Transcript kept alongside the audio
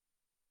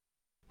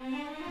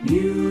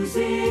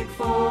Music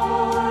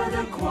for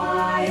the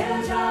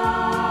quiet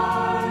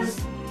hours.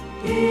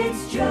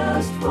 It's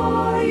just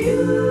for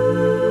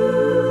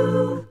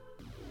you.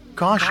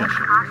 Caution.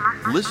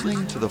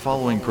 Listening to the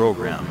following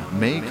program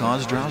may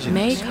cause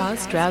drowsiness.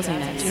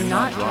 Do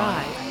not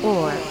drive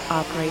or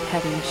operate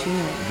heavy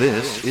machinery.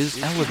 This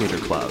is Elevator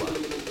Club.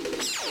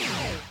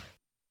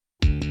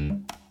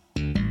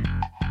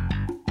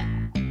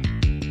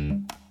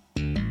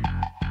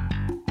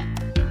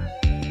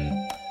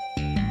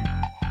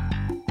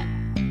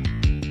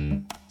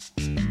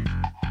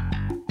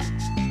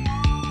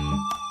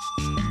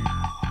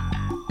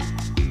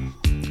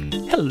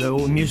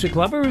 Hello, music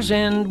lovers,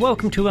 and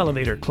welcome to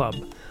Elevator Club.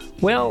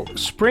 Well,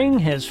 spring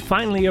has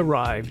finally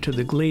arrived to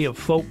the glee of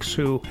folks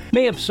who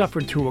may have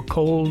suffered through a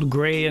cold,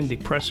 gray, and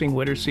depressing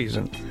winter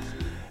season.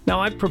 Now,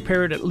 I've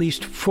prepared at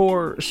least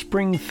 4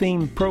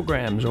 spring-themed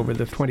programs over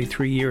the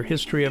 23-year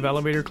history of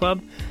Elevator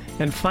Club,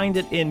 and find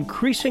it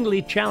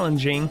increasingly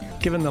challenging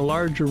given the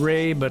large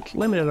array but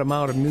limited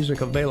amount of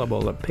music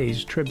available that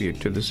pays tribute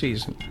to the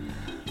season.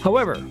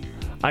 However,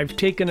 I've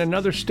taken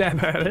another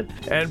stab at it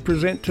and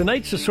present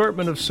tonight's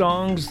assortment of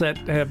songs that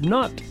have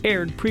not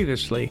aired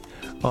previously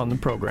on the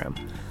program.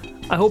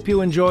 I hope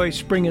you enjoy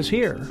Spring is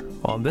Here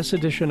on this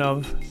edition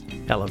of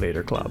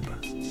Elevator Club.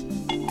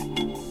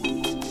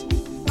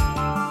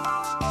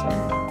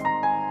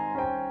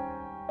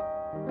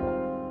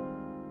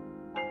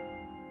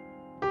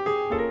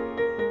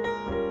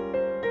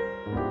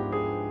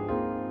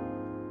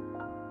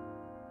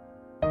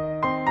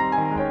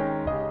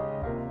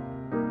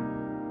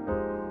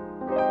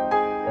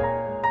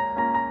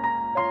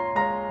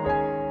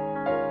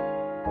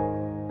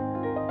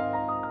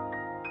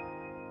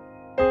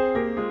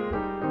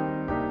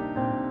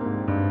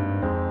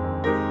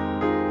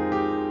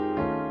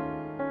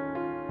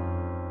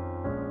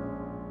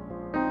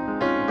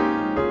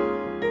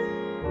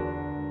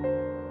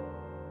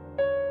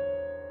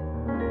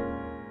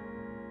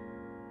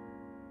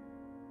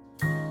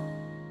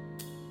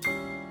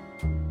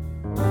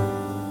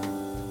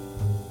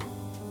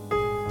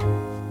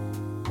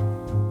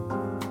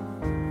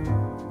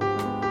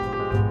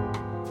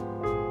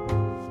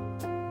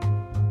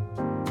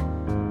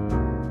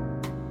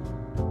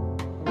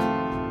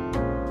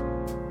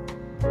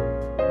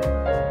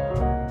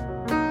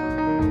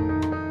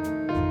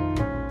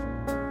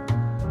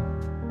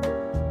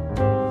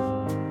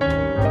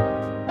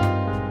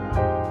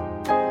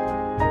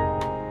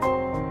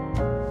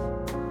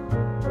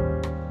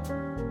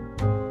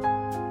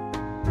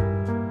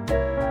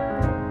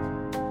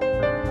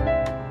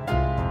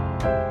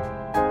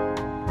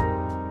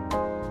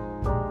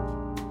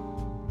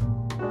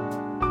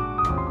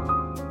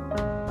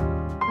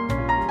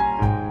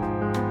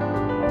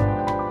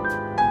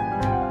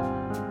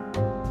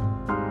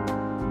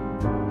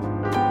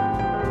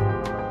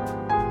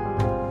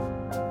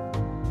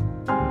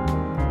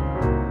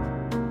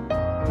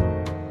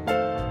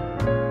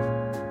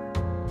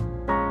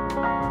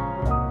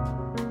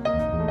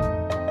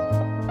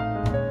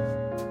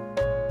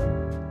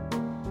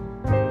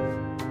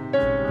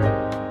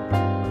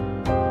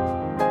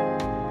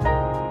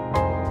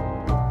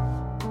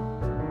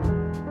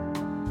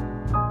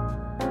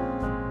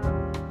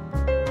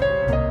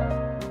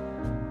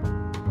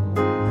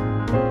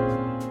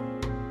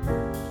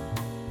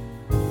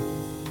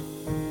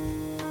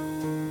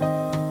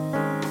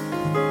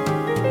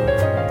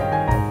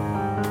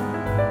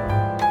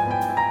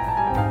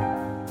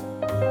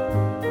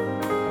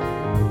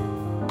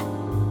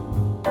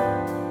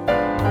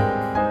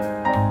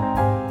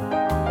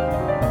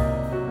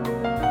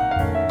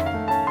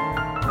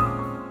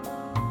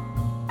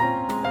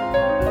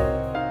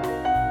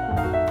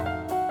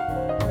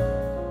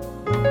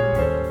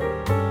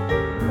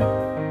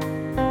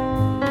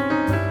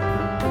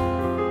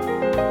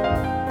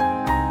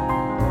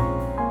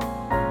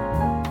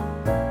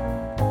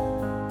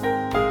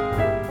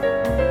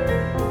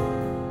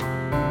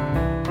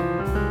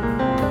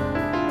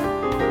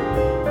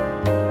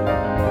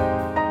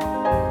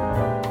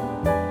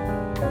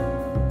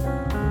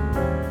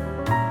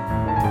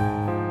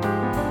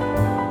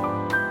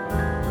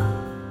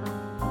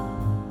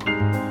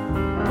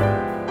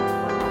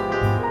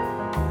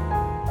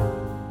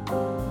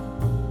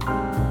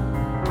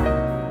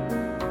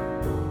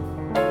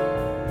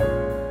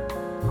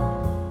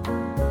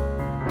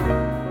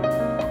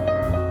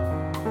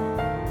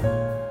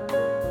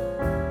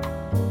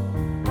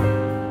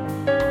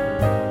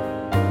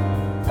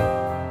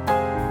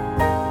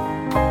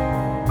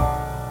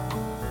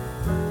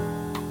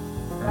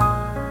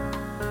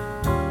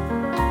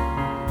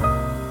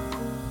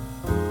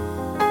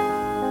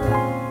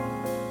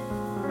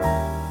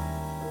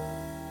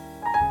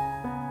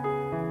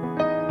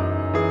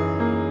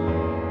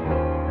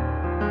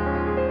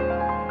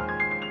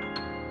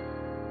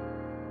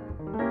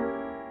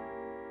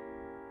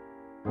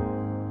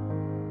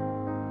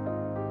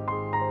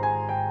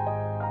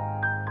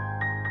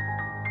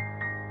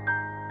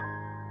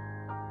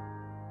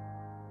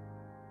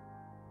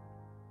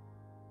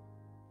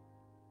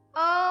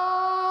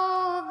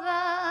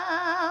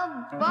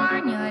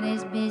 barnyard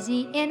is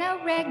busy in a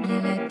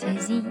regular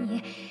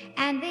tizzy,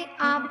 and the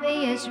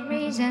obvious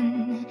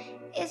reason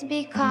is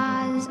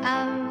because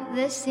of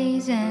the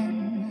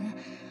season.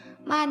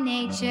 My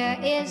nature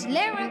is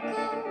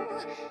lyrical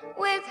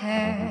with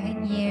her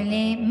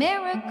yearly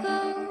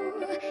miracle.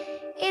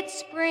 It's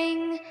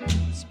spring,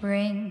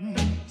 spring,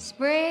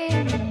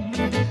 spring.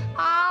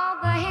 All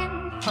the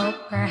hen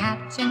folk are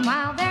hatching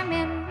while their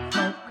men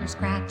folk are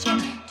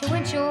scratching to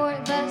ensure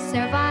the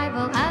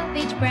survival of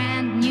each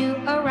brand new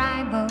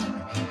arrival.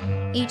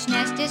 Each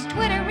nest is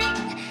twittering,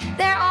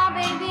 they're all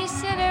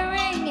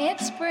babysittering.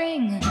 It's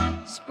spring,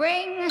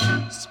 spring,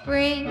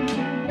 spring.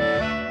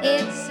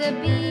 It's a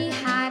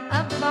beehive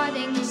of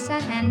budding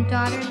son and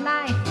daughter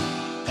life.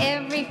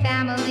 Every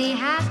family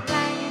has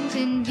plans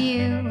in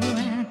view.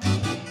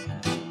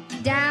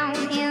 Down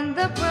in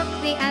the brook,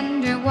 the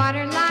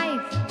underwater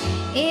life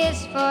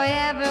is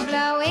forever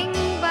blowing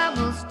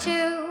bubbles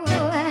too.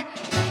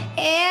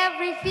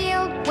 Every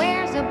field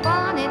wears a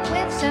bonnet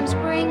with some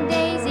spring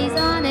daisies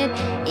on it.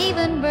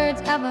 Even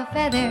birds of a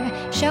feather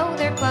show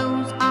their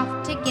clothes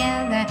off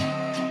together.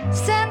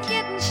 Sun's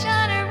getting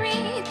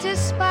shinery to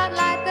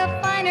spotlight the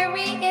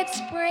finery. It's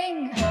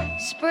spring,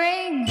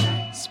 spring,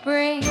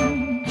 spring.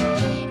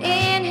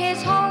 In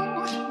his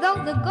hole,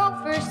 though the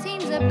gopher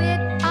seems a bit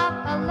of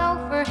a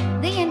loafer,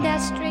 the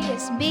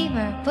industrious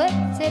beaver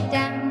puts it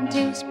down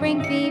to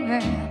spring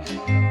fever.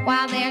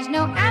 While there's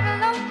no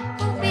antelope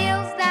who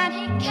feels that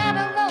he can't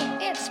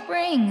elope, it's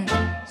spring,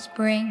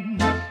 spring,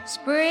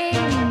 spring.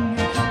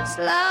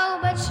 Slow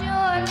but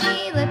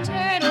surely the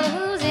turtle,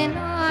 who's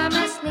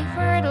enormously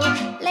fertile,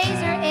 lays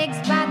her eggs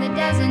by the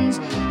dozens.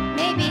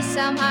 Maybe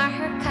some are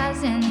her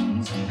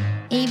cousins.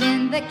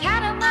 Even the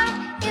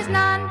catamount is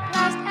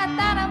nonplussed at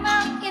that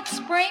amount. It's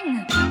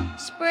spring,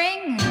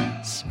 spring,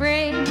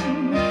 spring.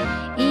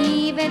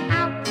 Even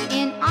out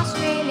in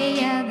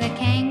Australia, the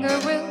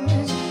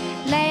kangaroos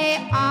lay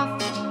off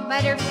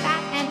butter,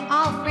 fat, and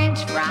all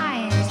French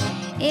fries.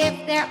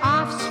 If their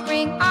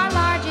offspring are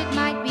large, it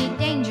might be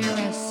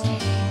dangerous.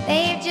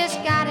 They've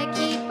just gotta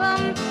keep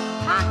them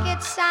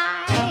pocket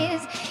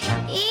size.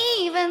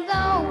 Even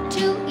though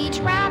to each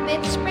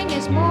rabbit, spring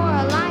is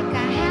more like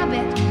a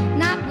habit.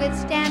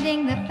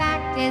 Notwithstanding, the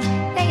fact is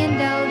they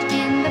indulge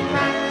in the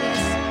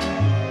practice.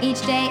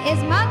 Each day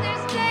is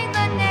Mother's Day,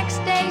 the next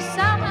day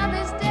some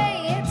other's day.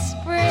 It's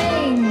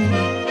spring,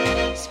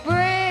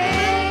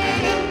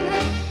 spring,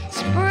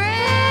 spring.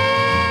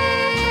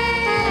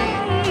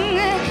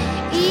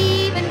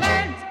 Even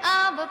birds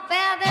of a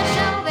feather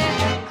show their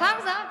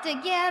clubs up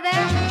together.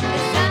 The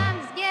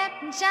sun's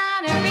getting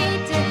shinery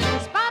to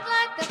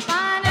spotlight the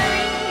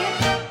finery.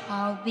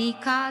 All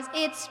because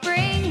it's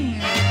spring.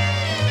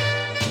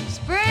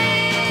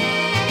 Spring,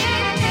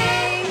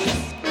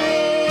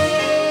 spring.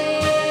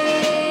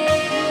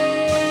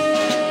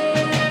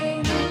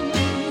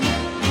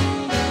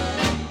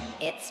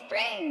 It's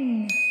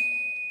spring.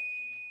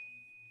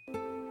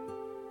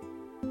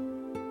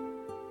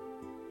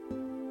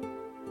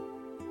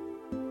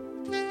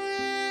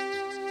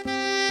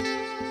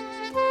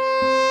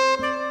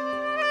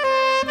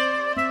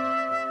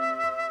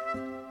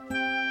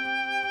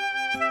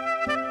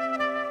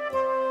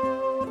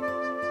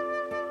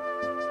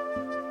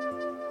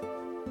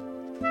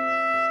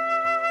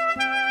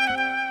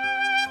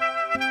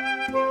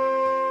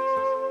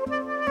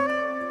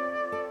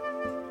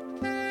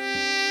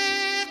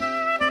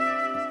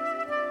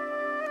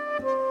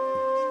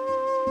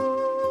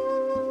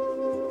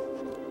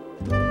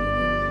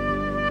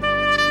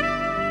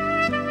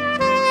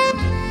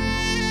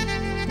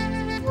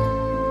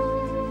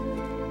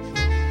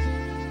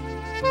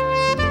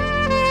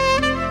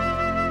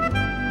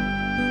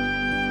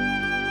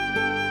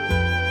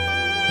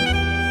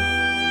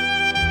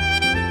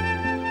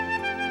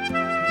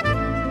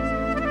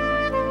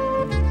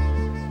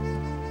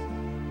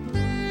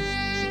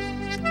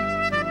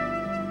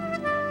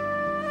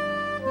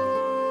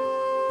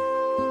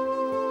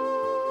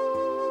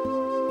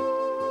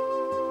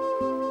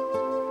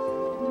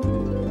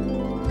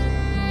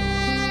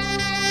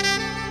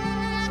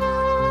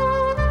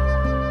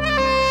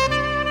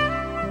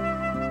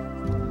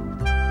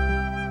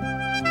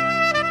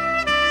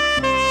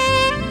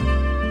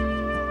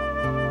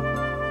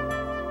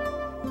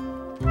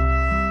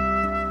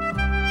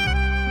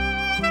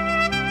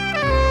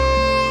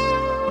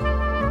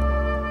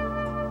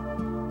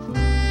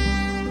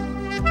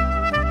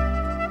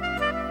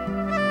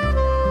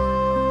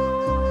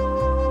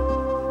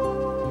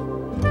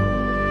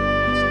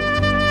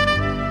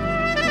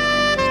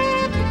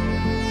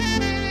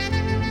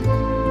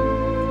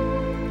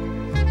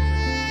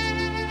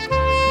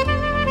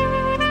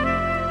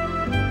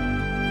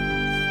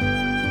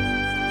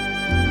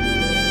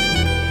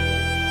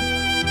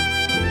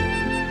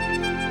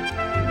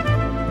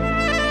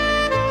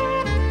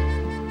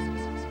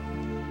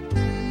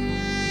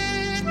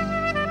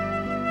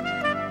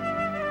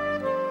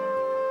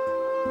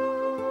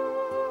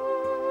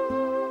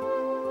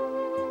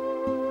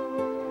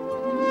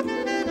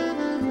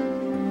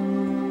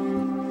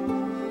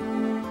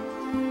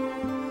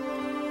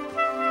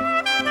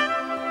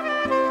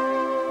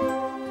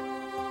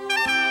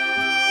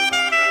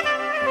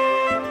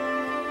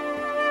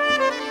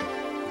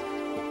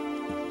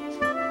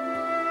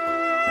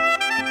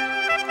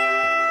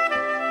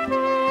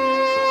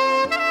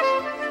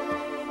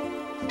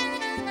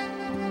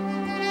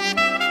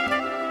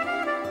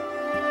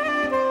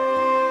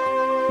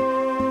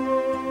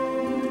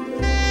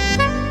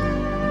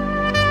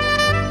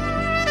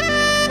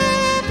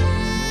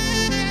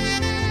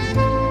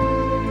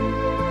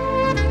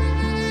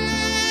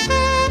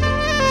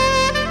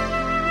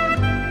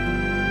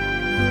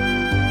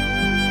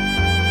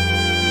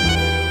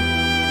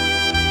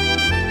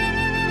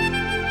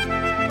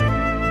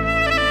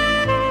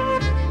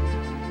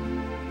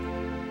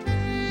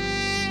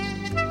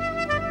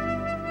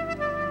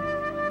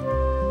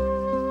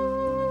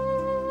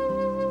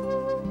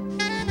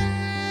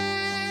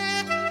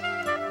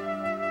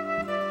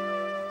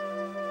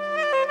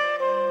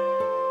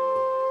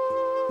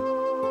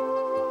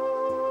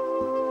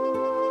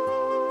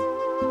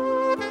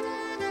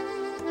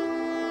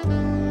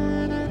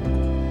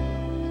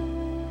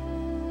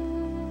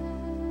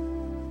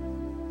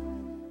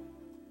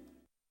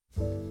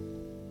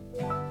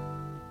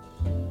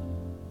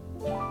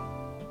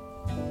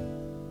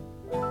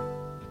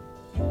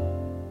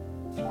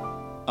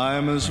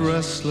 I'm as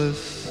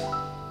restless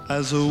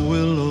as a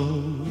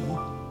willow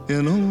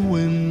in a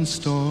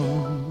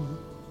windstorm.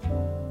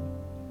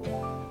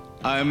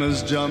 I'm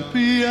as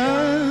jumpy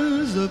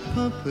as a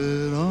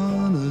puppet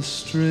on a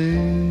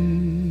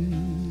string.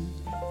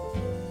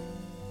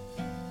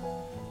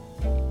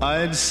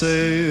 I'd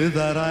say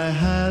that I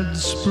had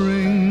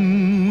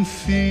spring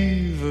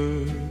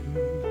fever,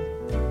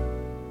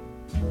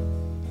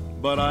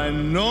 but I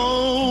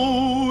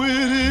know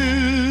it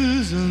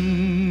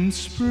isn't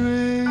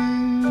spring.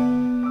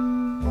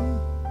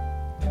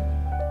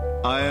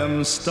 I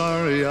am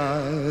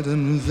starry-eyed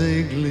and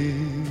vaguely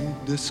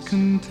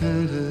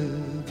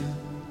discontented,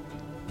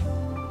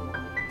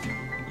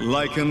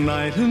 like a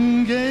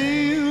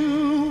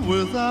nightingale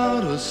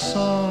without a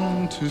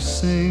song to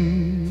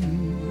sing.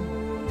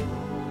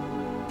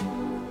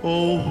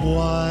 Oh,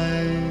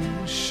 why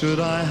should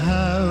I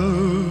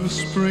have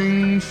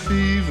spring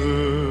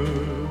fever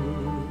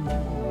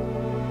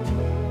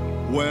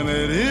when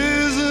it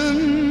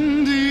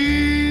isn't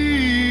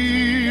even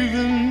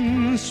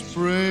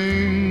spring?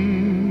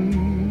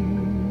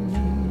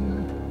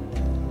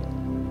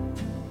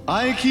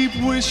 I keep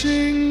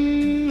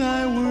wishing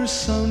I were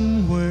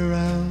somewhere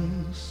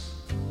else,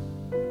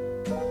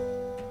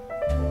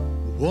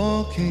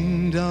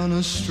 walking down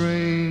a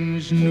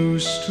strange new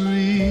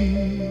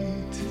street,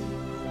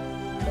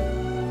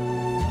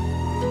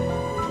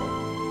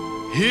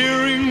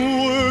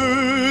 hearing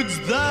words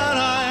that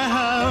I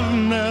have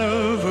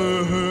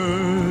never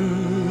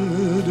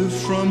heard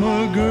from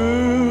a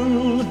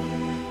girl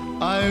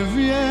I've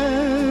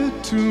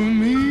yet to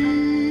meet.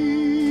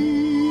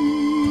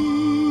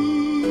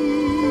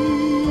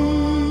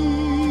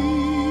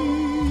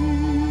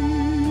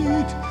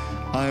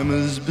 I'm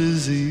as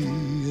busy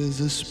as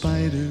a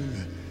spider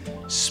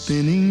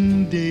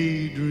spinning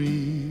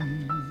daydreams.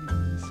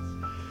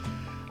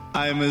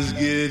 I'm as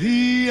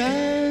giddy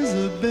as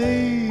a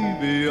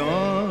baby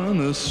on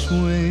a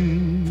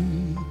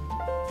swing.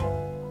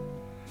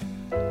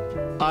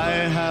 I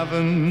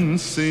haven't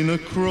seen a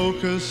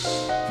crocus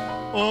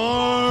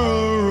or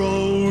a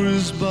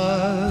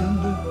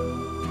rosebud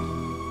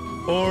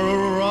or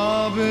a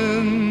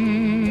robin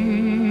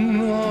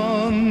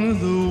on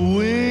the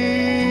wing,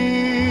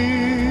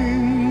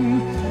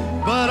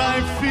 but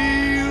I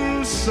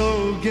feel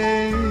so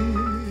gay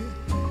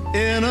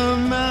in a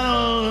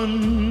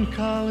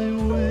melancholy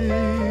way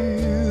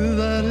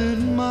that it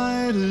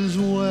might as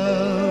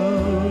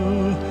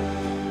well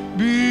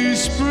be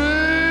spring.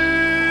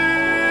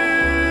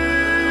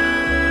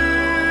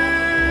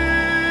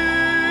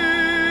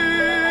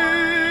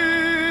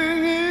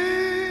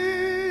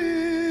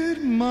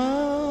 It might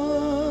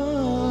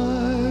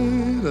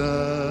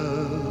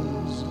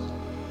as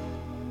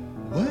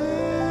well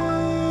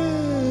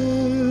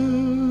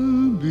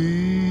be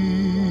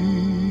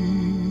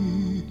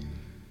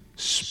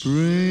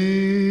spring.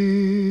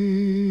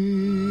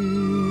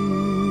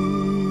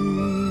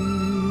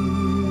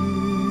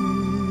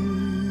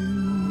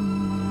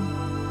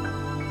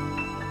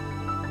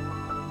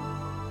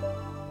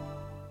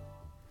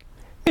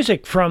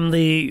 Music from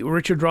the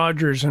Richard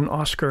Rodgers and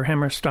Oscar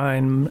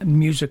Hammerstein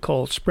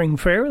musical Spring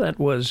Fair. That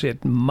was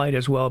It Might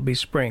As Well Be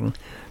Spring.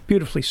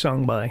 Beautifully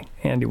sung by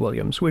Andy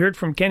Williams. We heard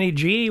from Kenny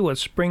G with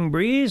Spring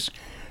Breeze.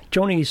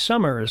 Joni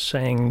Sommers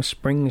sang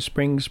Spring,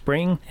 Spring,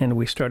 Spring. And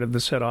we started the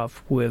set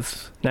off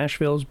with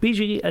Nashville's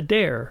Beegie,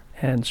 Adair,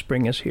 and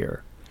Spring is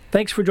Here.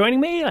 Thanks for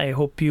joining me. I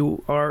hope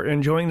you are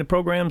enjoying the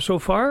program so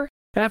far.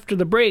 After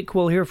the break,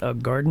 we'll hear A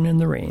Garden in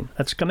the Rain.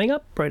 That's coming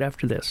up right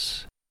after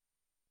this.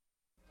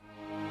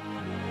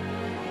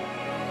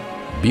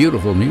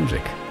 Beautiful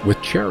music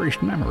with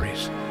cherished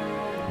memories.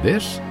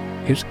 This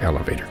is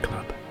Elevator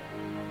Club.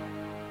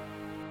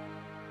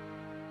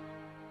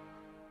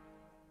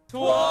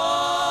 'Twas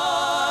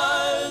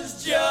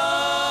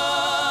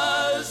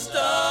just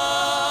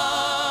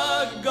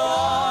a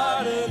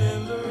garden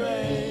in the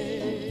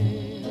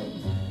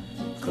rain,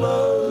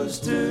 close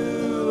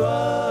to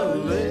a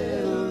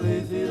little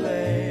leafy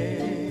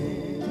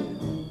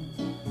lane.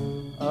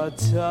 A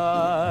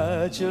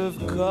touch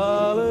of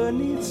color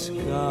neath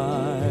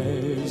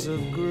skies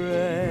of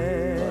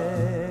gray.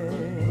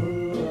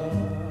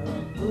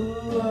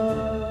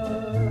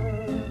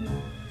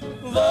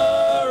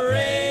 The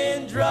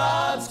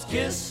raindrops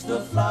kiss the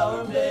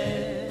flower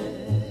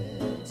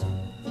beds,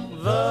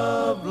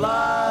 the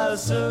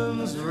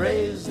blossoms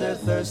raise their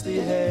thirsty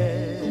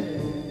heads.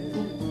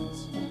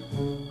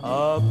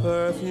 A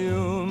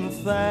perfume,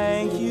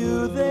 thank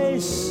you, they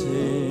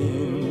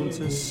seem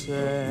to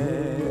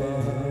say.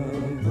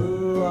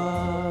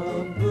 Boo-ah,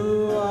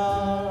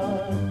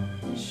 boo-ah,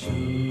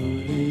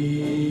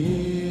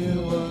 surely it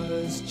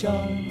was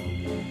charm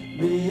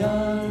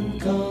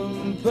beyond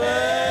compare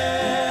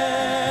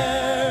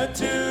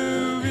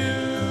to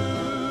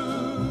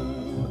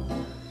view.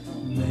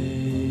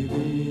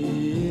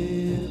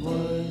 Maybe it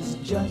was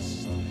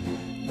just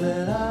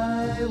that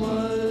I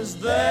was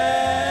there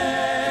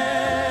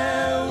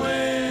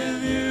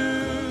with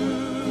you.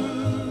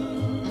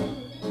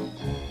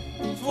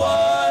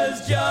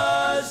 'Twas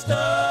just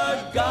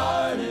a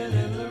garden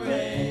in the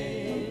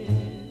rain,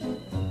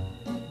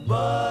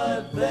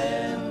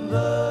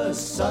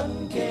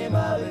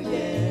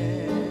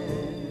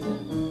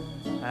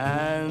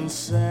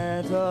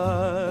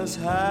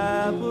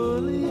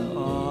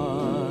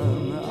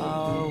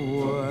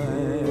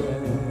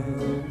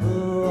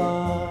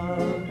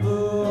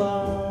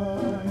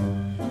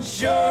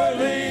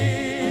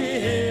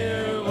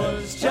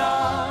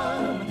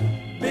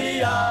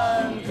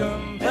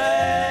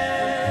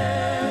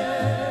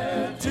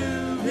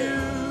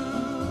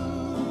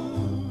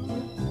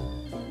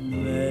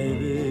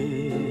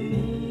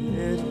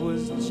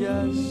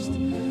 just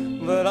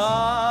that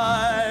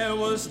I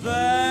was there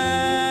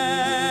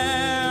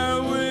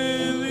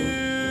with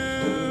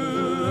you.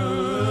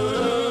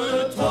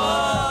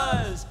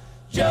 'Twas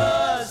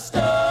just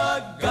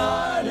a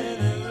garden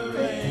in the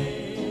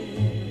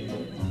rain,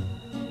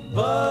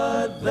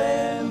 but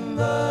then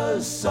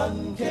the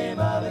sun came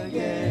out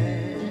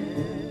again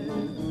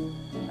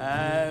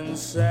and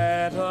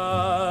set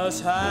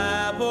us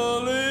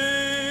happily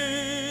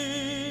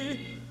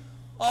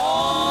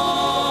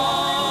on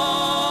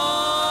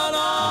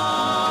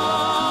our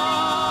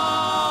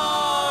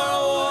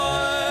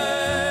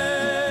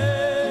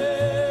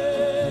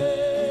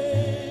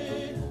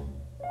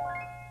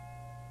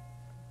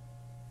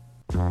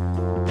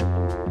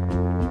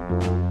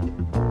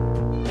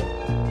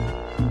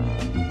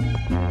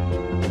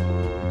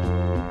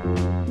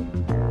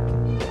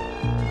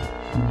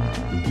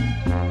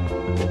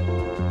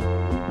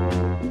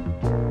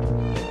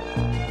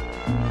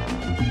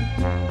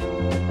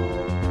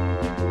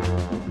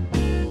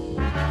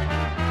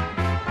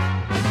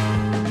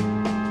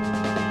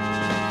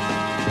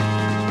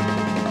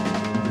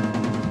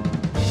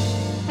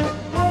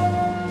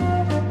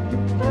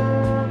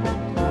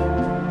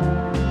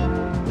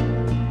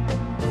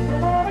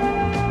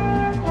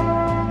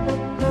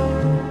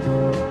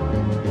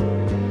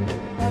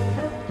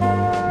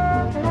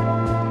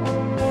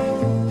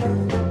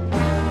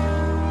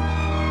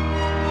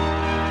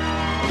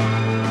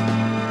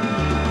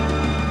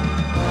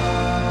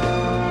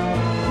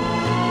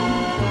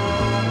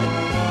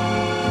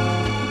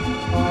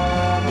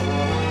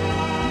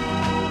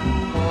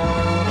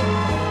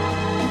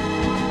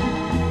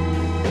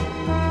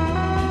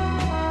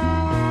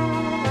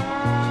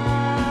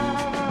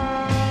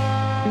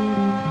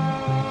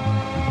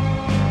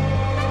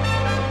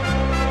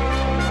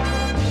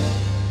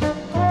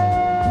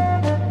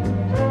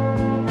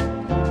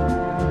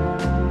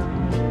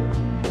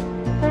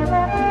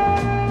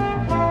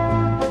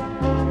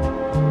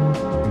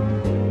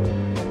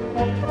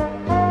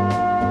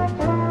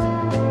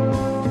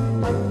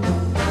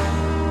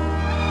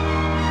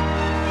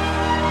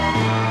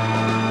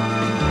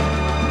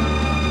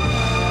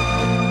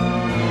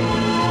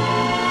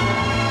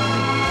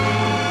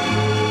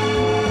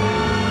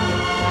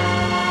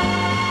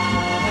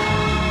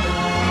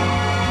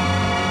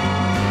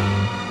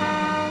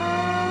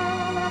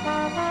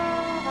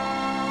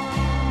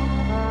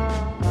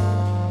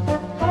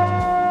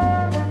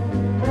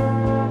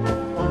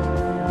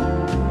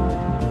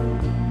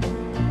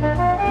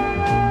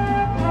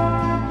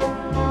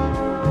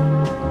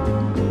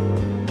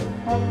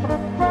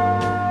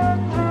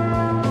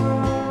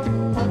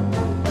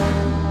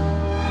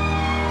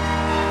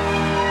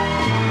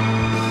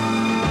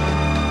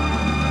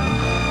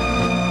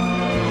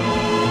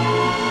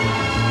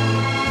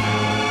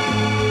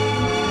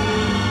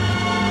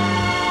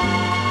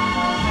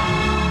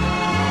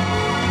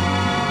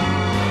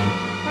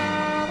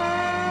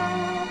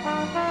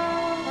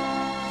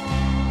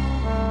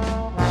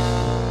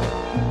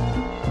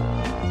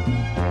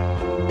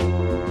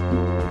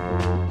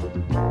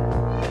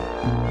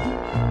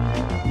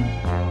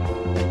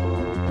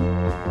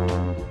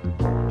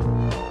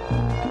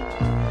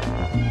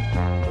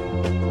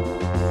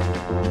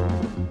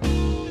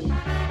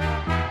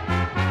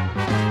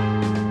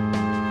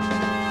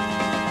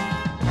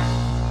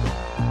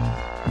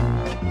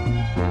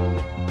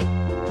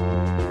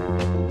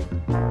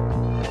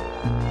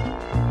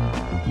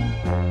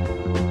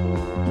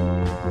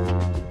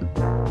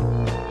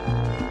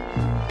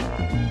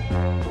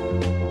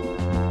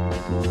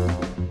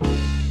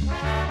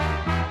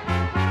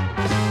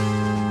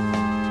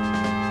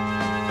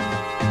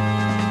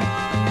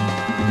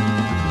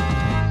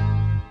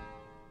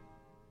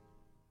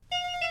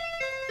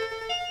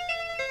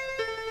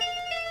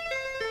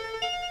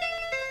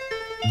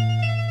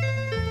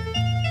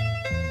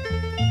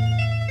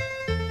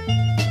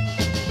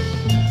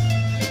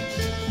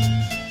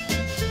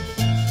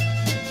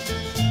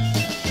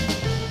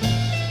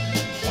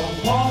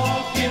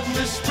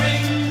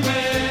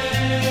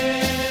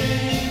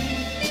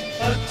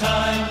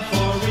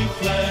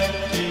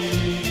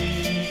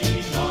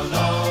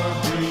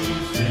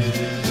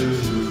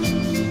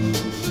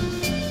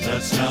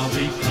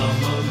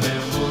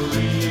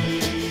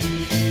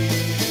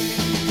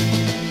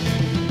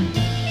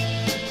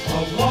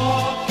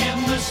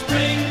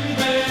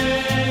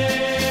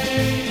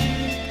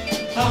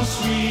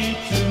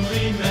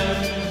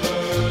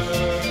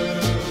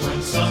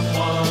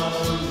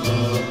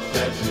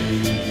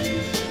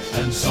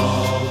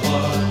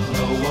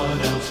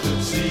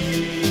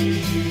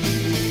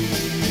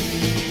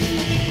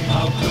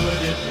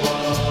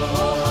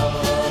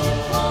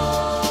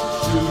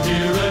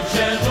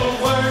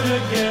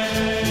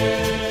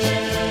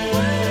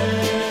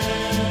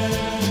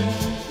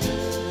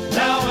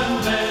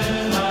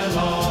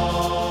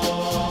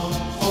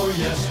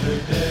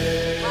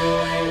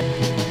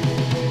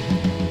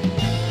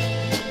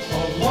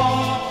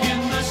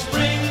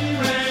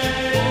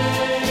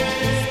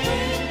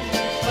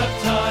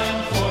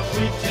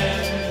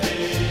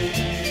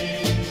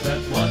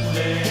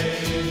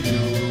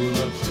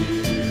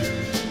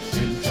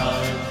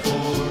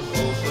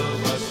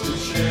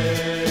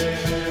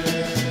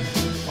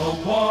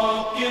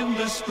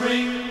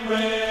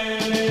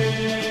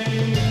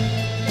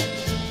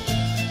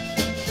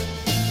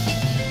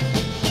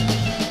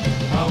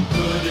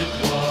good it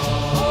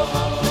was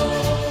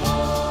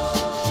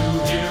to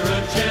hear a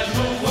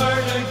gentle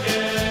word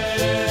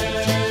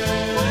again.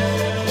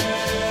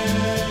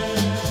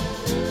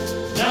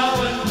 Now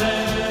and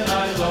then I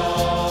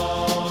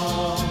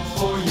long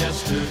for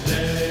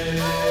yesterday.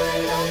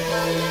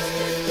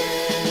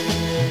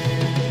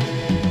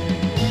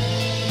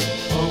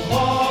 A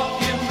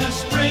walk in the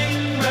spring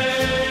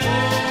rain,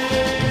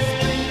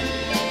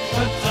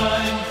 a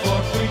time for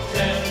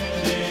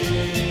pretending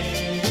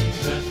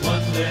that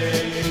one day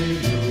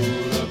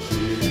you'll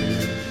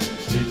appear,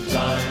 in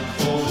time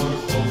for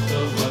both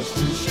of us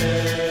to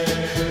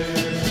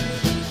share.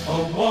 A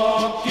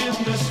walk in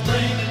the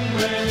spring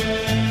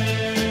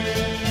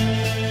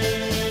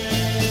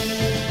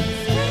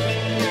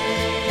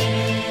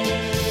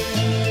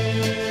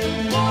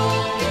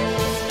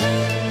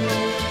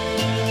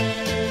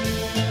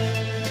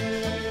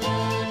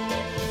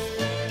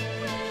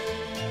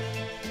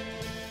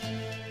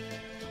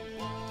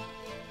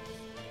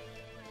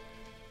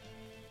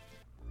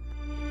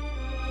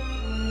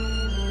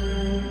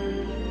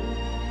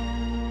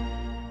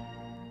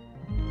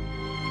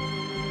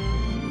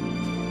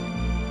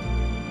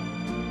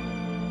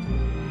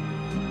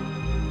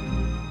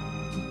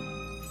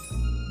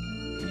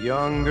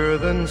Younger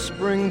than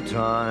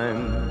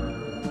springtime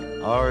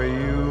are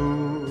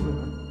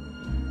you,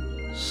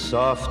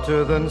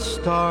 softer than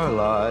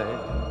starlight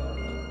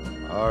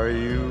are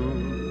you,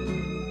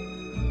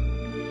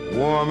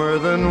 warmer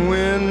than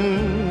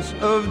winds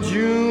of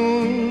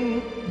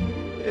June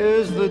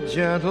is the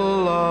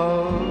gentle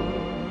love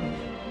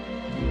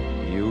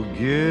you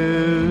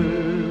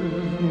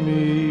give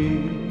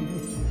me.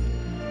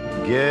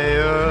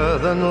 Gayer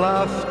than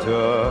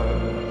laughter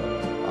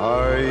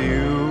are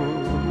you,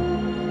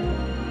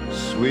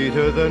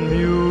 sweeter than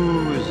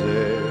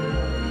music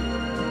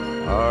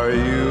are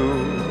you,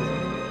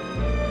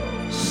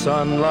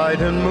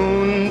 sunlight and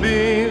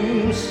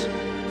moonbeams,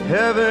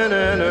 heaven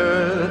and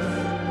earth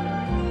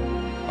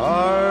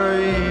are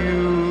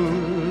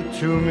you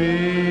to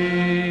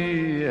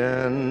me.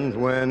 And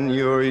when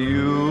your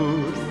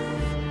youth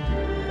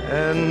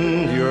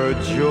and your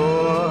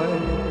joy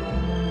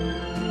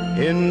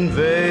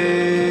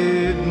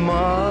invade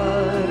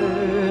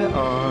my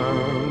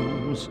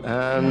arms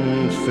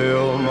and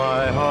fill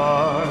my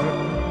heart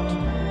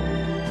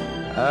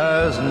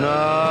as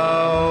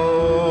now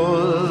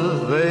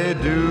they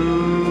do,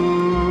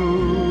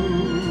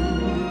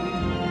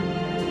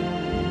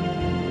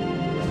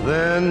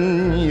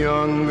 then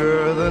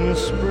younger than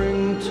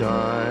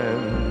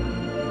springtime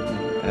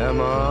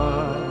am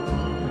I,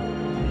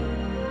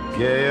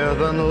 gayer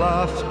than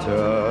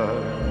laughter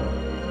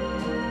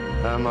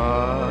am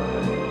I,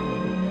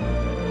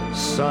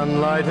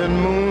 sunlight and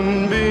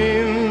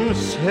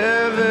moonbeams,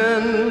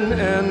 heaven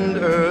and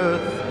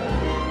earth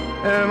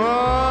am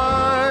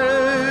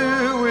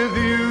I with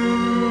you.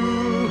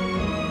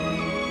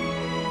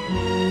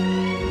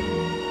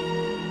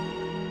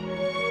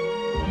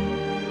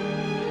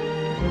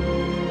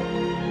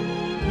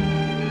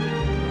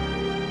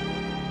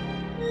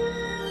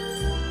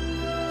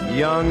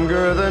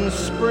 Younger than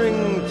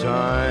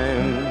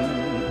springtime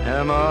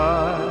am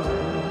I,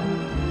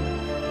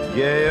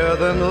 gayer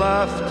than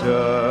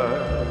laughter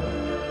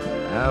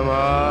am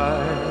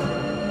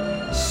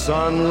I,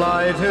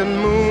 sunlight and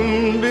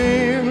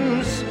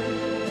moonbeams,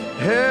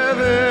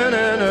 heaven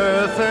and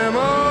earth am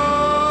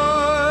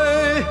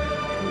I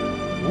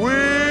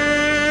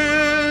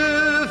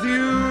with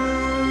you.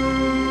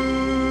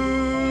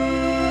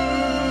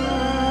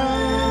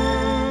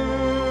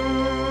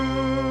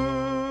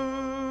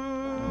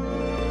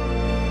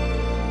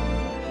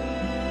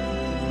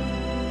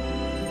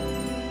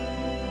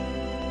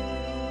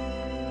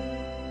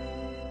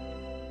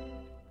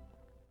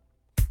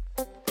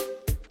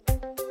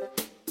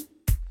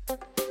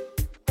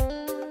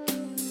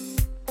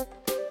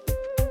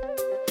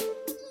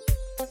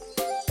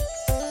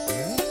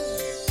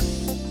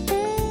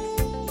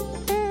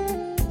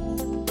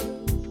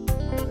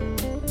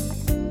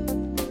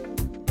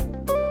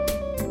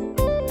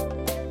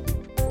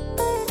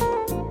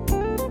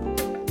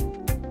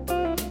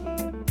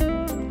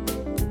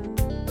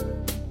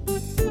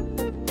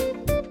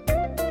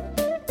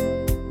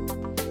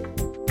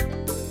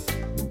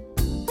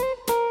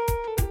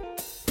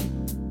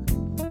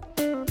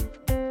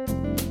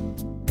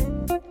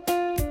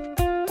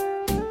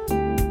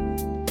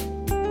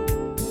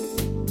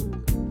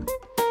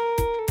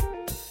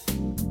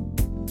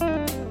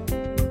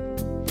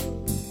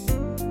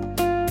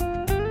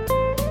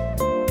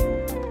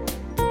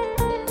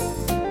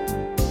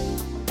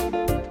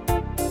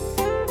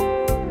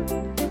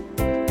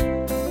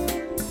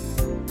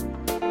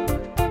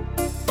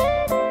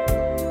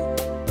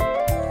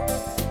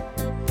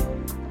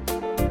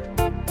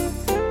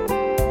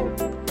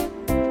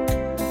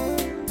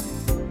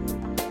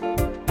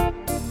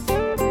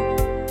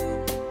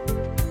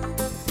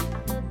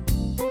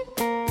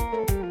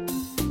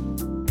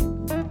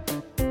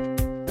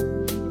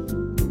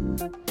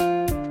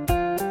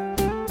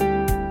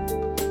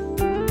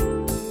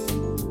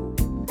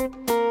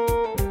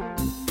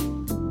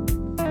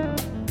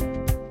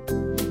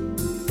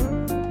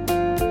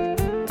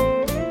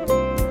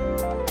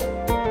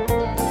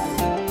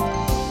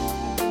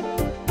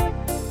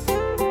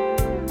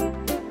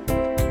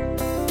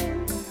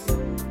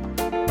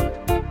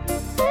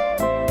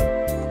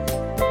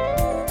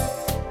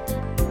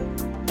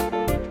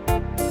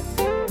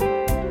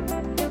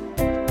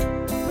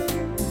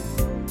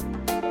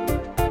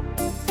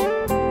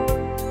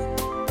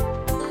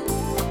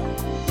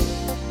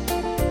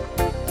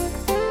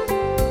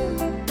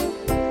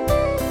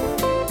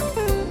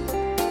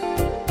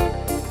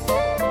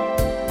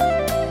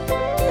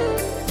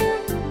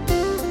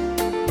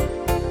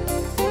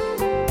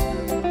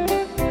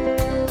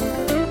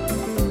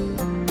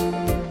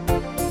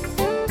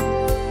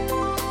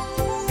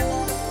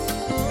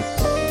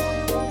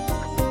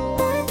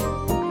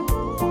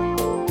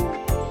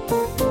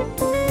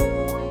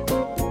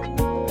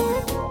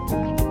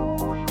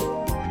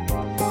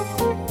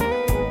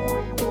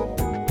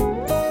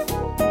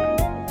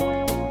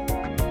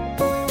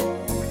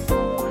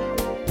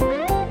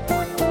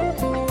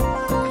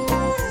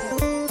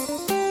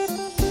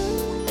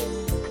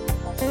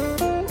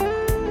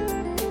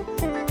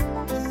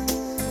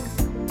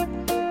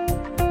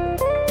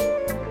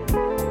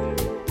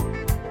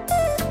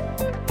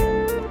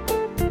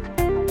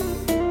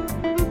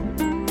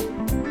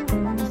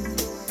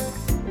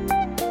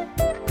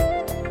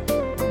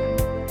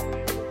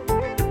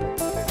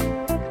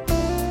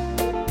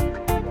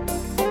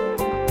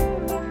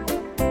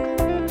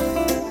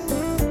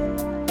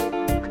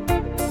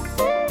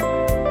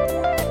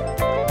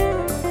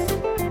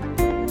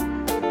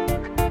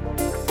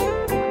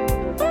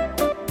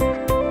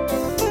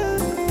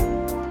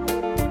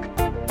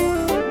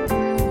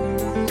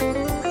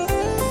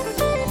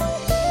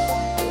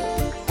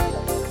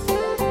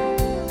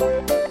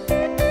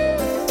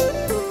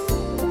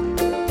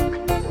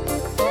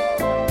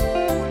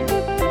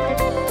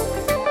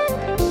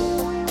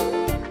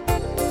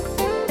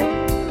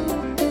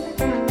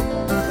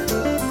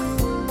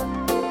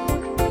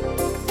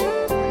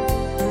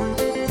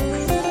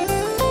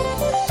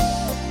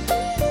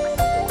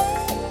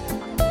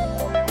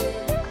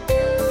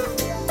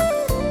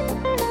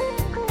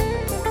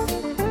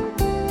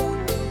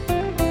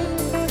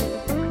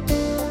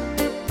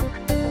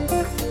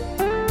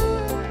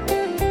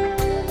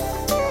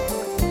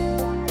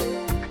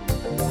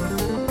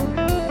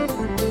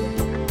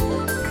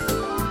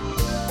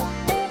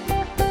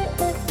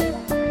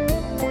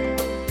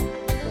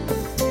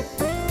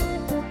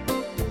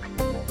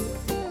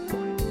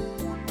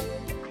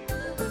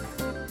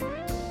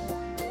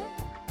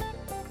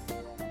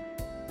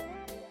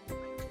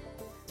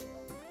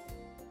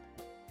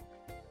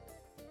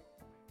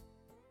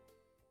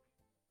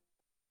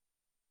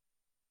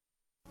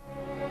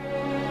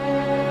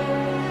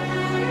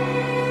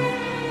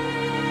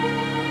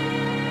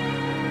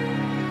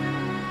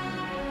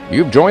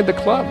 You've joined the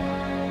club,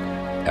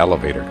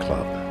 Elevator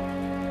Club.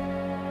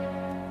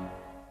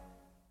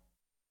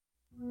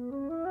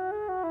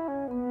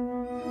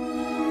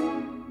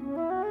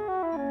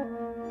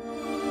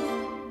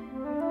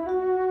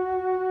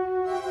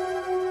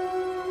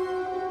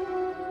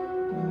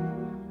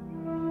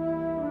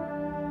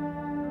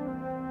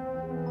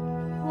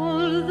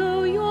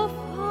 Although you're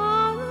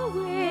far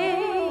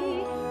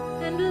away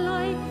and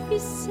life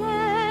is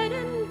sad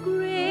and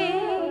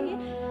gray,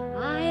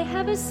 I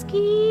have a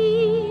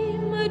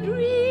scheme, a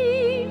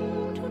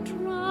dream to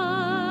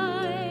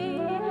try.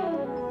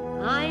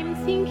 I'm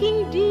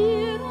thinking,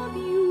 dear, of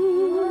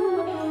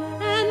you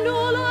and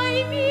all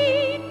I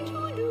mean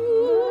to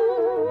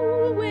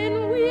do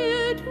when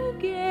we're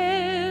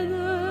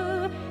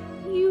together,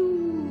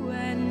 you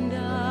and I.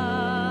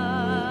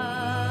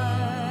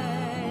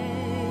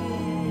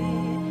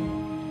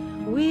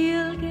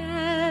 We'll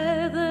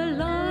gather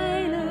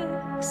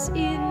lilacs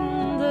in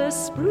the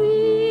spring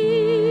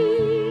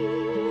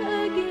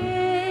again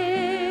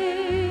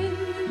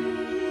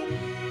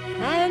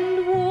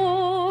and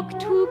walk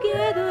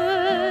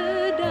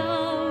together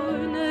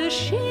down a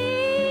shady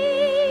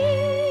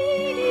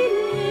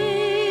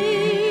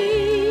lane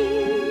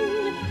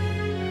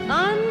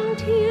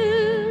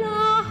until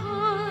our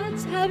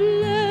hearts have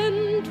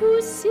learned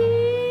to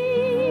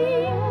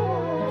sing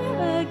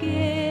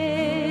again.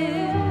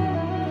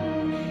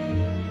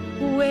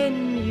 When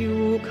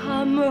you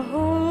come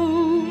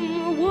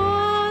home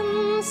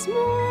once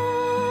more,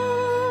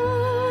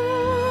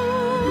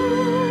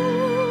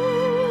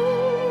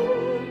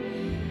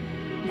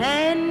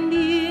 and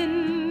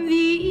in the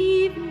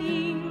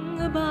evening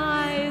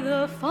by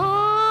the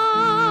firelight's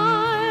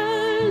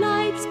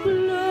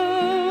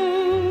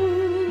glow,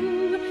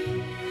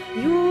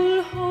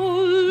 you'll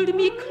hold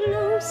me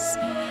close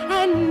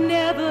and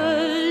never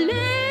let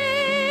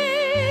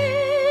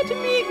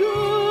me go.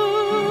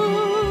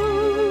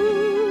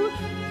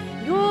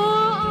 Your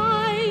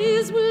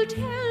eyes will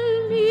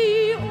tell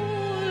me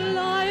all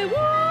I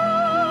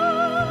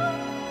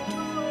want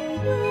to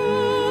know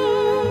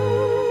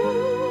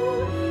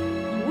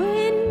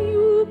when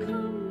you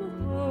come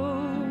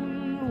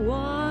home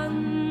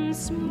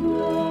once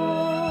more.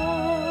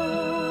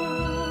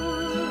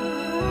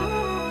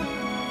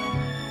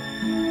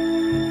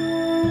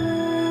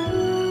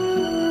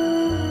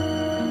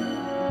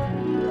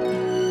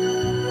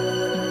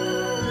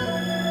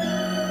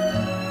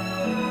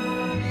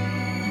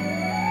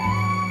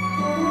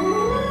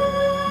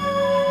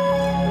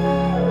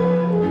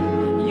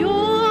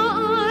 Your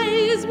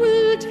eyes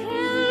will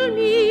tell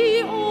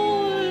me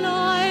all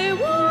I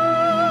want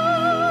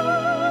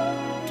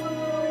to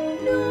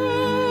know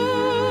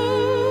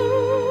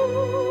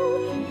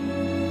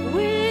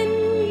when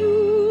you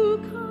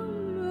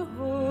come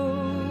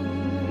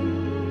home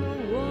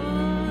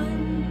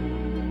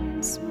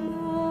once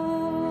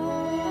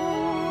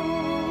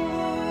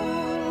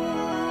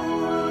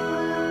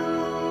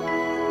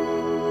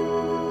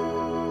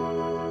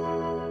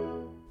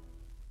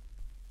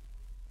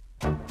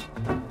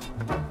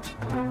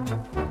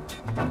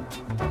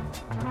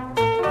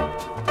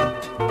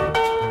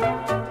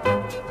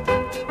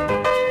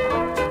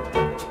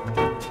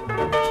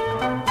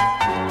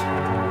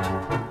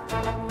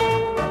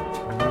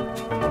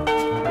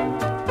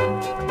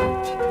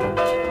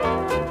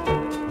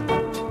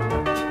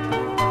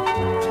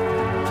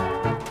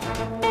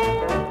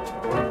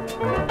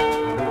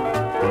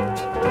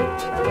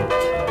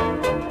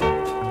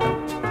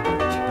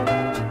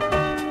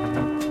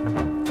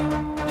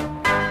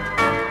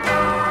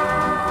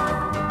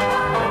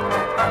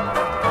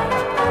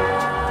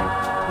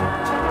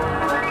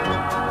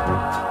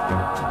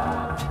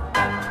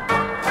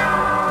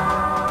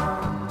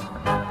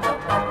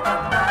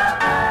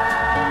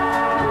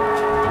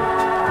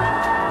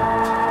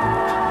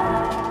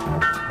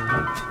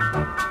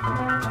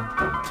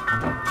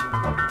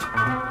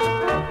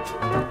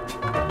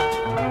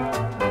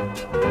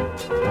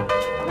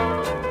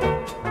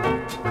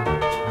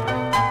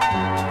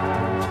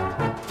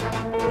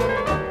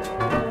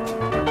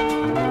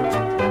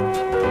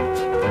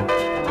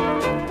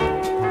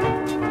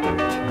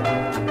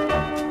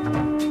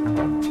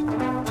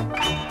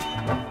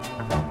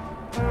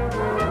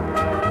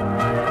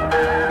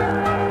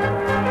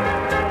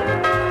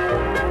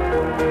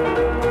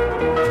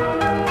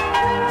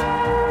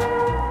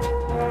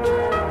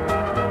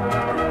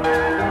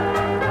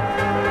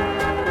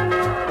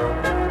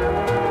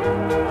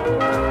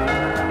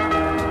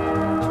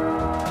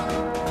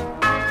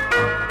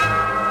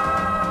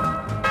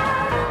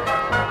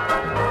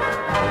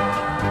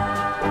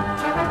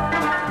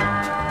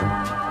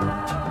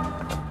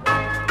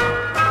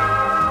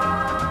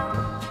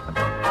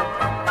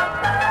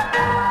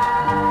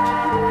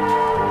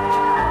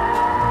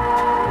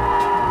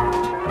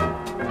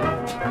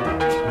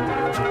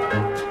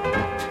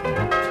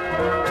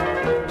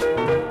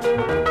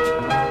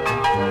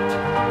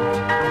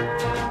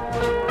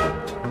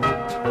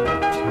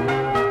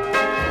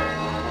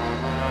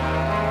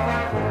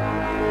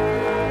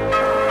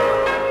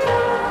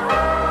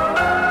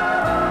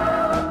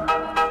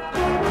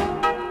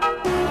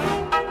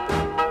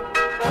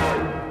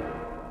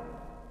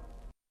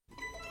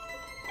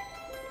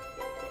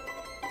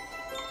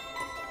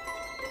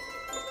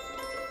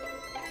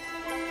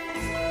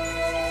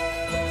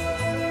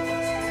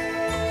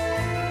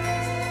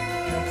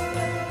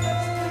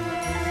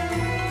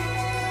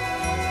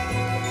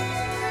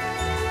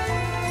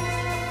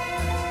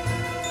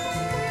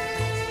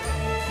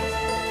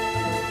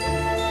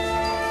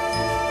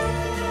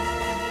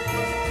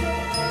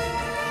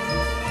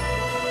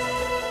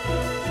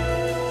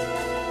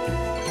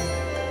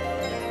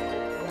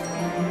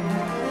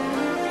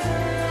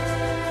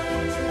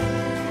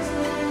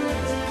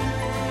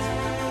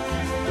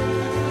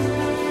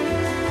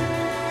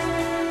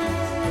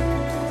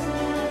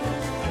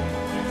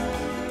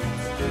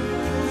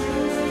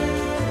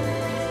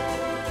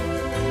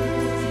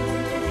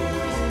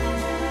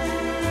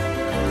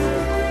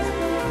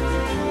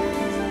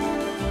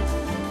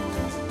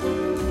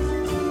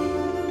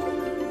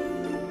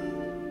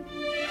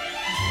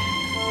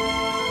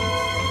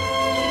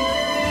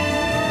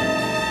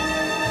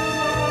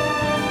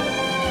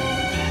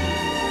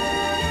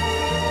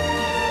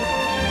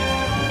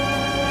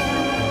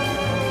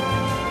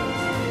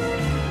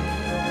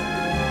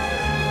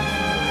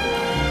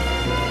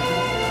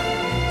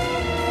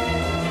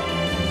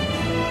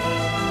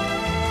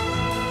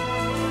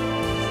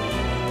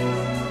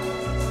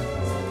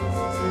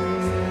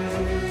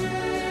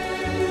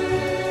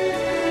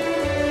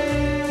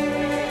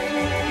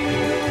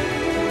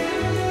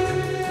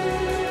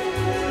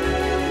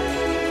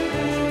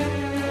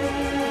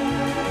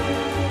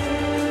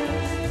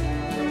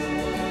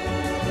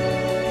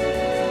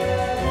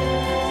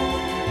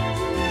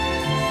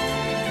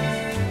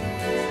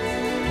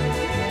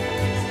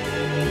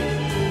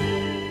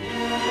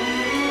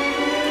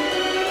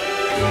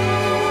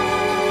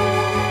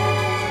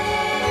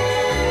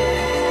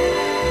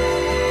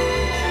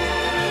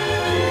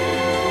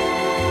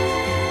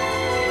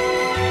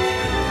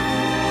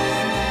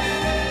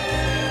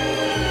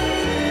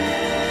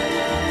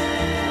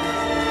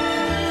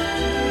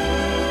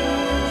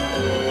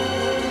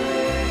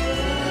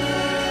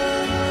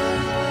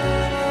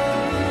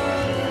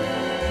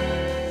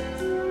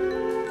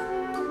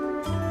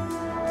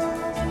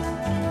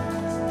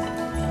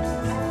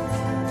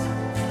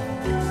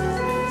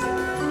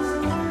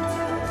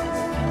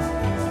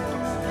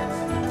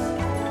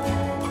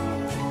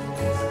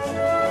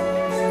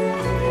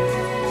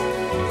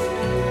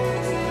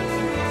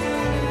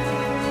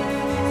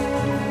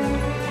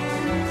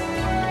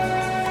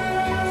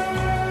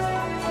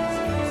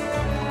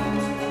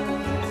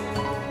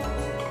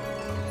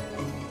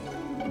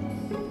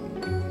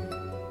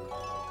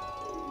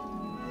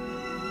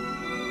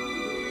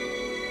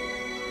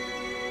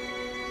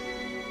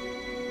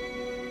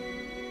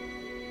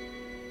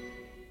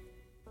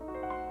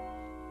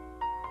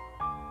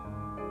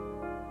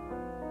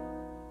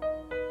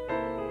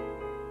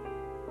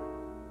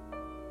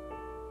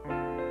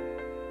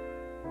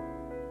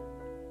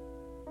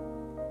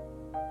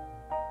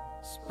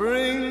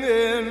Spring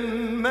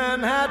in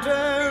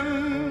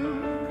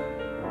Manhattan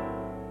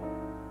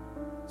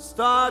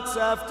starts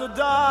after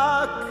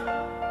dark,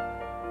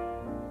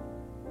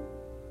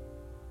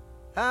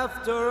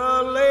 after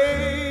a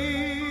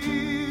lazy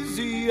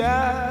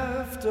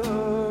afternoon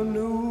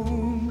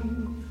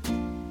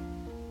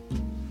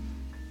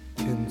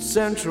in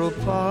Central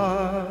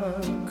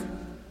Park.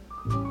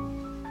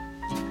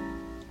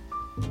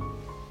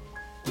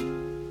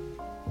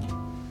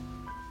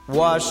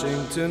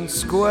 Washington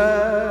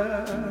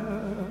Square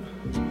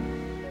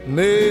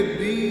may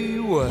be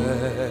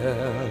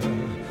where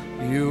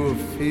you'll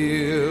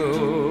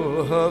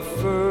feel her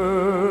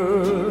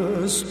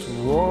first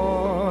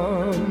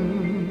warm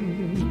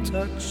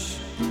touch.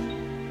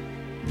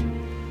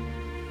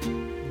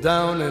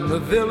 Down in the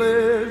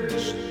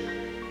village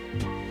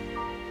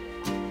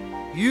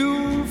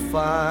you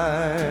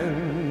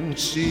find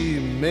she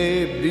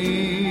may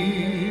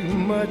be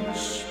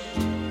much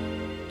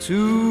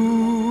too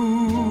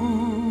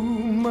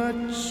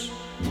much.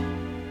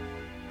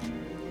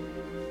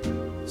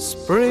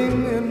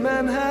 Spring in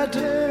Manhattan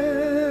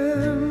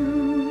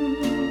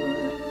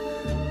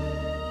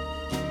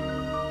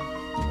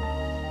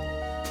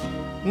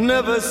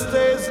never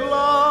stays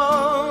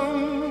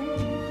long.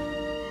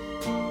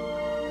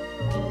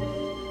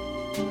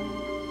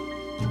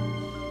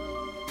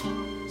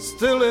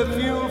 Still,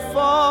 if you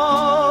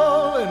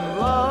fall in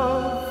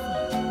love,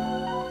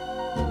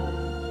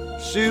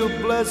 she'll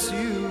bless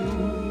you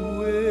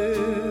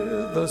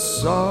with a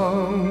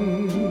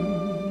song.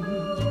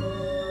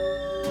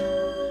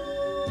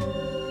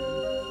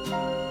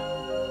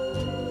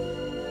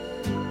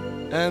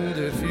 And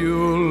if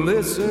you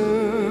listen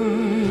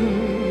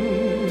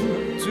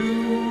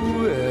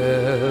to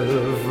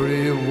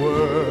every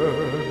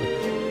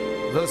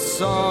word, the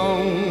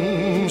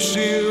song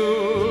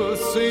she'll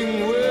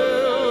sing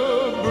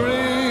will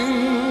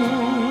bring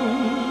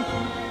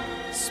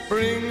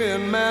spring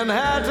in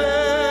Manhattan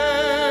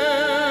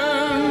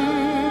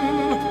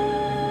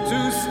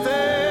to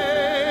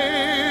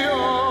stay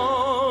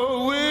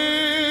all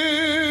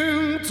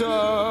winter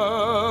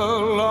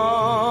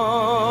long.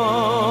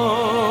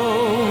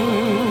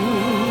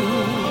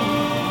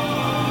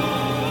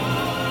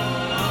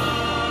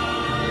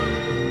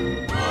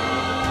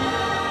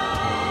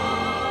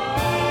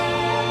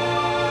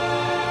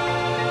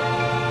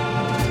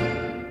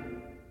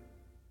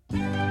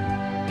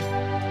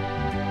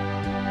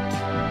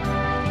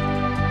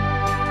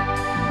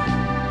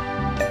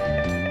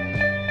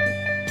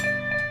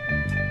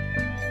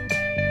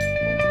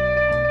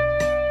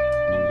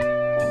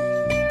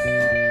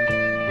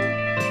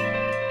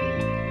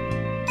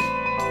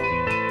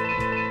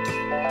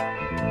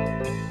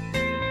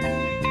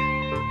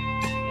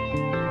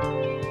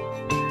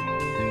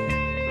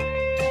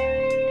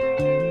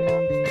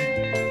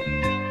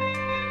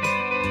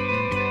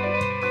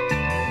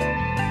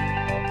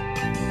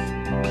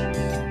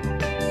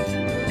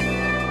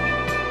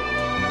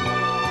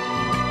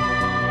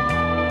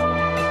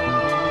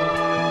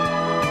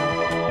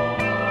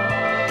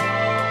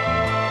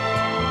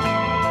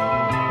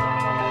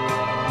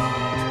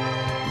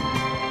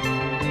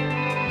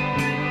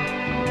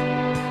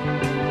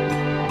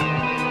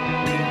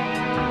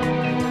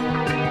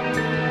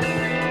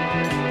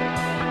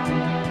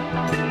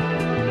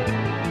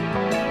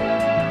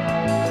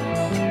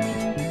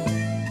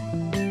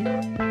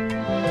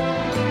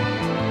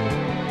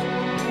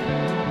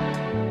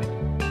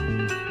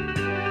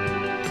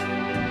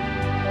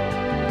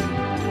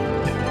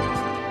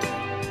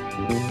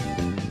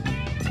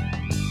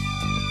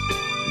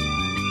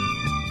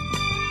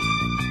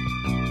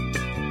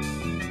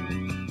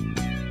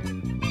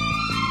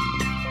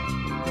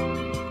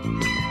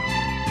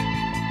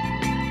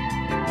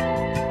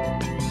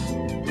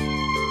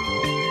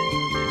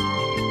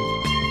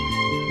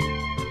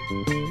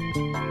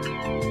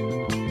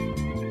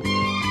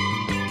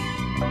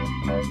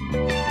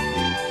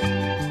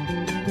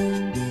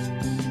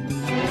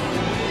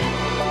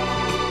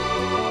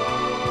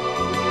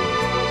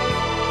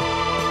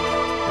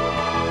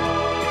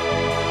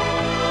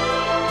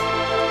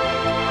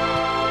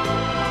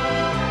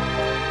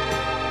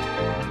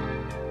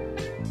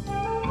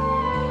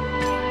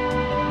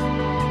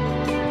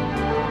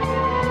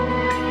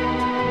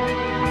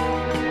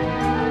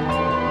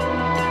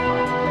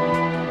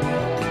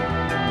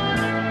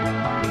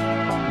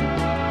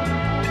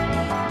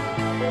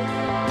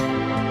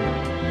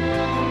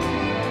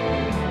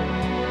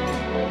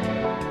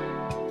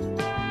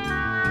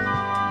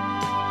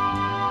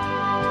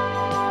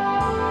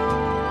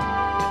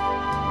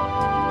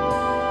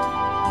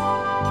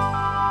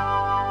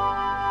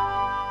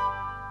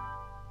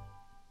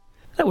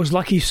 That was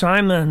Lucky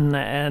Simon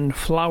and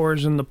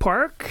Flowers in the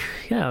Park.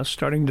 Yeah,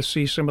 starting to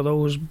see some of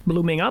those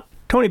blooming up.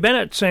 Tony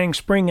Bennett sang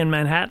Spring in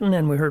Manhattan,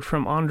 and we heard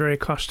from Andre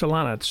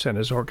Kostelanetz and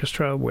his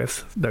orchestra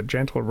with The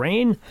Gentle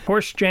Rain.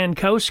 Horst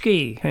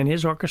Jankowski and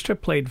his orchestra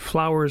played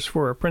Flowers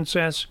for a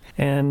Princess,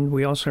 and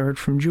we also heard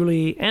from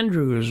Julie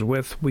Andrews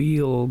with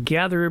We'll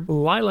Gather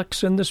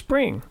Lilacs in the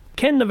Spring.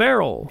 Ken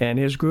Navarro and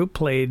his group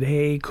played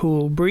Hey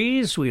Cool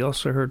Breeze. We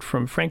also heard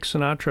from Frank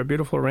Sinatra, a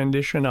beautiful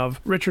rendition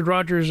of Richard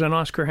Rodgers and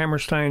Oscar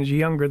Hammerstein's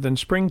Younger Than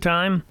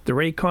Springtime. The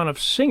Ray Conniff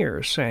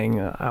Singers sang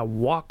A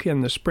Walk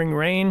in the Spring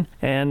Rain,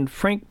 and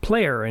Frank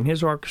Pleyer and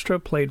his orchestra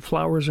played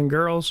Flowers and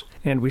Girls,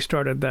 and we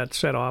started that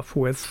set off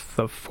with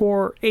the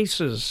Four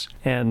Aces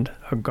and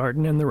A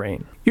Garden in the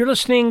Rain. You're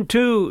listening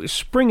to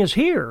Spring is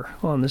Here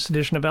on this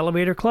edition of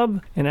Elevator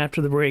Club, and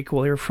after the break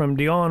we'll hear from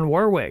Dionne,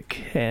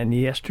 Warwick, and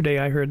Yesterday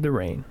I Heard the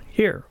Rain,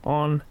 here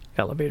on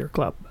Elevator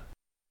Club.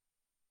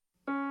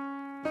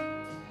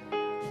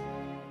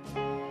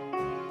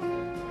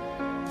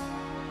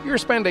 You're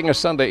spending a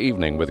Sunday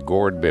evening with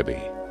Gord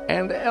Bibby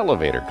and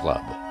Elevator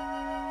Club.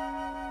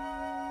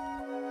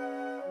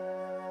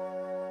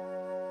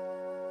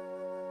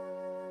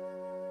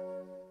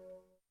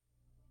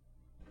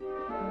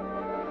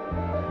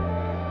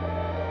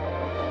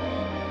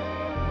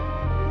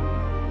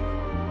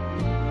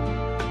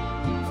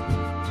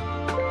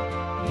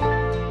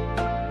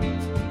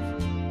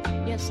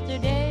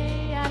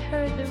 Yesterday I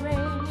heard the rain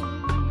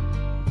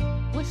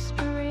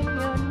whispering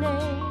your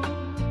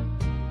name,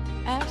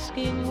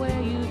 asking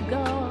where you'd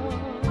gone.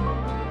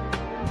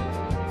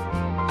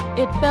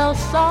 It fell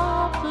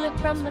softly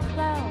from the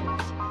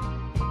clouds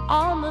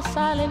on the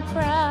silent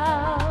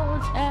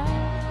crowds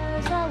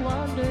as I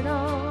wandered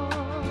on.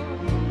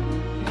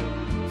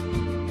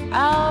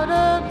 Out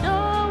of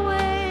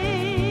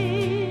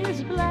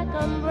doorways, black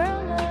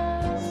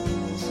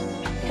umbrellas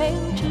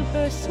came to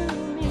pursue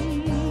me.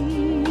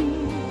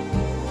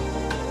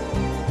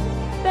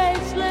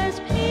 Faceless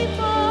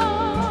people,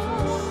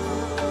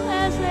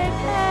 as they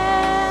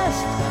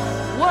passed,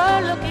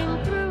 were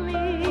looking through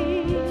me.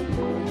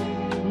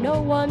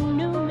 No one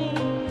knew me.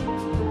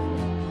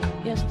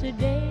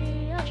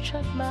 Yesterday I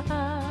shut my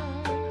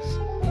eyes,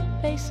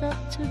 face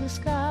up to the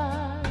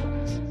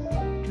skies,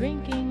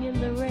 drinking in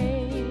the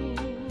rain.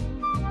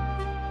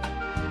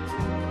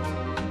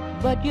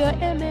 But your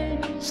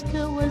image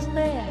still was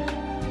there,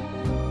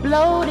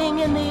 floating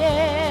in the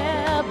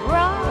air,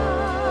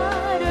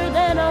 brighter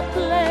than a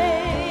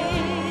flame.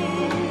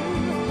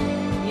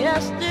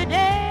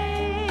 Yesterday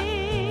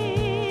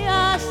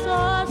I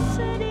saw a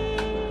city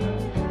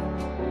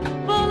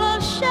full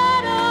of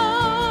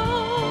shadows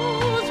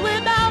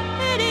without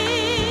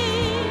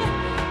pity,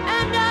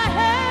 and I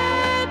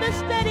heard the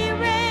steady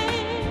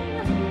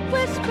rain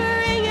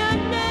whispering your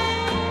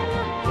name,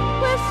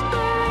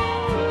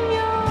 whispering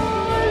your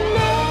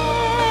name,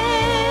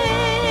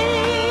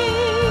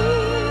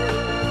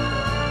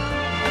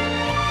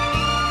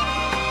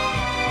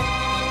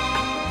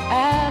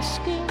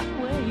 asking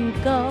where you'd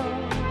go.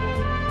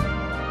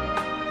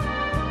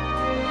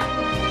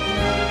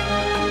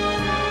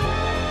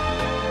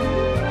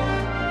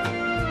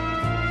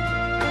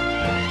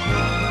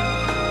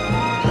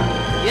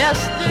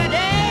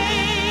 Yesterday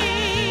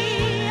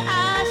I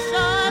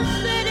saw a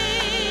city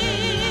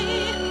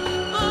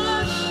full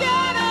of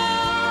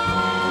shadows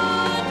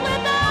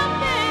without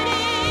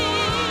pity,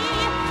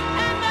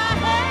 and I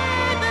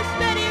heard the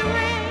steady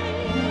rain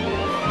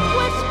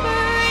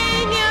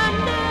whispering your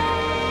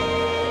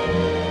name,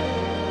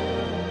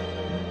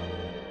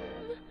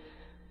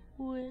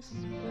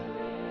 whispering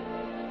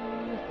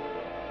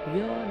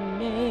your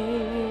name.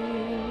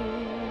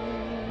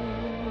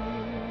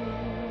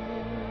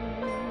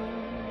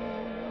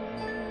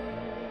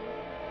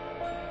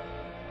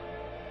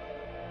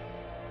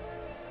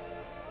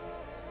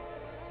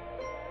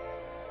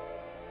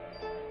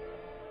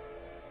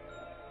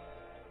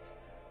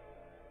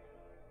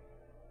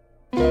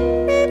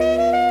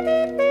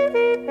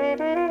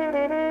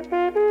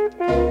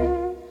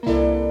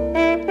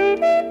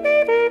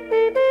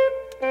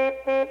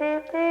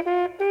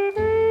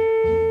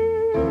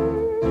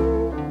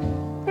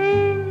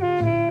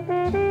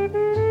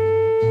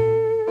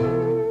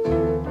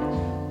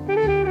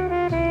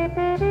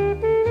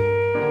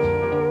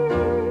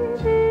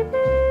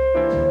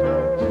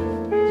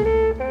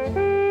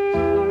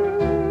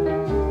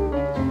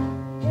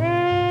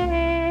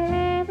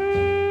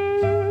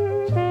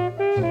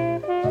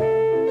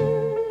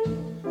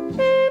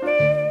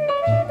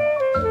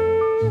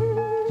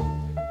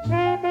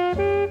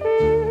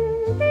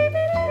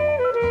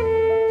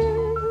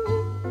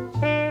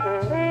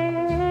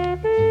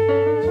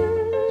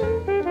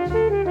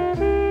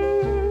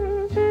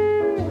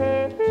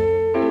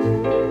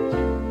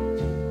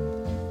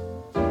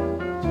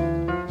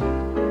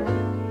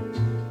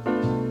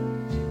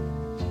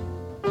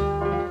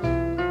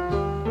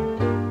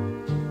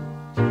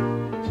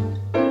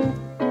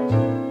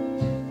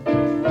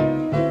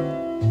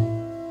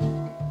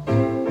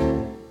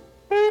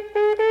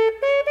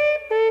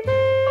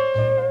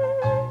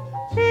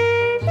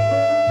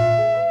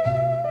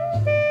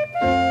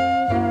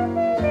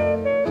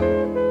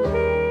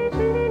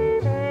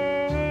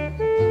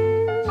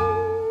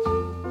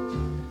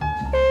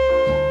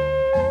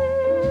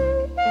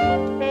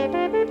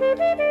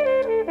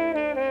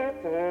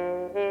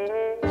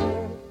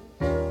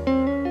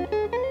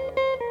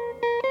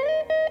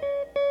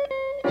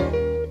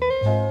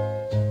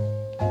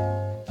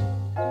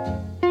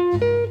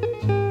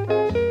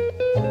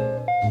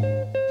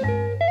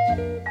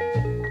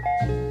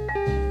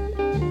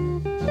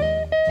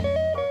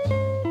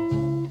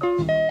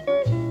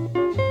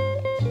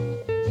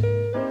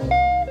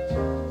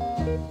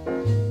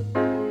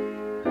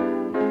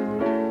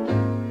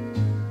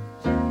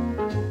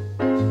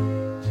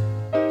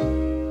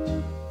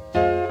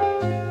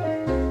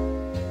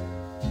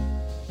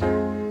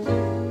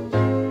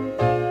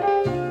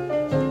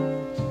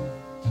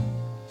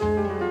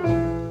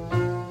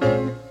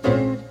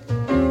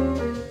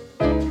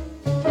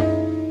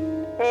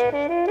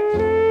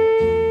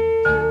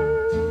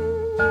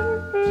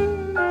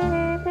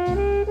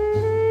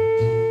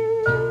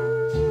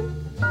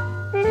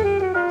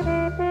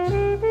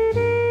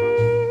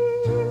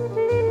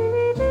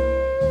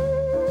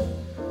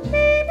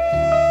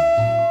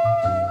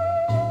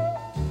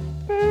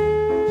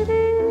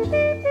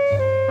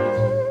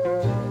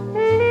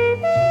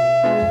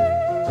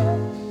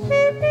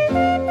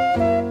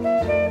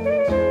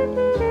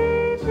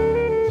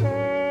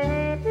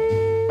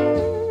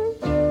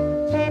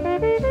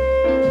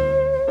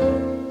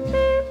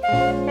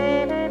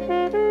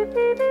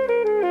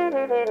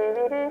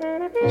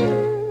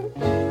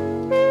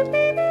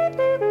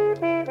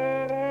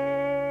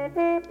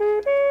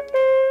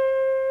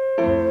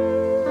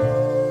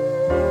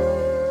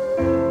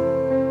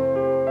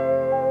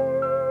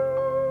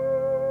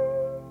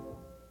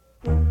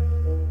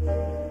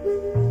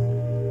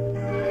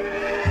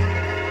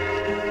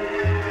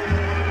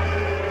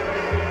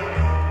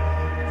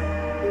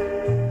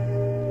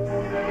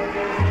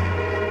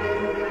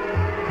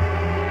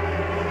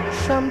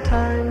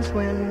 sometimes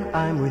when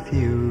I'm with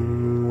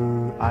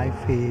you, I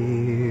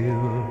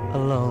feel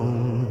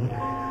alone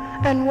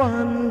and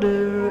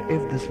wonder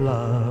if this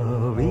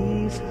love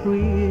is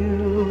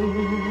real.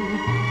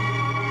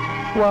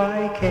 Why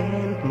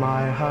can't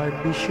my heart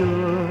be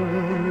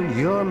sure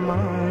you're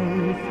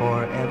mine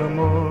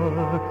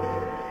forevermore?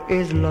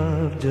 Is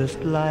love just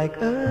like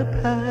a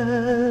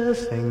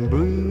passing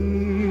breeze?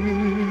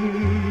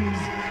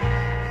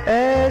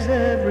 As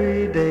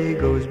every day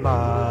goes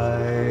by,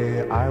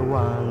 I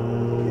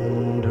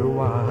wonder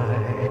why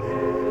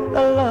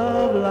a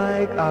love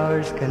like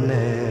ours can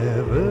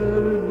never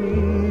be.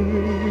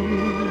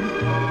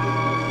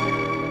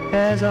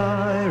 As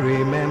I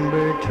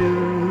remember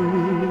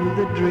too,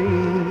 the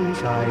dreams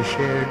I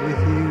shared with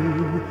you,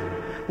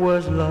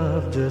 was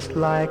love just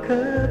like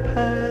a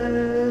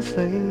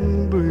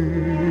passing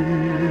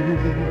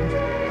breeze?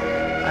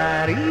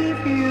 And if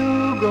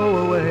you go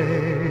away,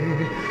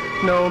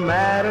 no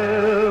matter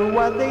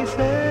what they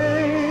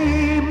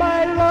say,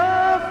 my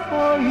love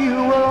for you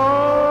will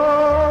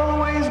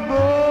always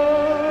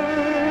burn,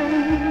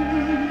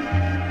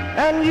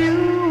 and you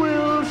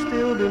will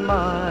still be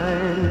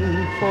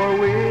mine, for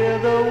we're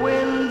the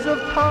winds of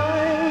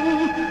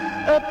time,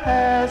 a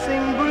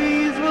passing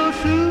breeze will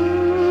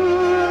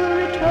soon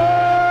return.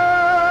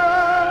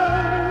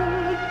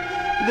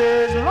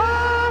 There's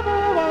love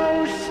of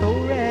ours so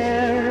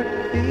rare,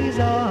 is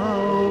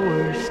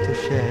ours to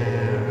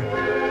share,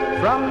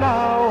 from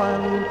now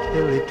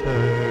until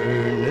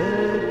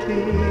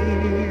eternity,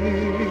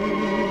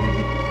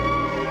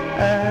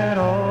 and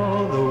all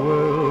the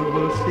world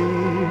will see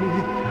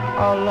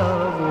our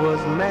love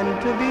was meant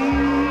to be,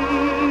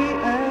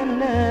 and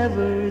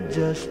never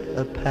just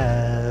a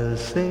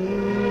passing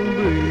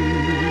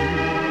breeze.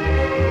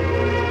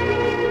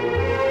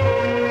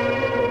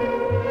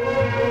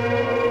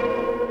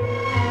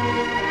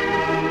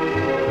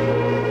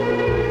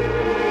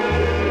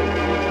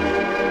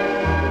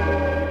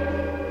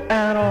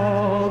 And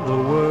all the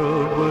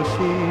world will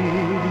see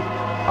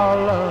our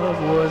love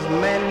was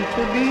meant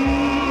to be,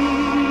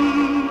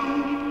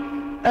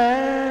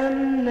 and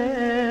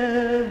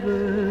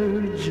never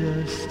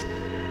just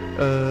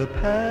a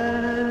passing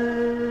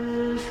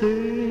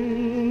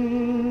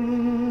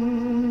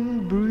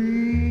breeze.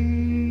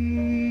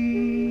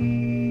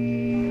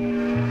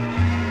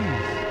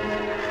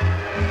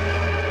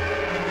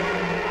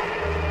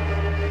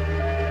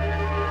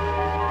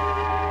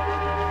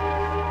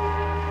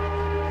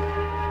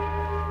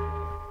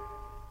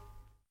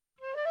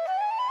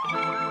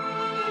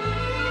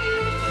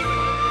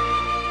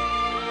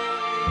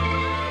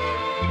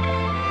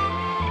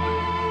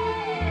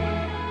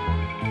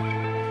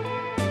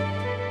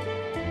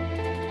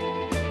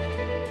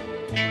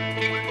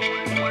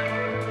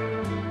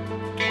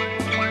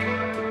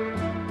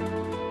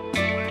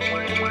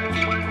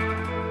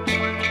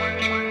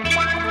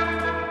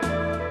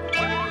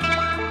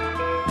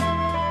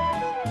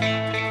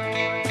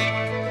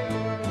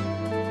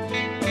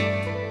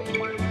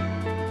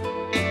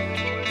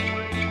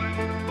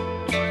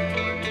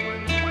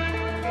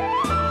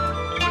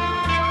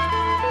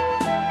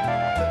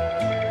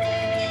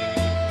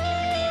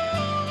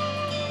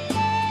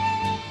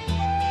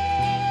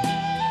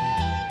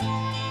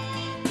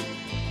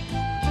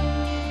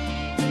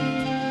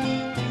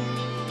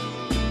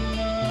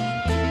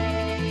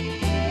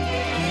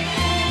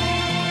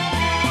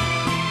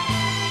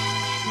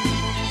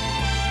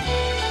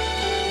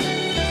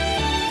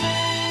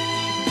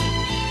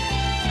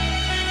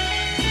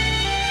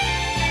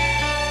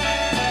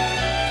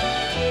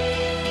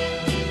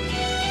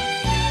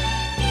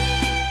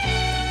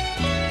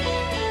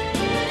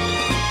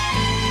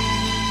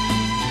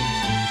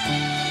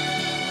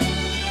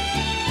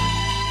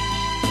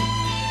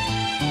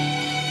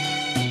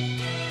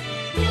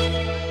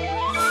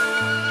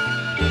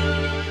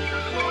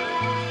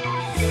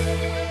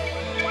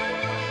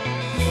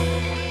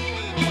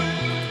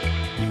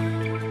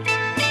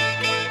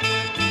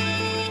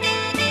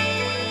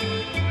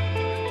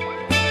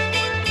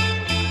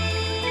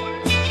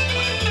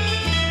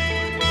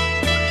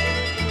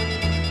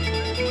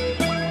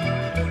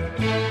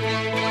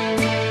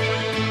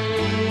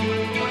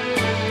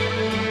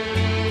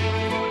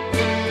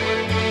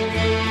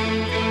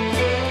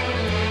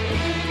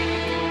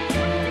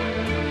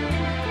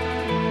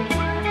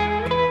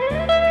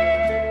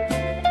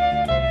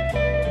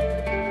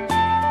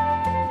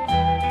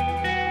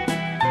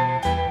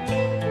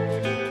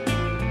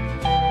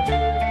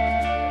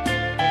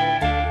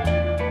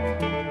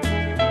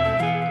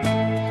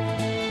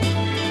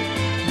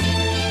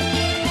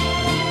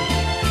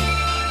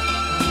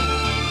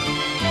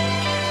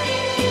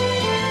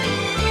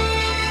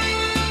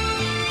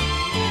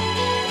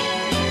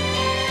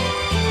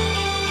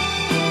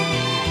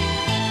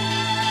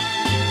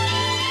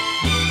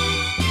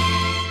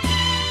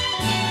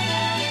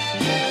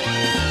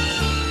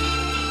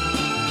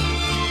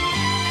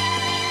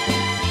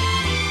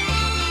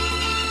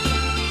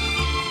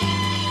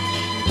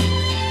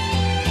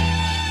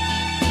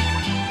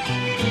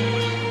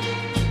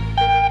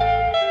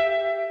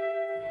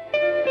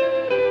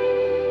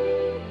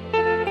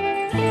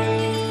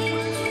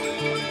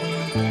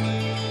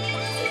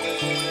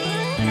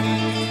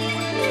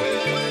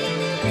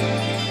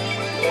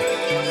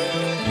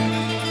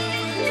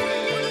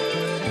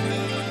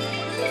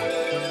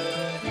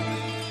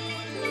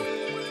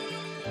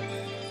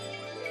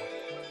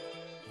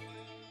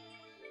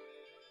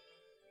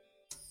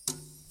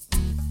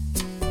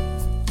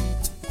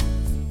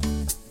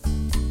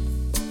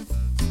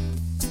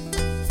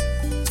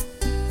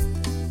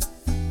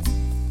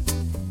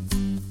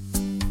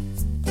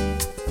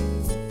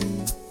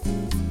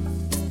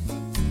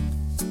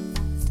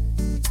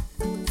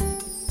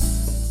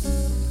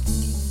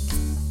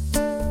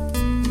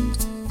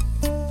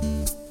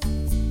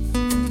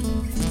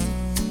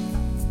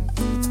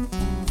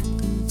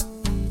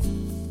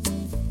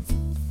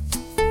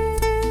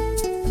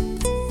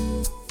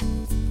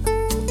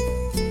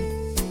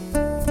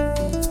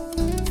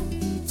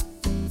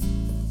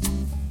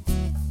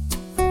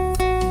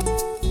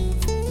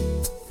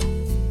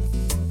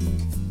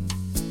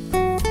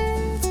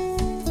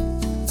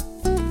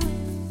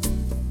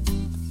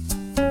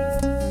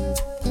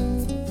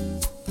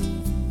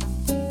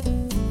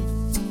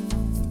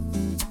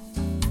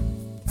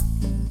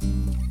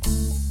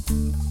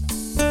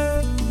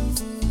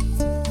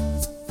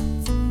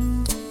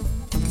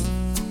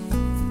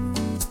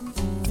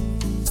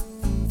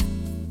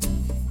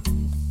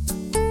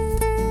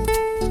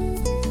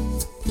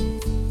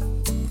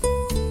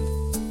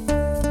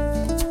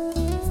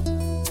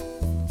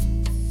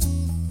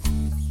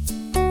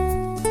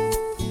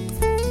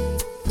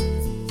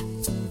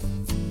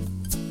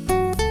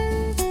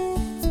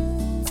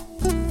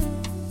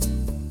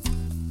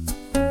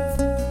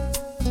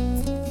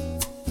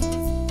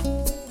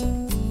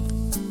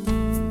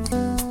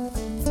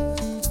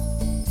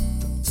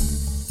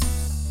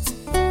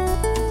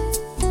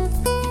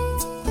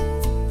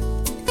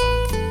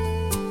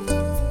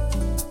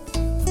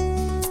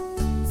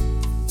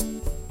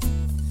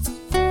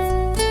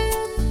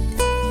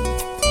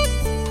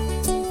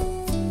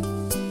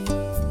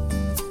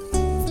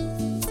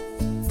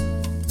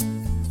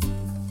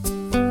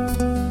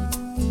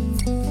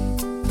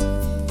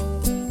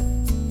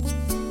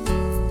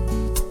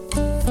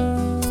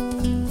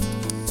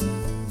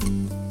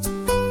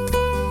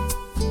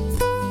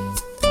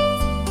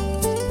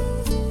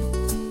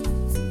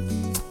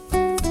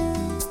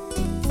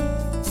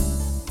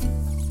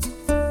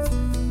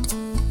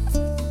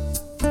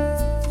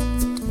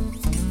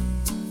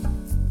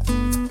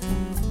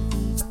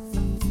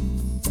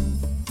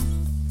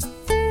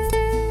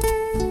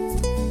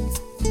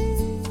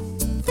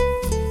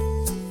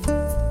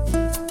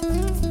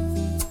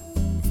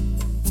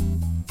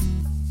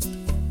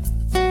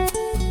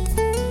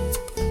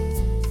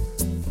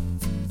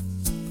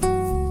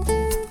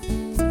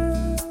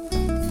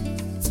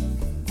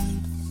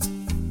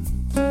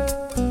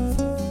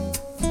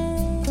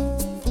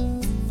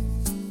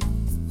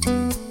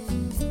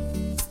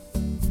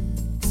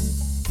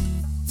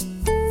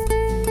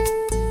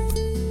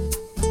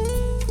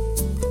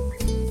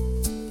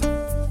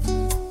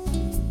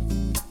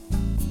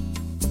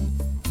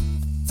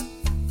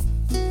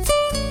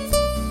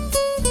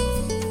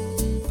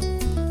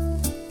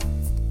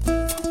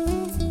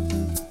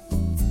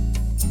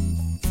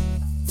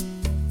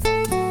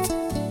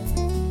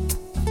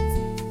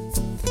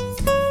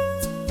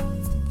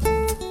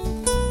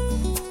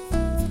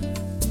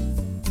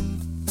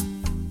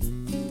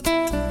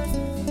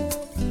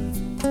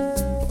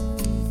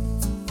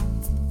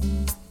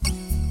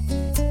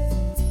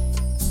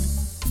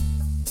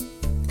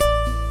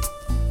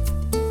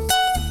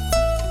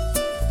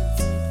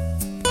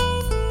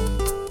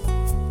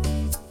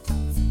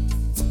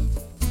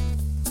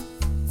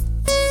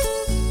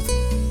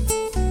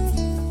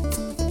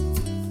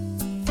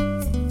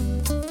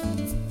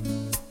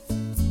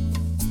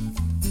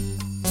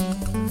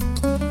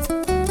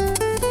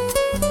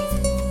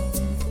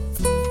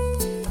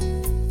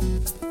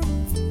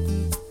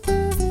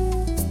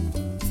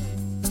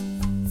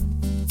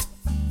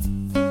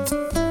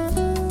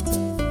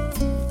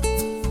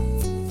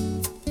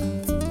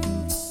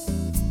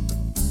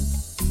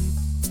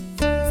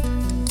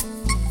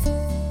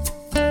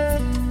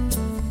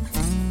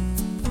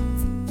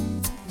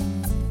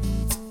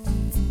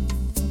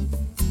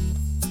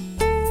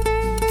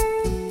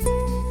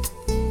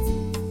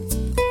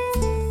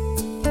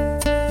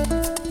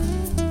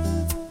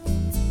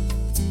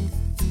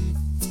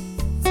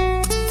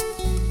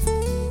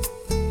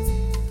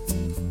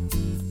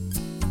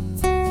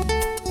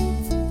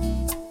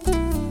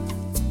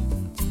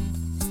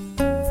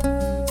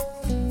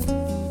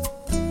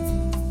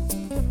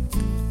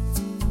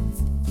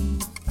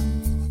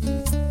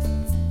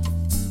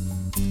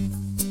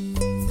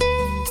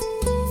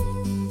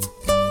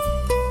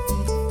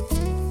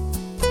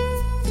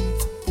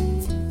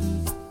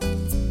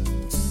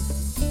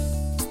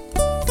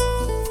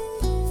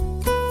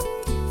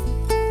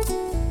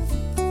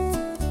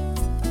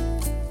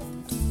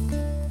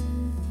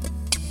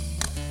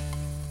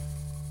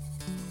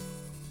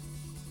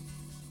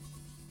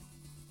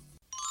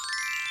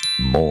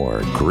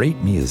 More great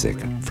music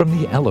from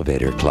the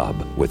Elevator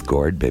Club with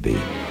Gord Bibby.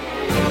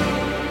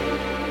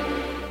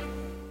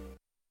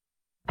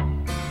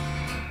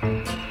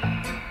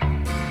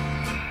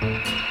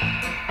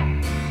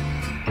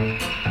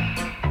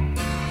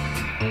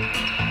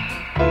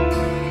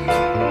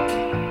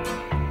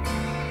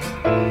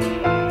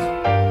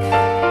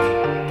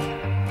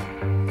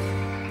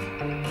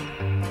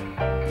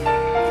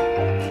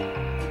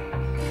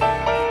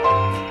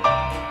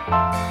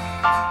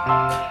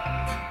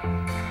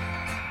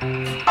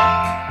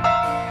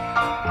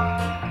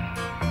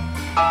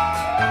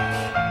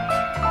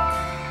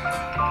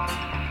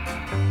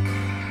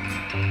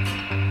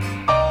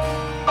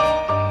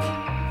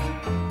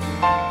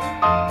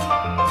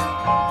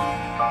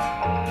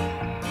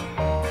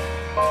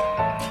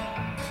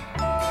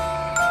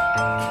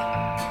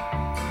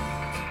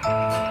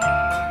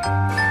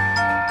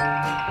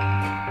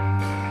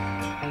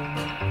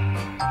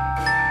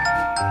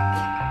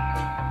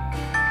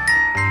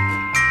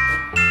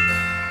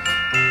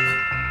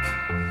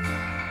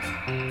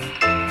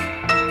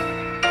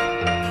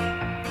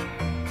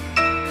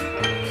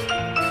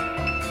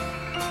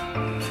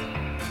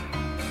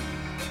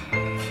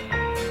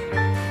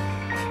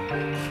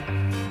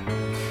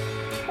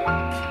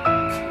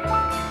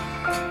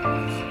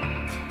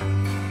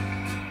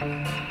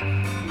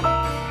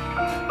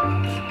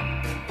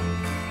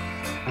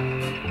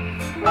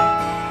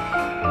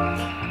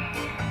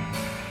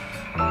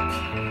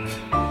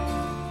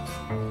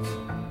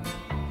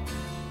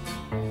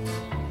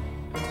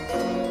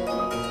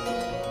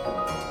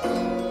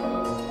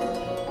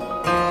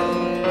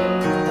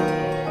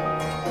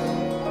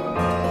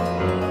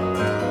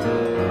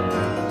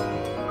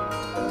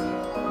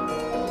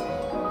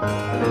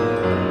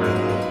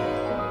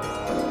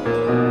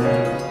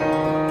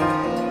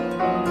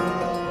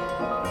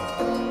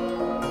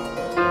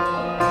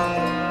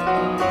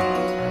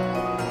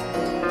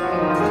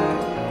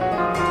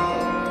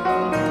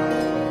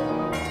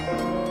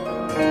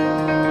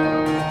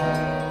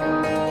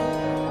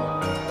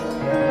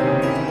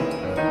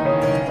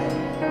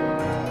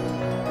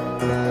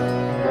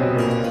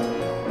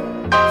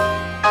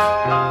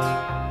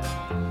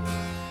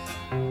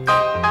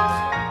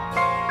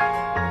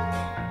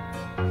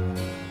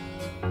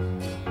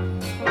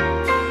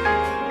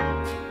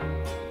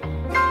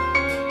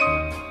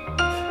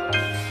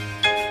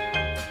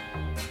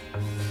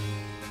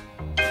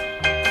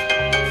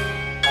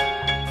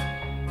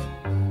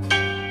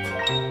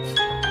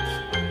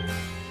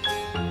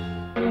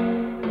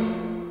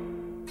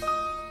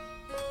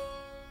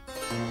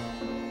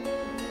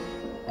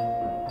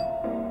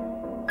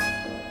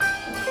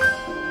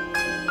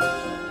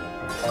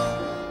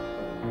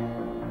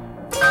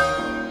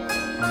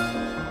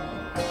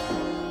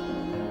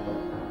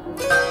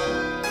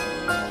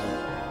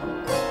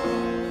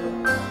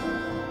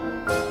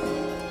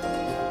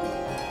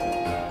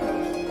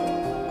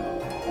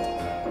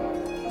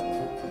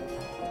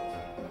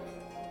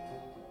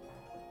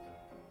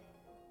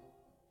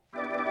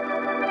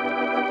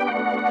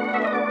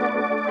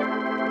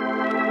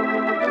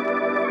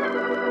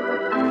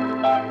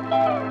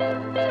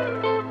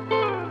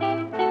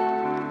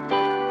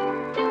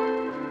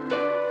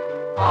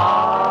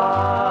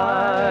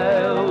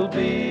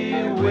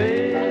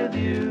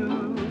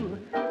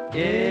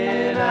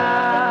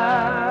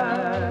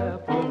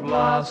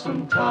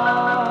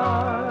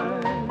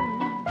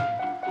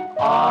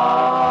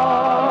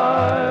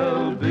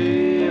 I'll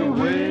be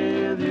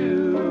with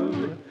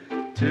you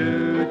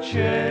to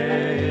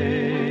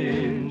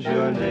change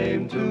your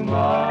name to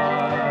mine.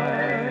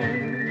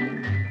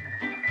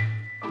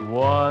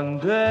 One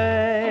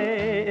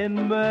day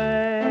in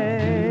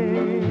May,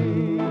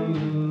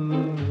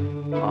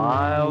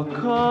 I'll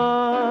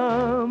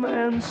come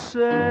and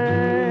say,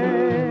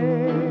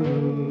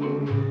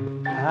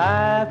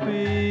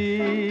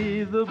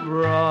 happy the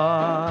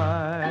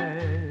bride,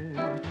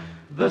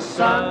 the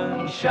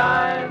sun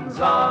shines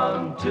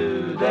on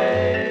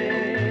today.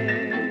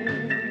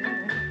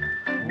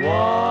 What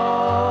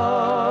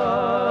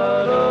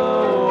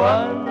a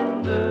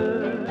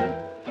wonderful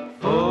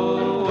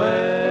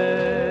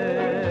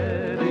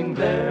wedding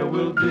there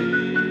will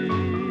be.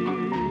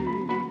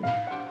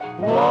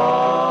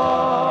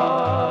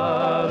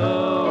 What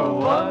a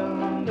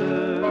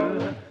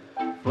wonderful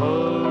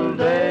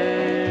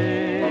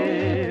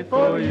day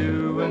for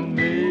you and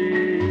me.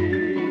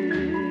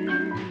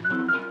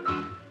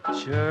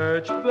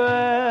 Church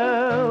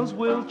bells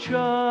will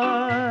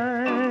chime,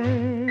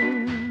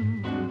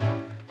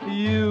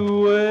 you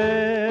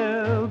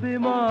will be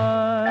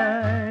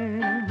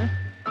mine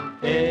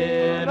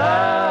in apple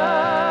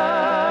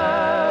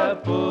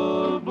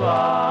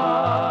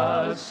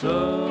blossom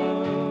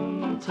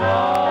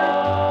time.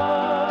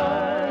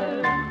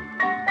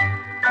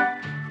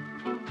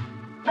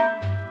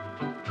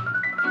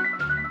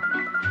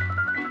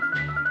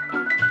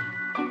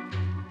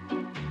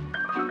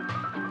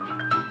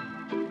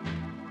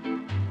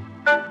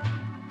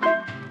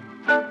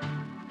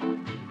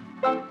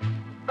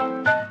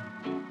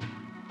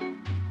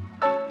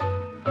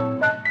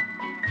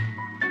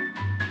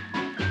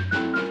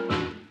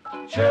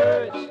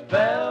 church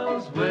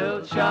bells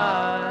will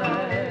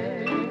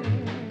chime.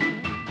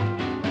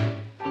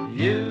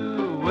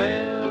 You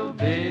will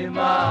be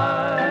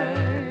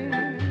mine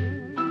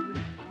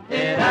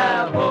in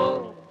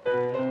apple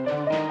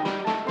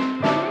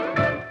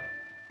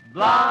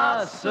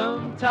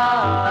blossom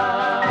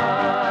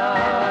time.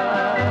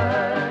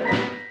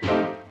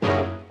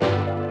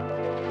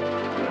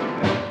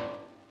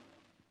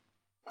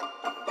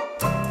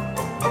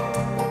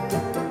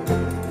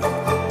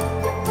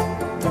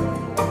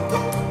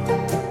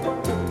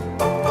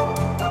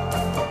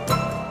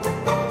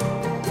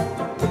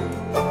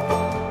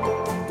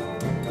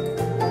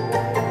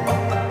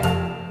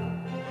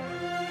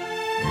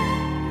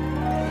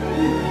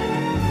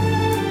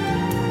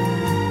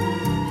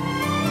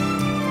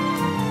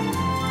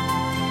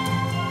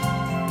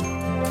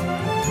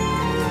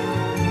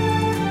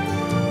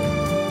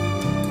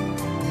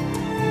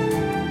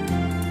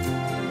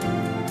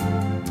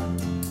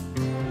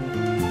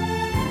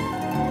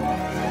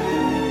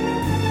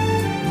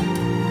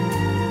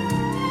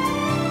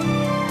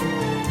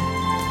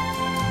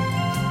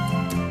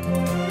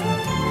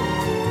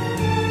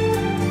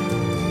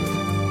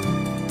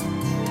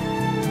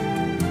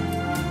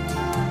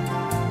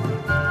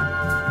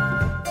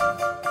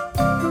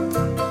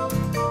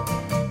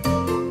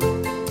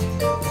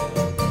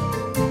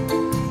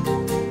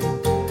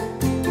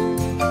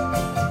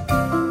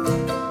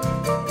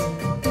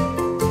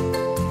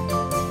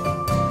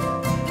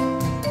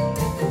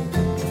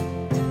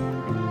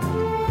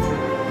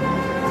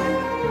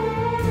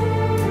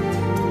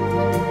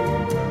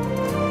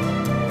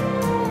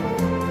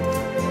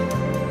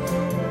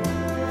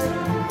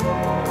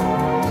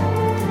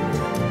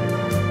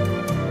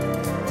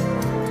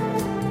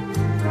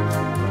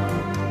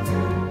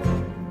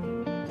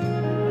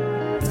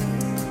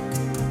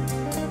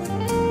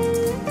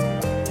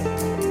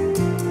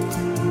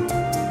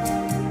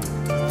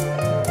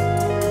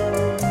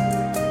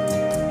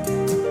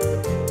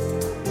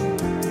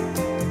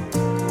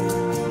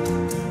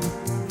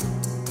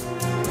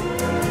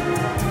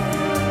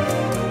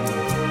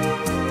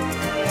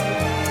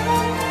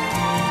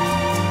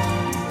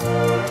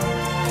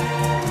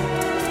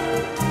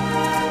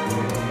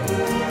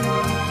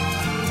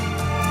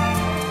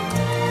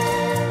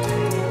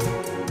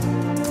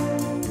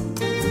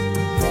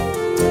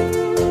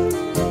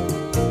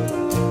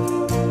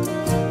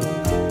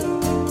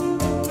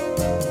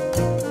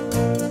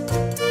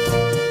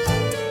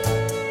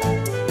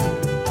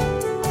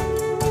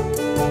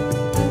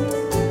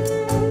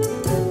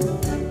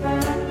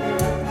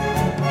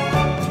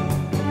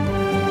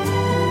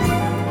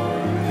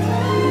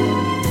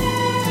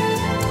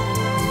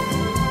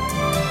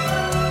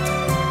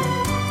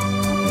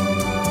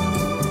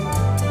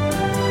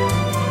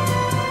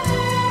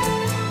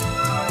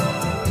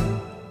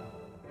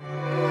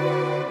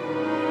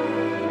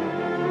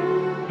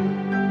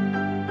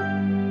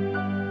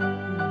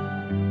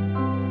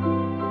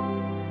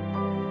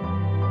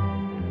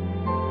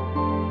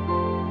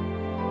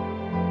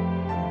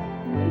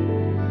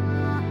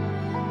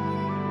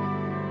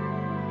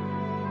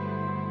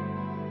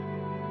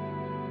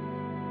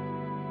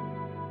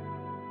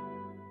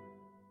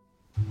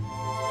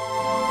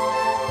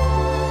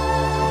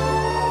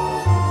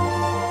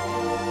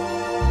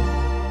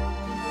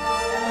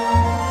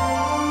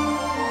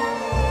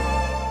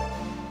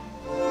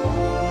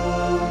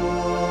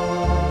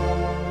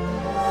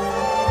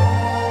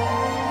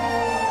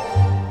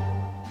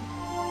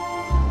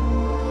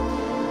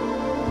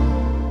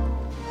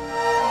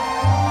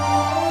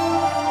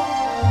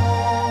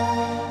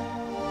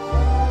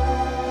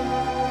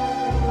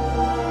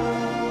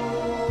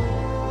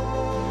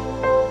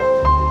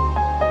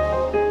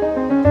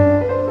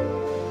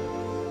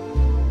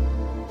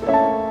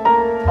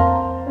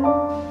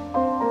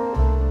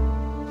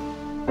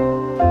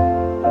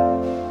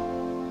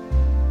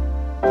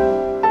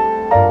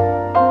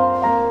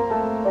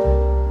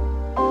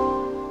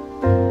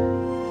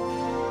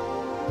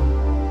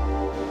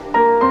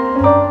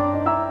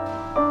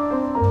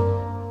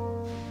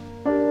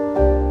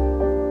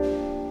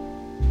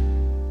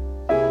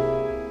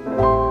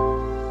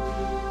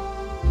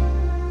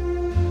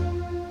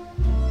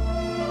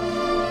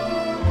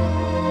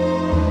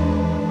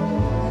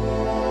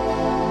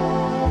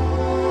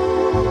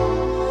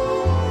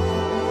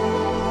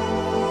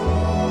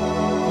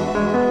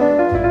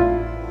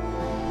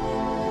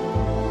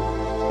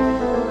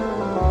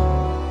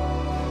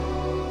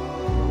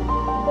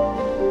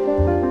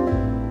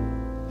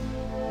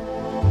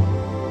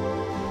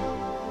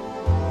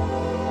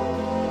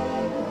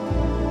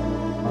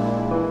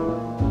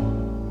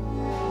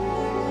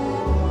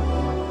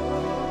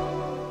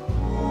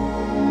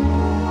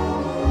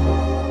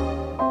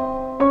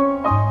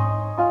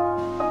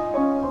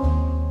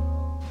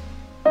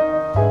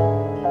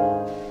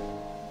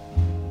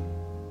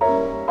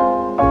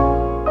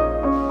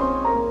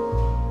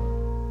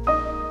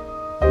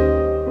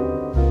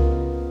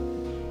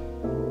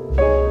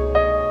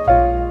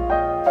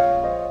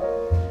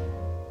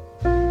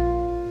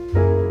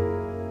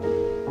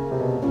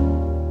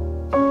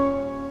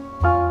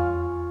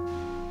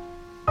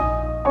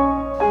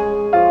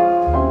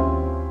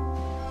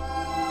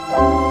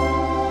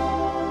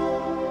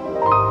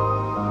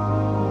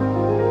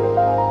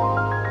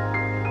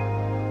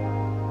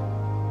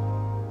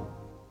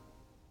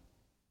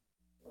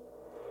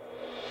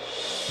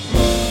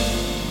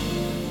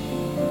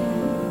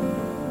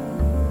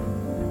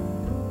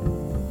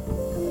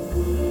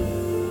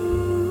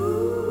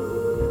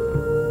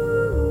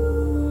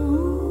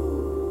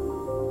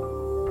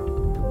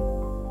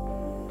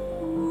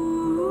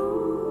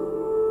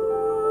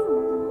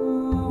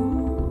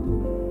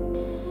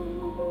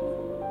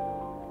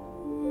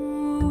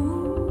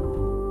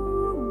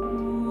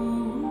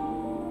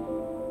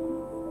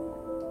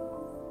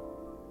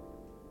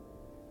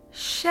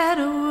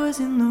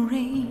 in the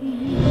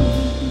rain.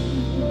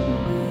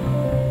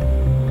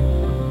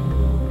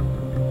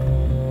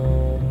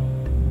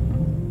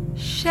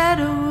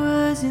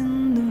 Shadows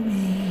in the rain.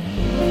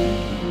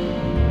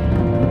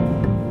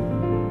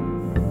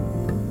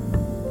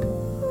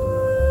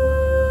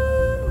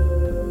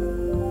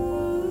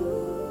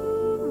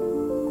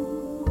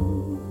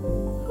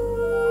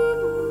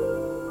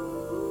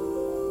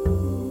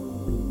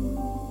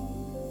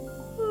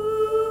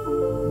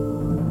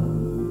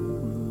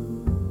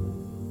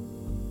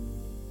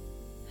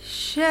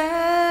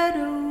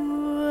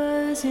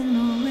 Shadows in the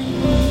rain.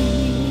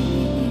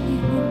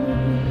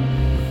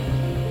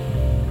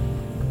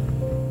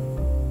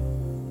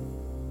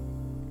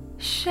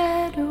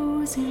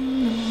 Shadows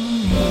in the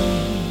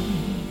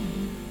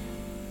rain.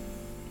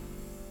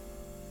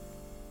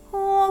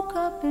 Woke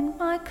up in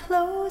my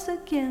clothes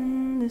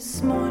again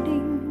this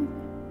morning.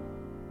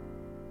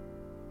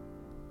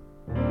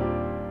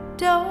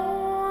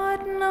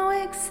 Don't know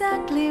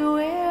exactly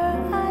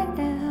where I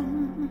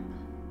am.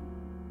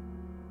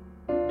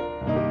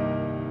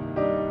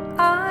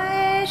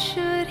 I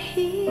should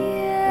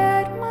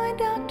heed my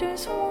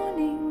doctor's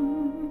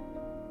warning.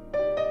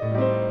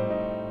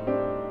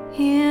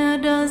 He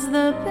does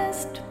the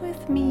best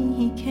with me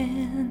he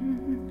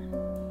can.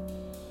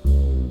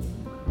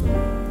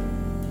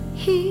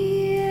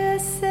 He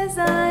says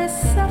I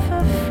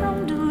suffer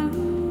from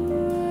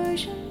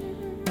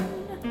delusion,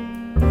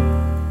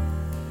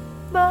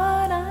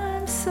 but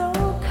I'm so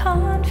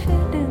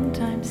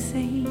confident I'm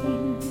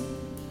sane.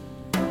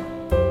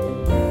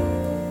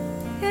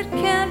 It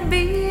can't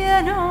be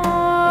an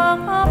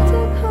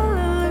optical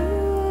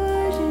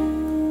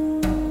illusion.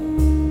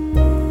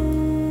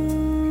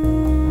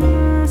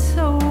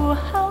 So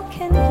how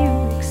can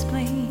you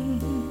explain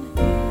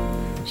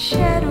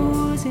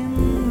shadows in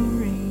the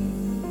rain?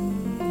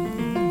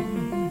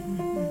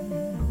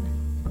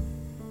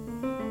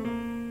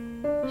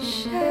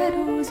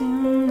 Shadows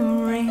in the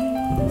rain.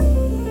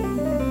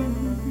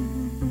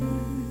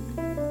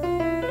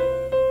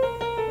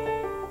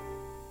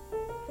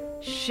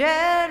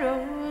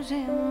 Shadows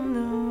in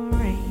the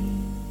rain.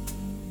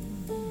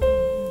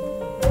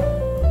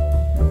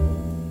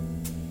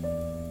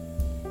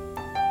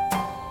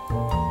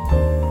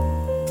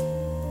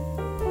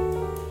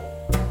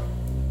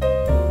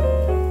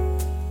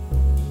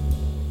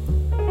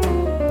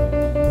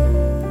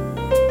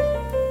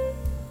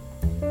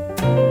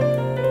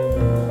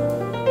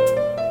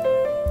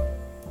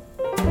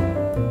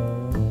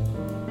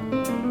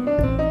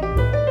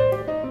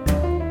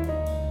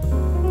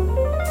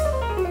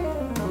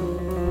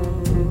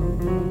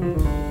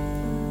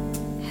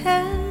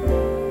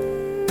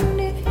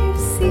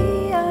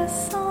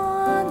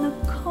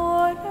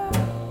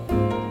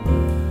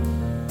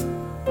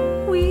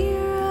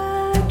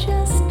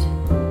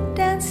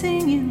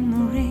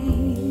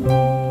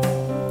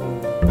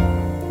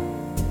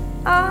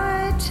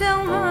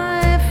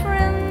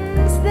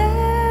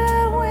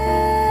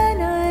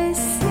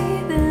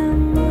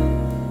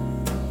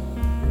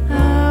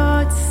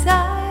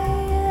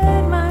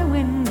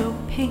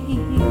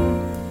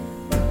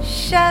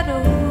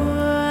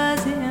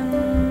 Shadows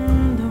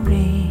in the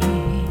rain.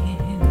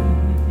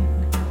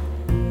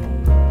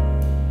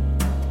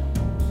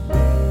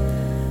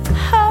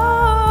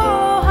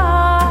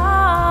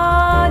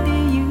 How do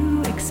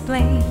you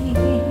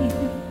explain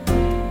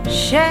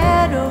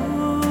shadows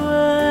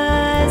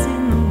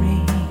in the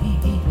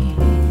rain?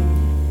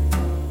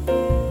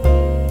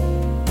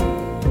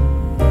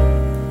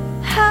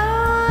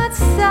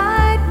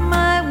 Outside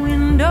my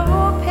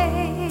window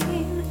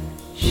pane,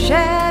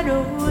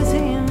 shadows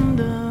in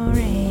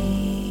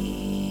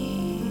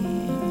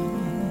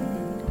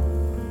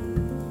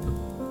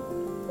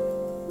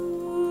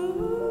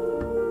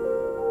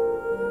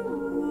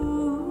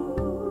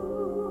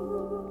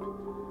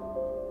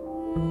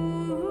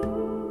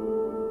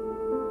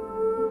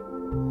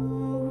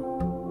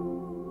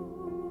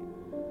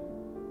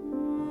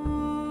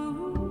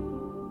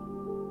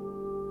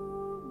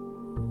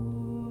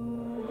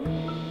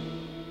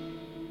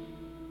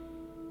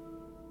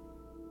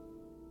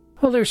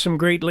Well, there's some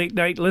great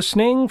late-night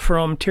listening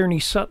from Tierney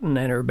Sutton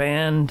and her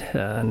band,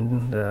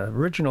 and the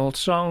original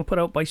song put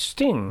out by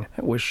Sting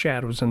was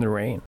Shadows in the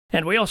Rain.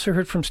 And we also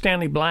heard from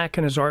Stanley Black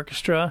and his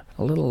orchestra,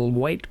 a little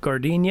White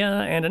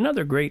Gardenia, and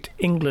another great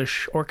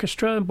English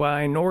orchestra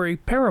by Norrie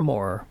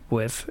Paramor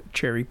with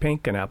Cherry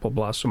Pink and Apple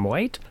Blossom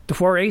White. The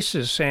Four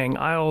Aces sang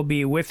I'll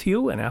Be With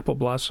You in Apple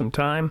Blossom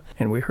Time,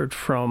 and we heard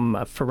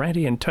from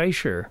Ferrante and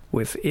Teicher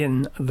with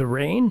In the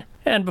Rain.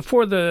 And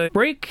before the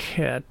break,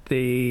 at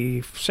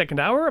the second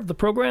hour of the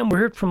program, we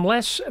heard from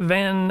Les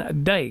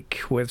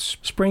Vandyke with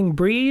Spring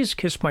Breeze,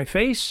 Kiss My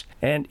Face,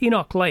 and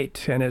Enoch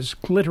Light and his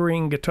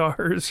glittering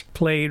guitars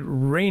played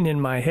Rain in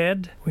My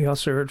Head. We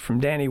also heard from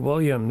Danny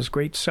Williams,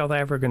 great South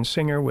African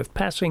singer, with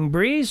Passing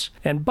Breeze,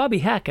 and Bobby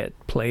Hackett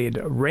played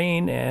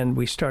Rain, and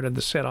we started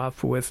the set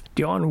off with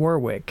Dionne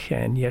Warwick,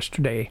 and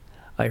Yesterday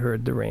I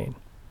Heard the Rain.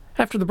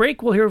 After the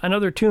break, we'll hear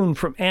another tune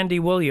from Andy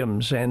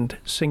Williams and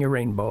Sing a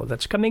Rainbow.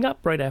 That's coming up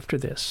right after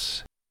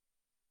this.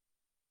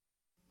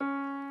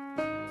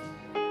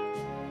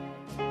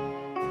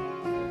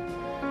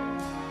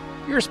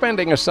 You're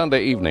spending a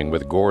Sunday evening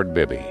with Gord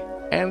Bibby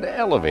and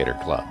Elevator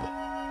Club.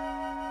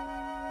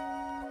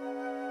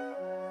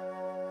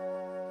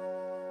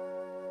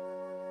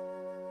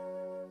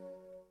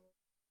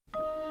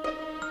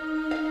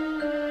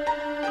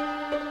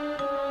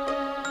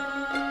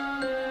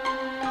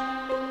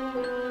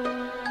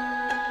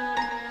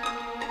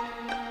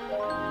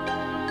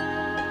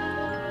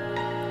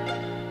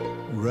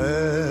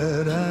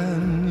 Red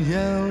and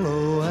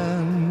yellow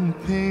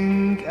and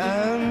pink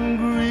and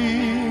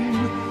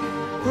green,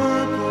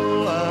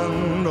 purple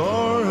and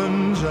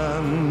orange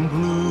and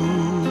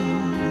blue.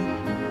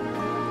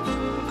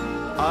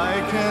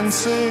 I can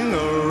sing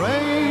a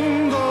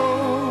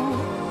rainbow,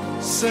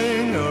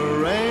 sing a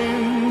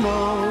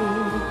rainbow,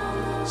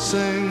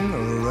 sing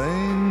a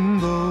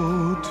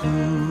rainbow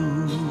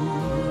too.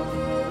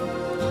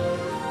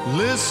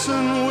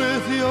 Listen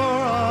with your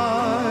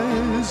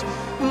eyes,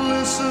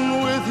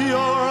 listen with your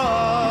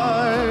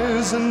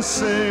eyes and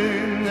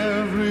sing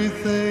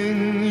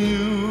everything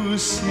you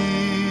see.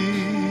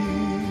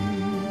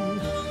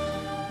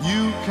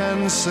 You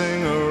can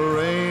sing a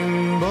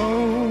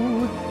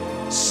rainbow,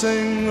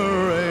 sing a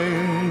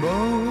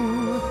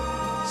rainbow,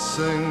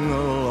 sing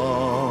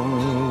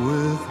along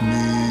with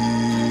me.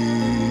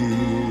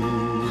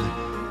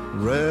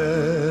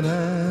 Red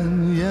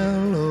and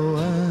yellow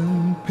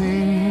and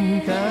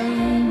pink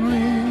and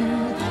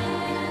green,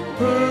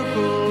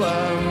 purple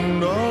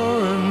and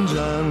orange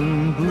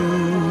and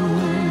blue.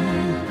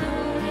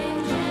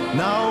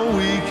 Now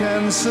we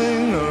can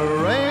sing a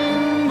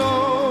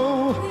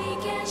rainbow,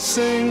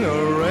 sing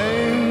a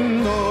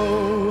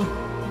rainbow,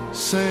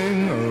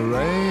 sing a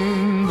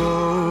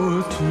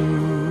rainbow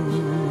too.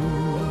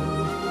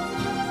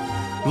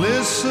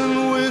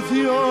 Listen with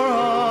your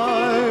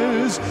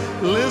eyes,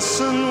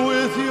 listen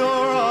with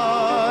your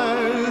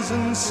eyes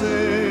and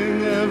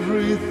sing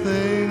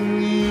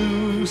everything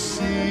you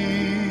see.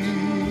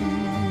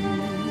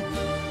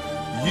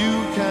 You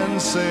can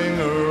sing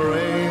a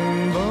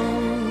rainbow,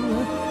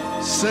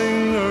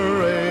 sing a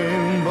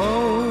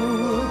rainbow,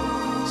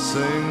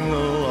 sing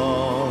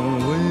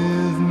along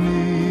with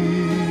me.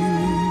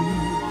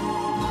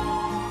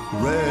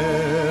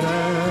 Red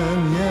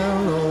and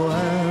yellow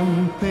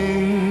and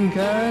pink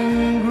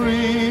and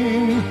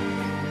green,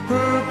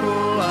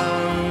 purple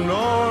and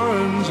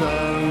orange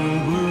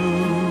and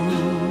blue.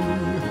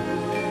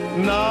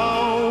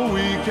 Now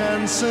we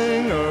can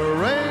sing a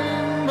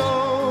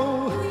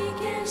rainbow,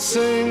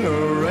 sing a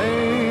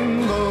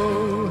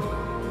rainbow,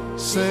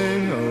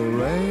 sing a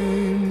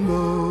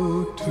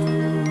rainbow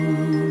too.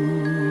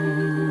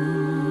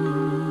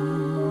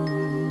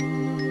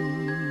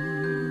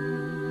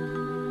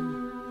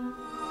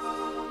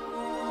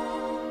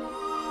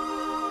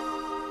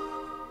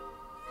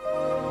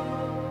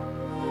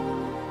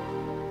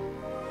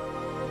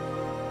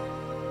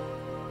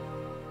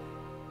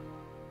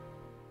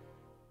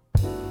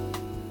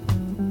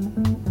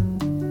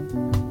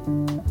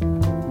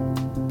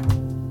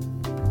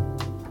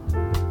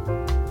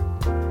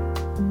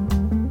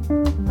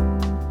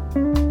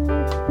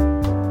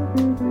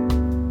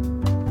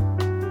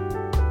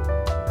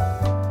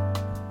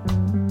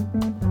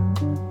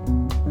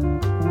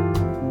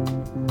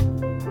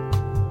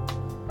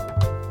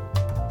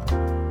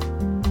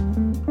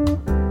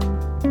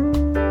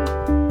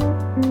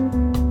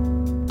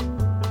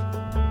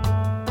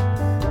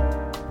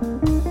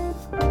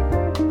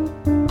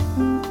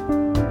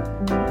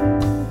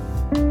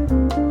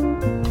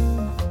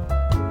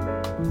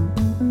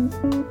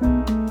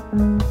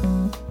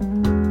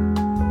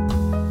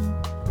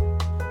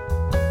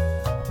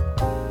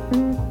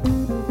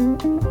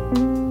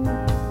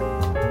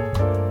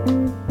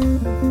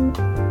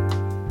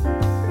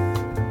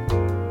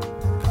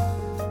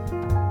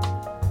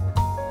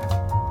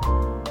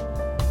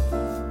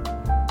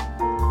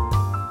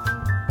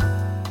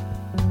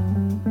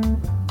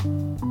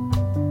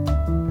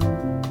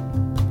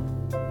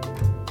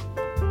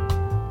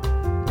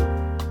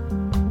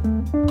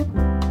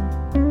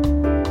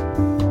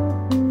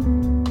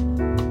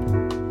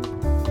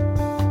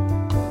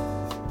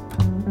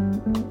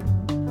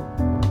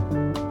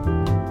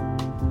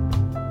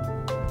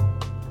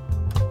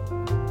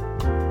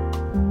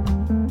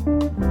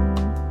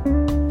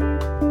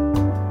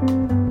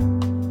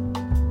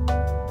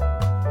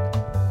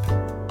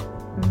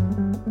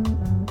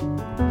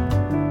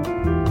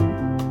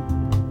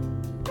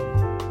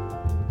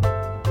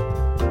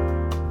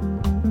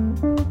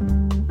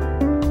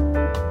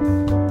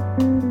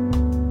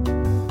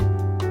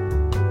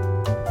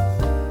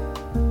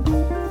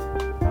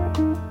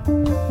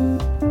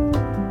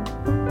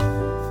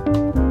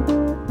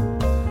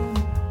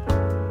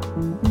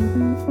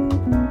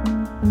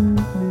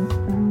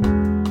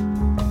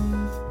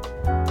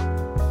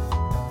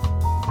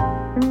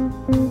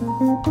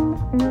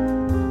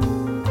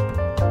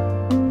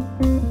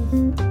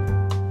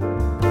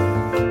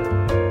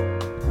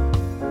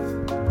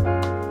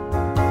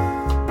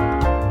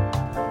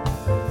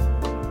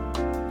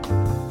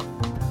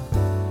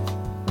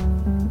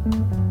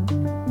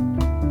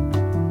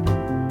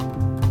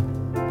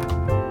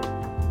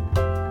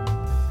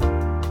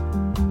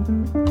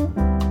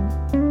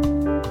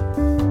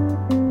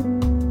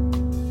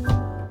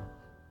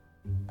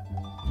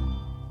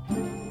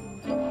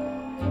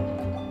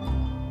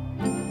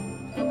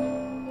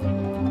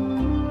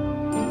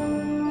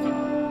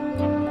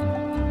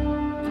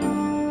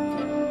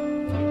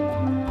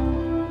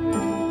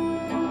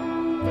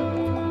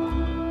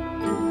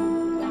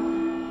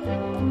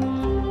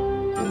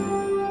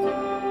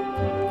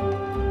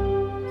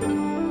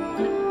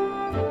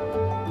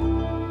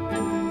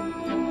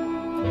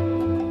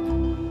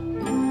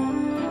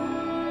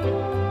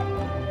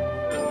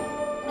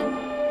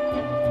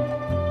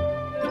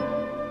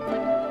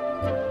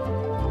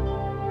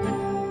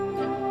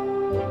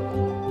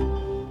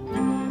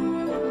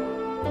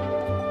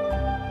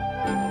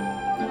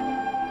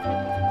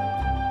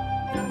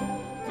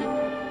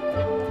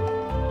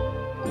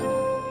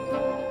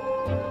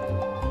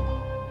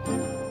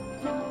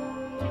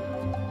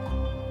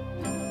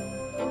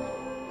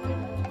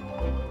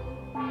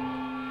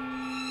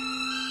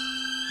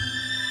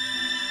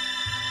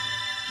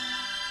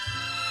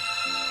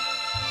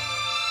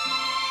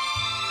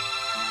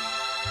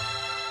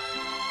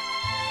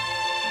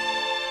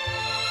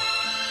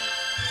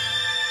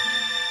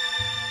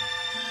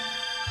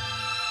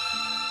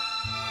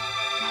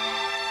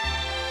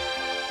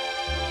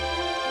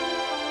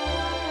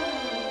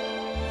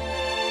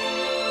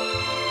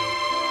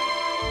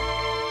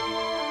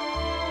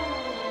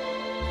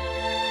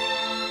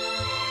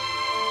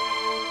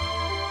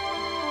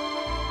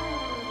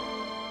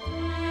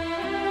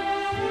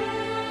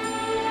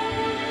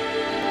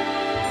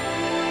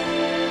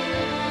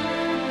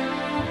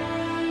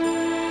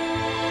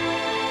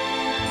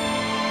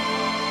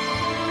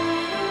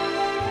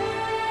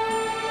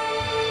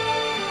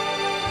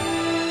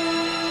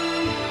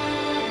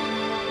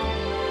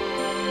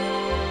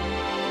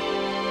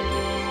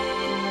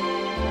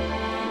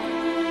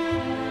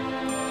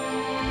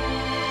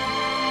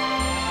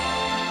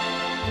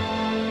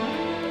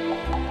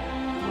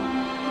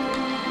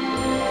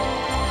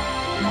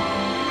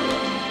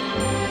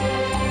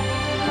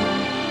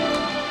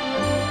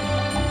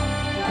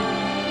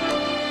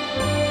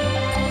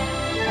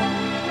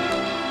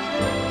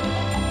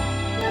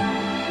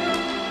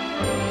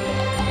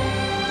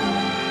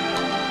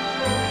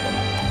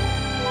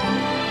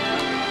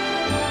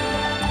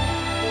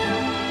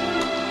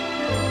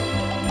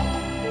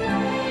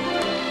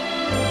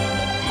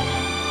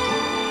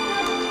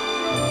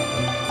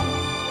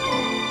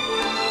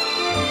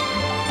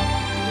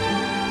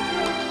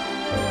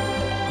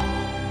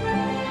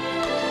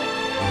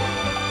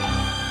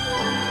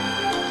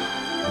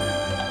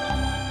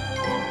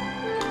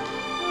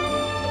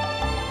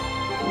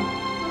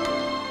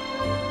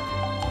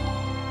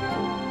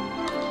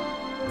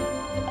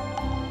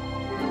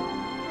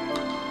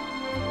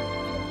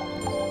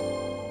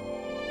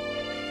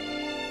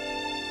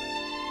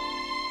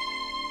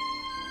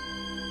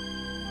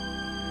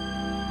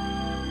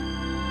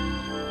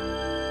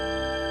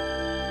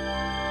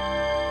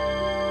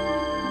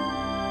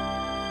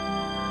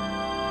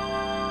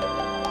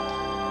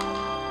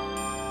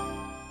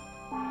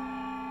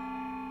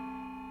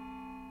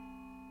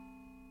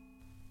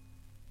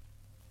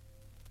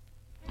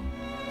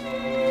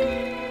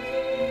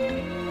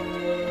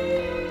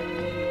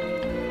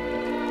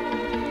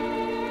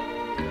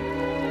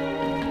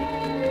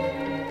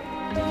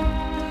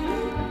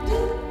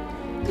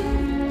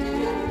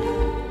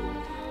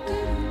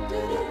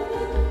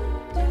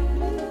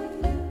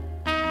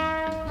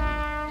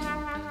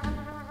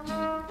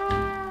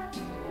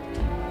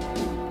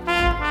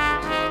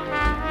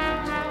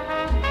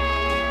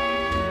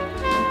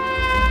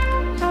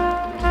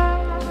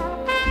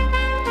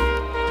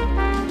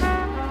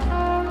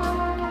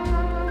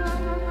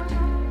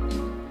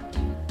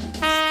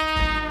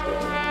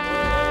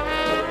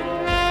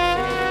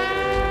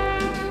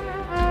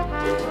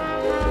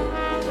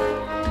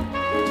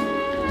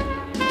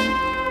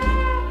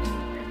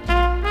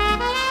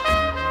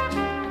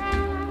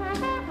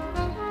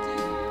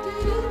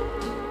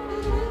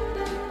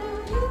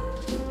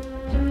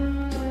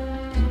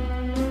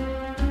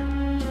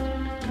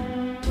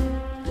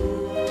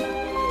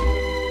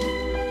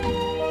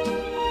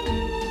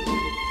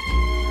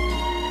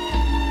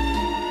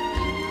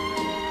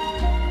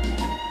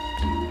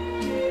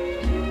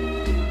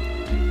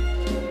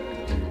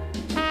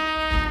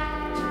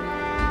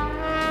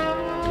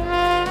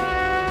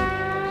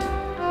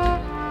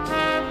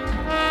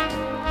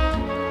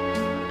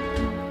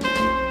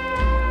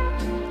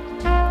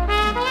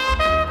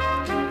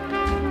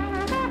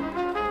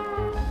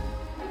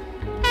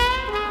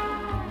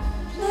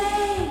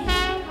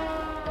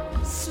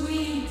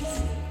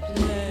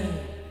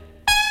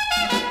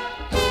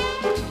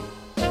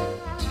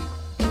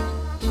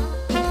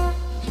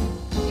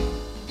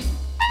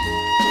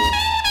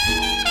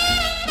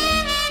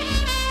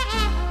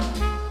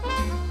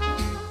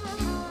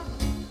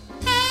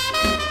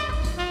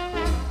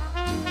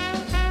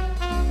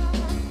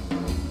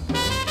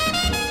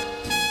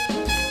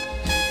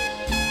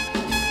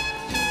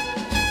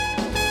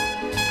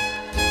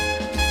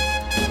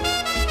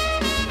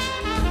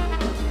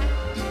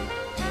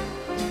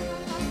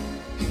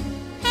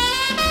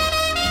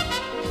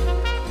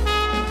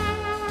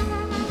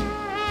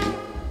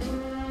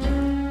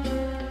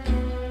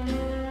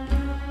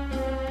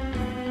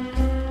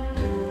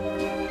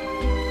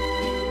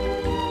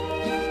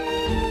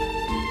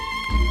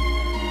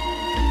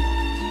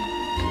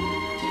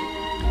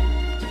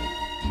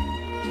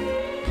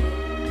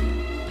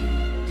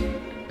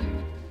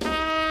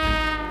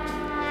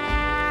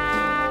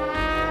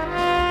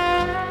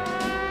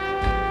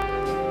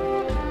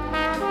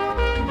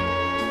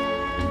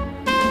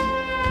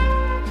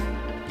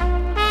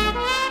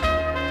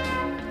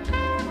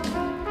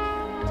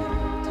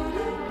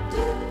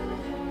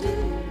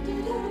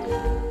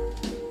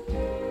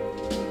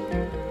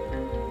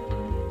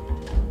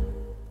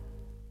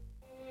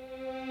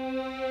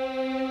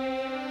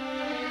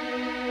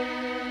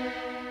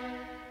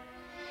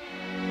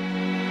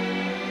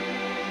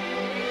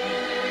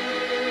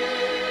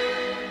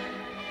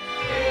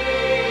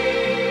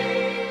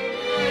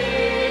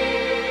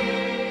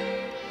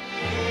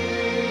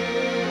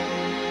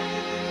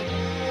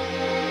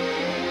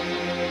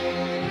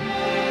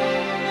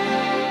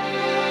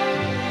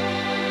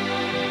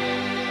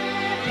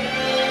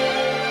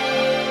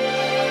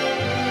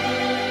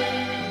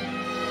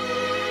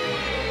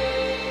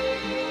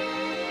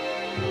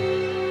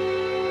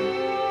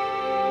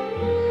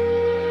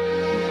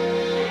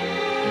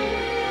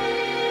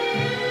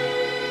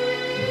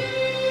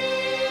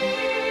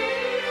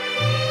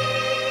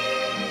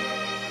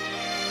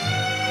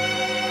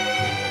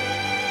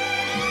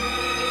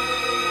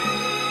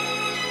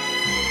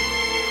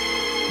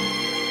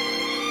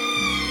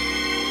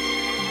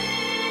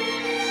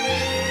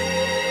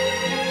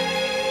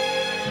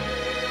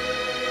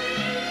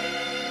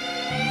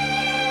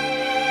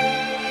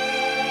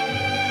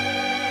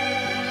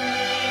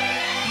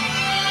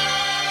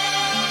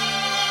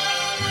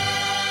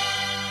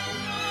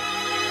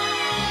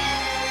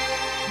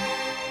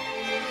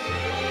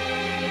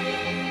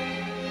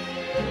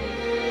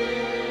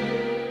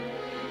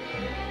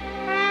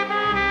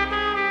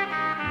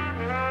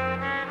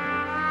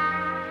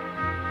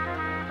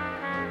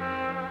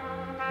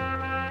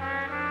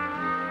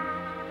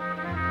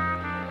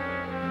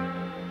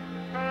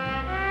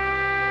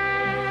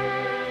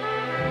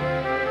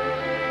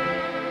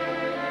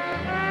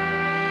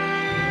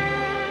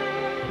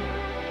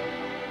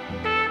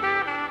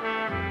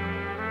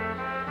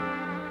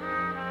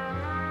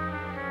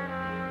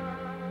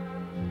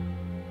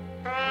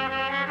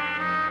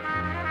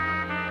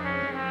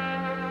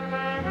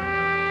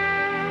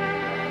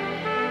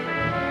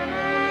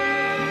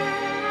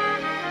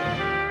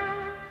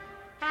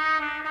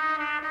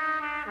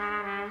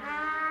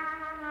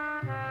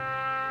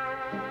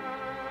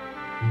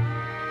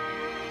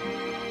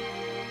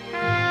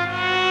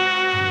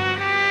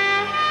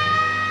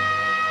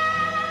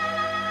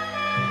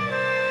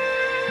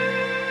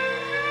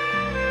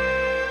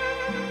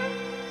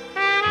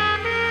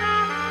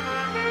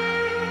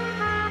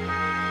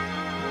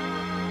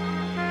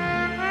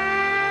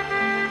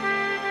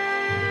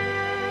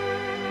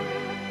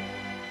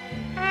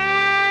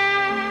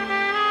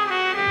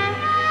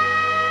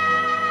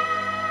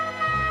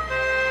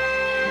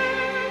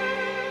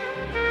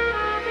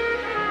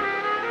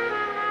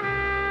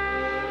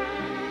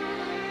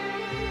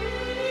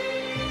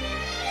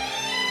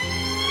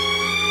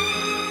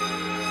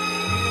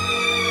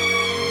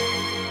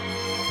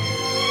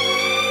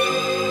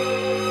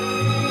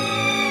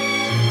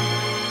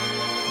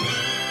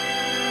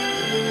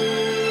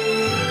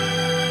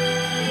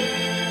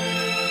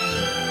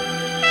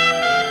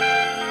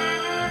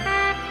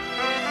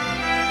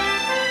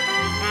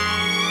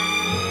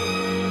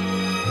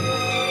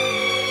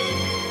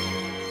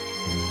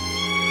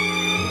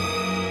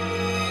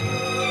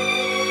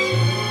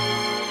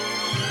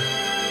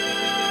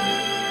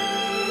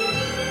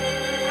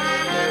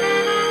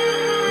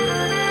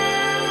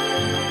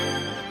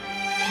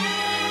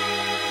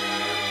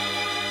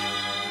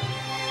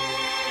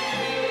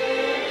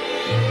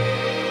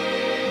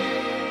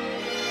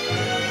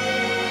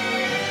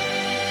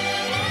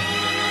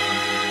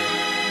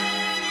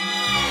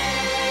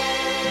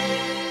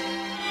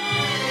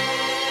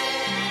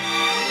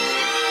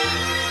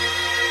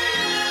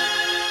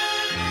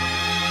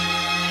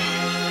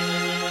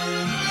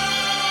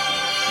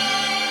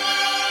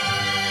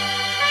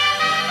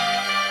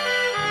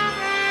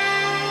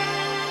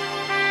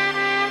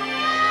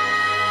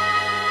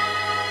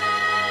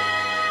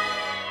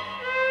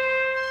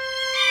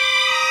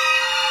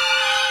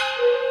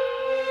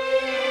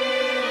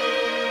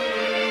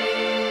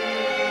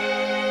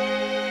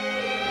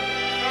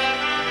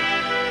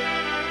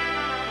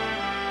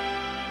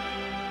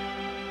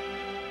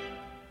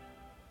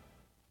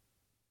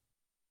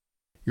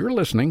 You're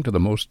listening to the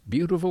most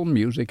beautiful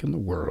music in the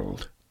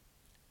world.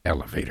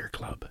 Elevator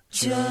Club.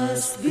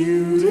 Just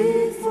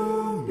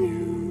beautiful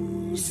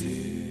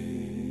music.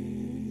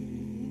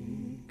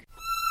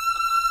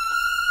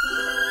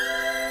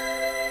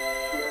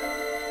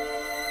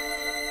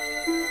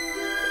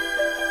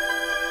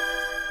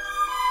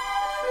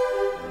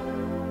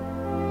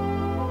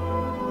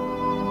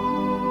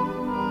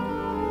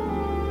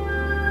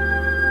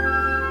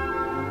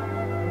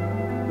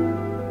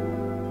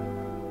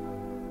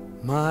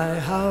 My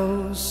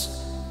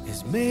house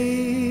is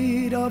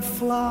made of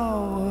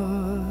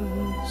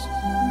flowers.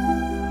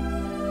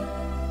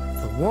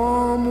 The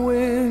warm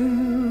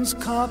winds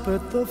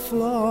carpet the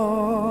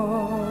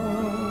floor.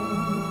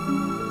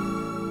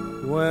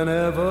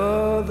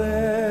 Whenever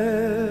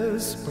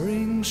there's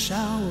spring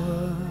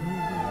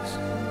showers,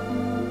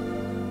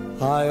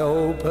 I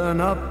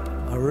open up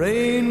a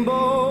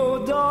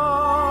rainbow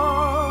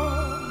door.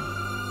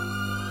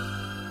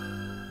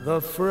 The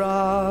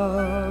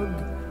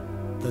frog,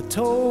 the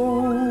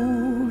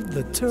toad,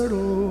 the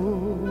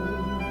turtle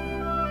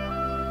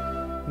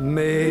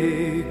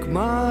make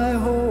my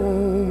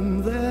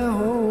home their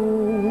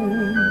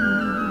home.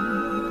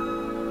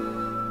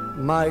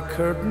 My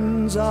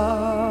curtains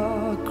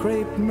are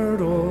crepe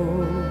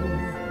myrtle,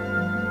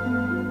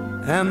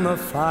 and the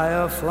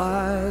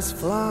fireflies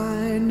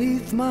fly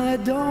 'neath my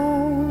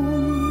dome.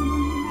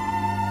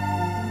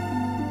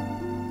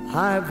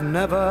 I've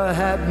never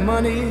had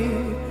money,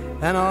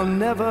 and I'll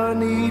never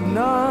need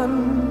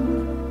none.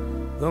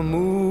 The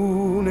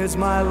moon is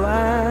my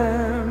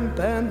lamp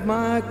and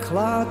my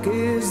clock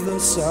is the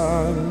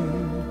sun.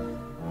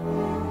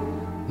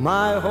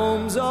 My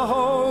home's a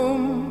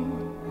home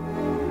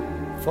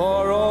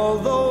for all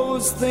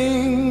those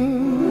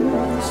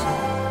things.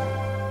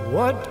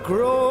 What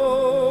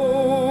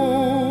grows,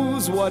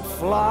 what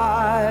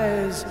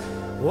flies,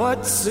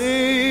 what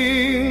sings.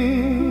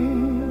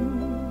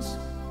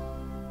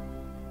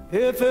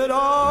 If it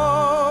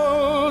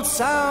all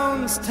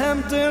sounds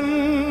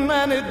tempting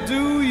and it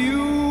do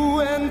you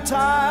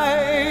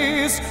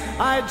entice,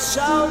 I'd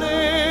shout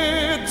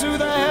it to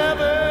the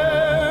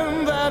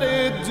heaven that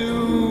it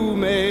do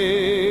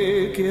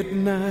make it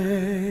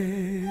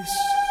nice.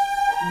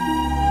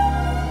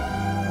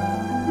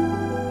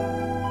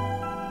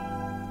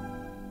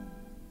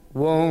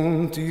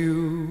 Won't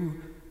you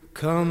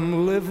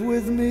come live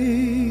with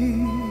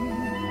me?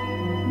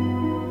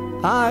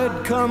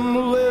 I'd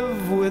come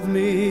live with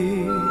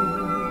me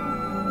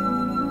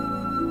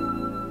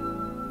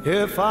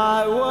if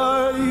I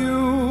were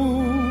you.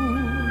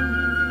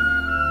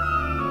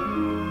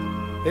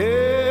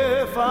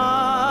 If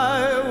I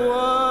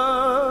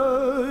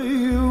were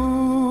you.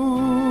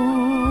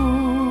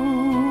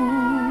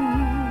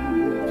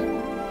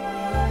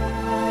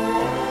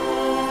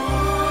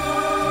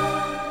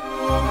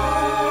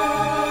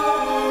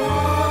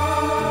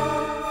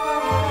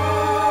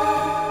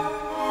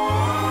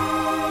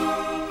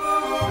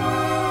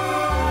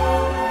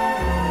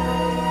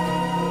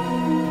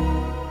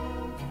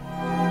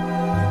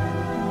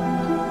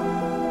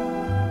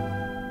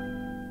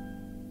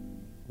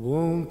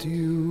 Won't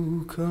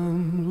you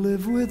come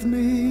live with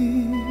me?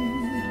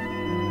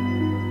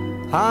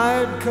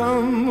 I'd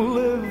come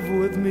live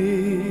with me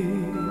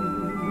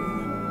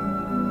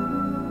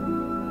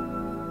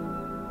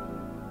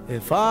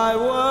if I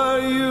were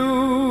you.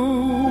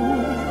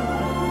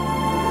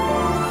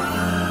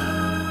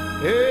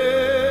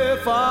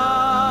 If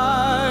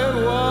I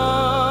were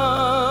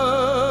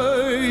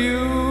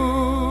you.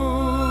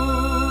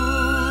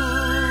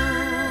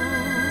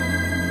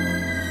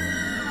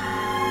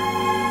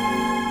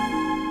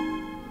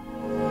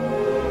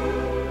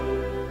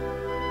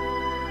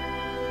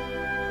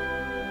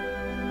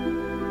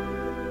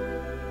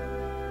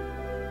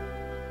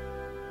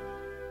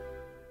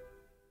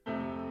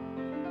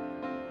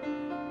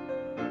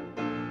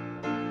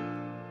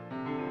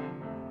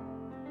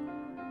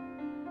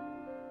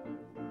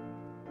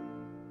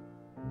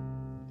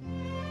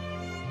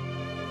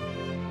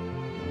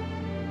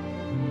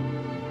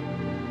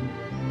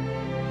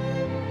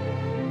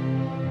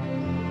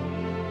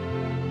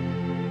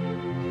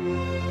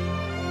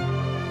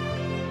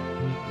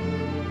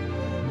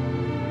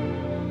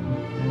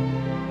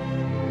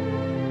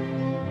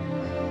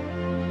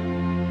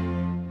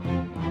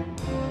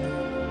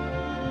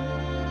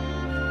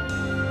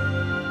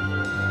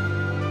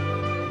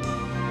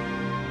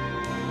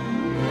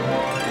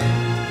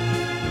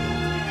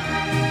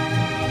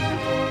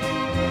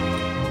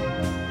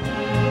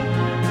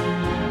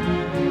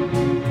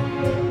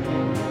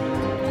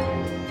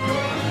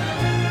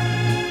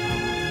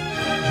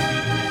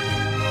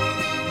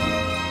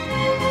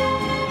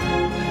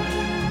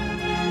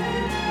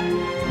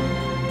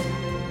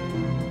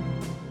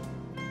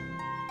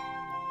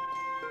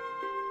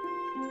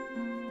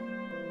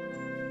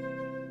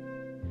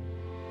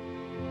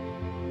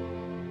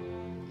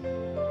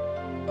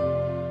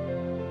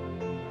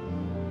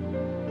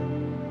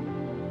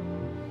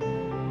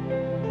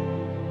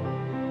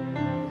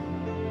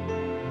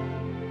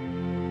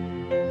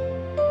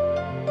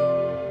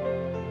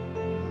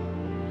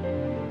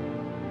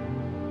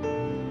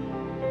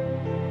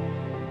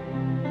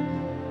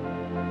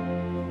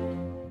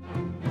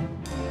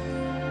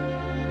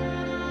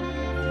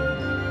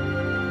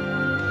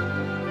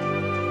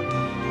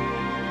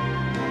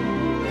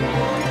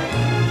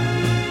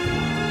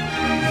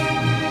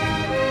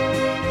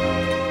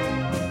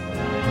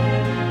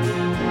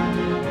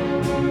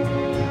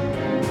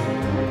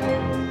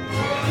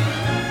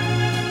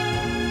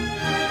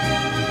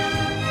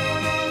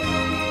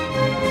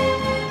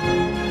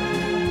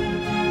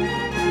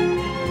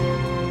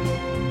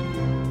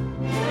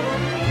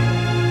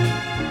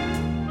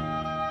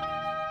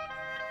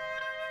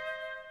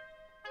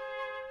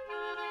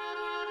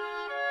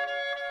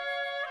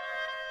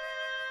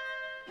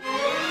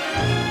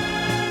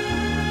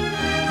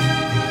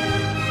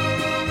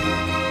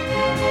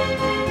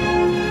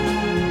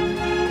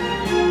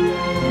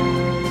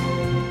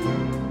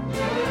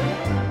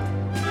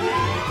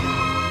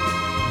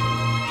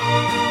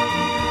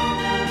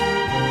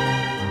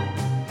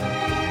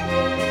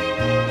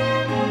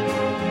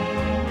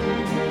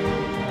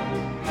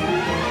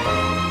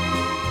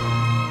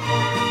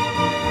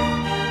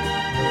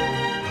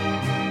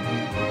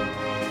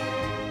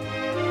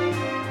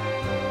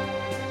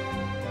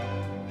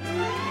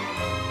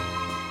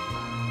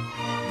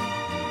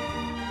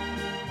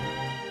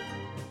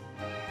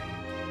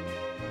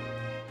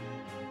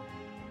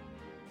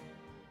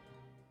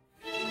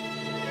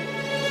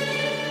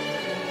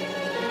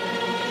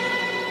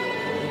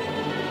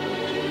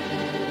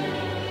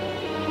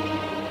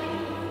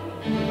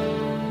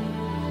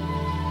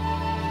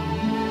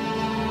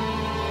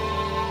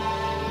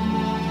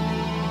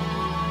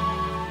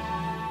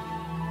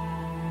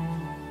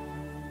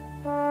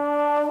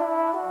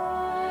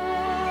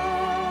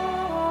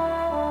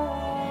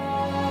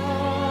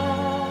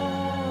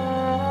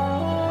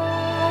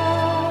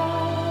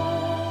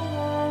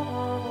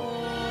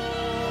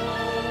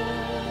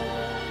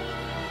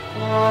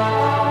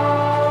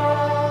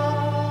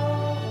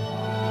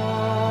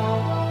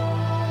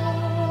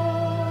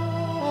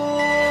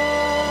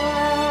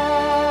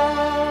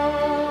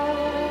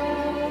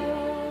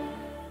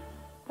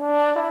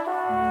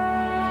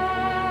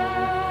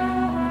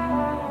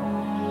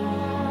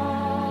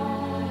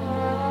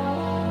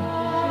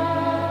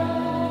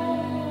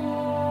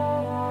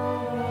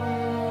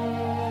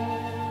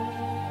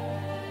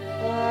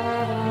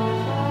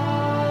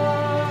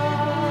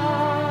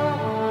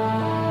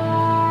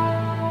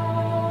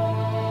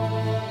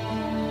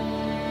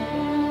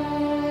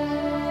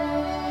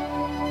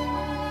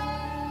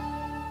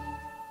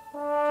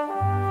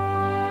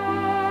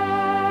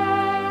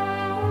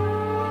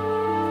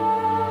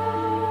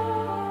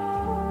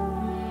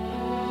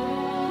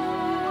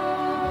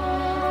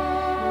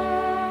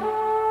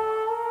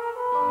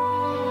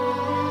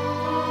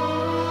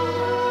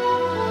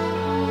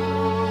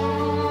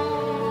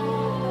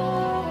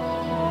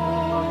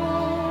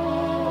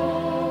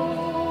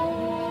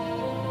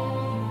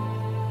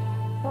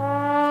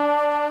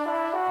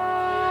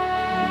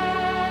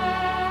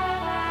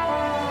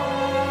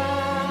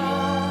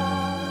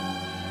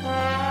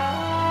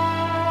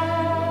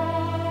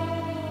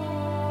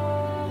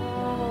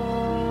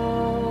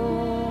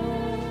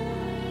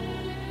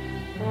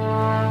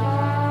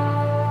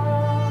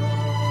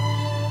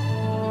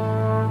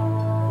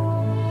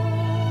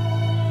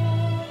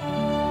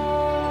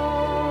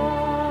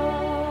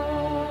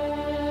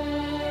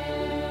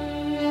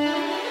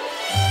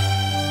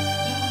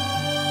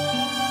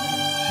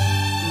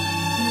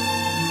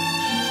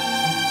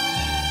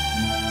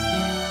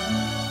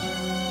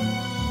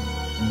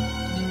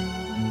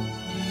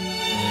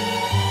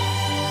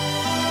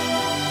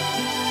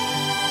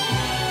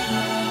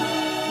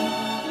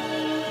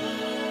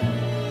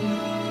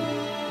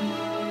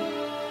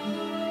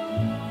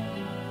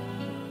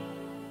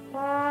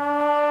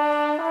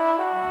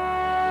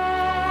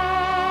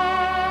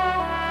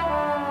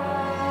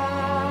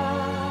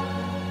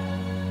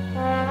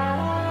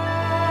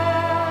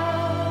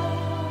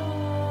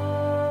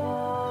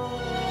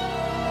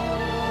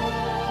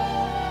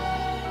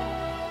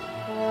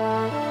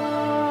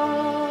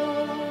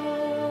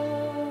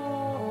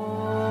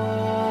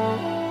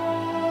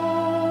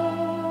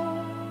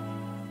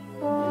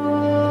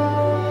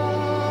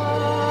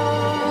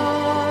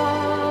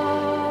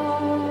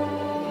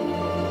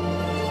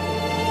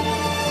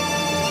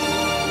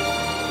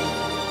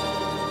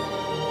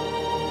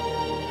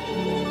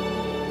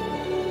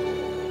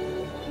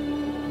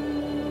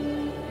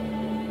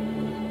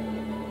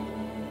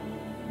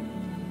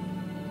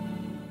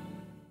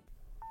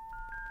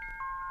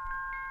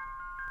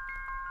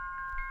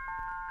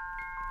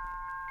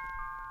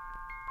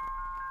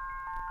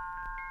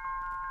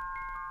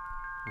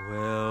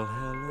 Well,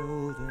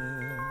 hello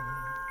there,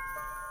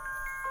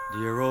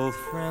 dear old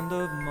friend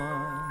of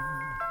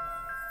mine.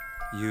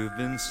 You've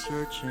been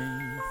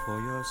searching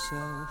for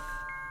yourself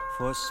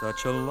for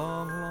such a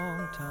long,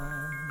 long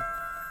time.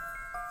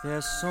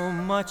 There's so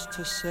much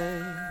to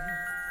say,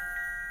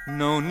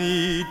 no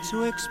need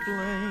to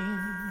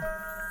explain.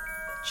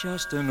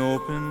 Just an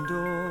open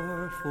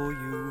door for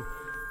you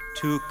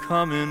to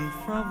come in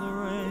from the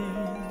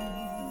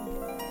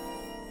rain.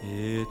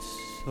 It's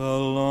a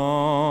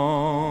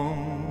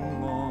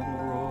long, long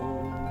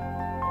road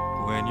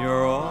when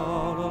you're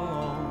all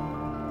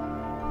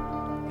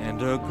alone, and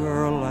a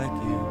girl like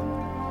you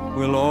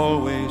will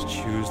always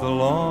choose the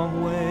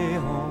long way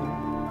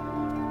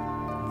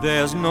home.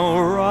 There's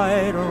no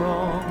right or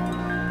wrong,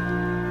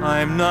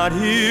 I'm not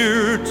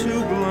here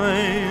to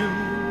blame.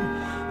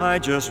 I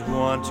just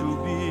want to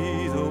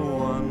be the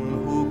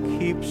one who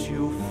keeps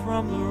you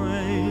from the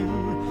rain,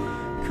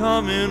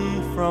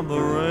 coming from the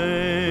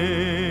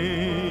rain.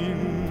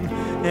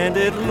 And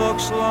it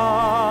looks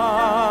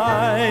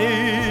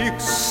like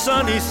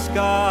sunny skies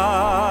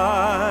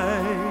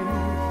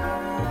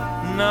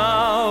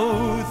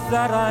now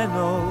that I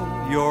know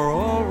you're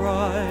all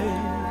right.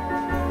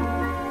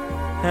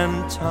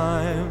 And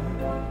time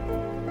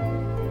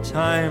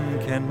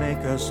can make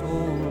us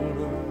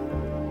older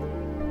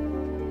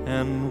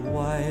and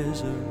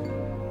wiser.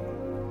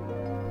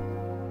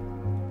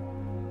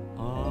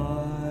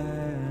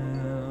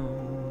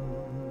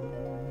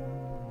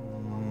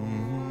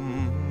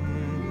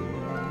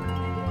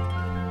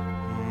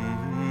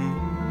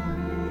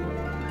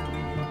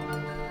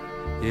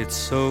 It's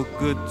so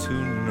good to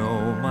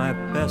know my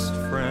best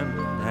friend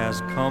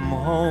has come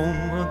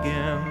home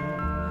again,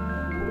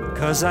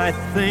 'cause I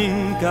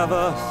think of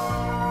us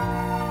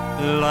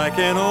like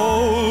an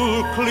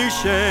old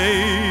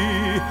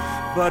cliche,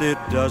 but it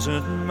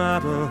doesn't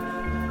matter,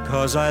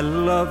 'cause I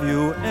love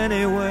you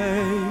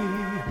anyway,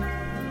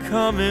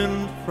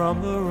 coming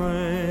from the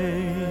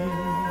rain,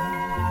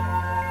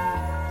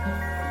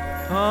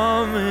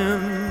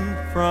 coming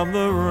from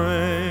the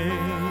rain.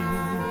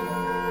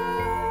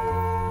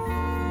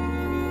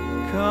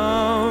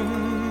 Come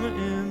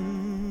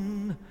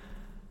in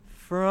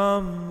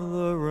from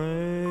the rain.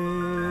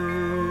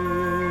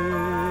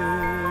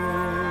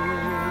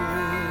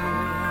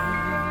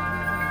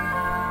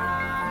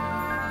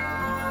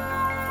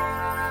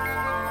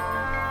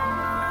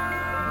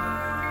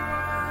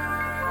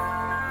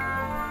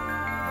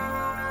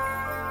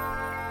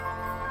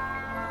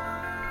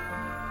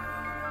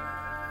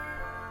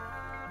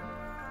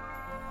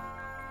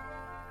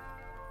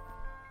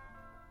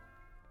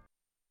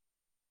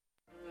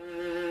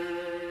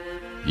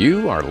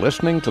 You are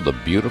listening to the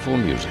beautiful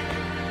music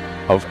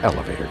of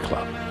Elevator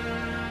Club.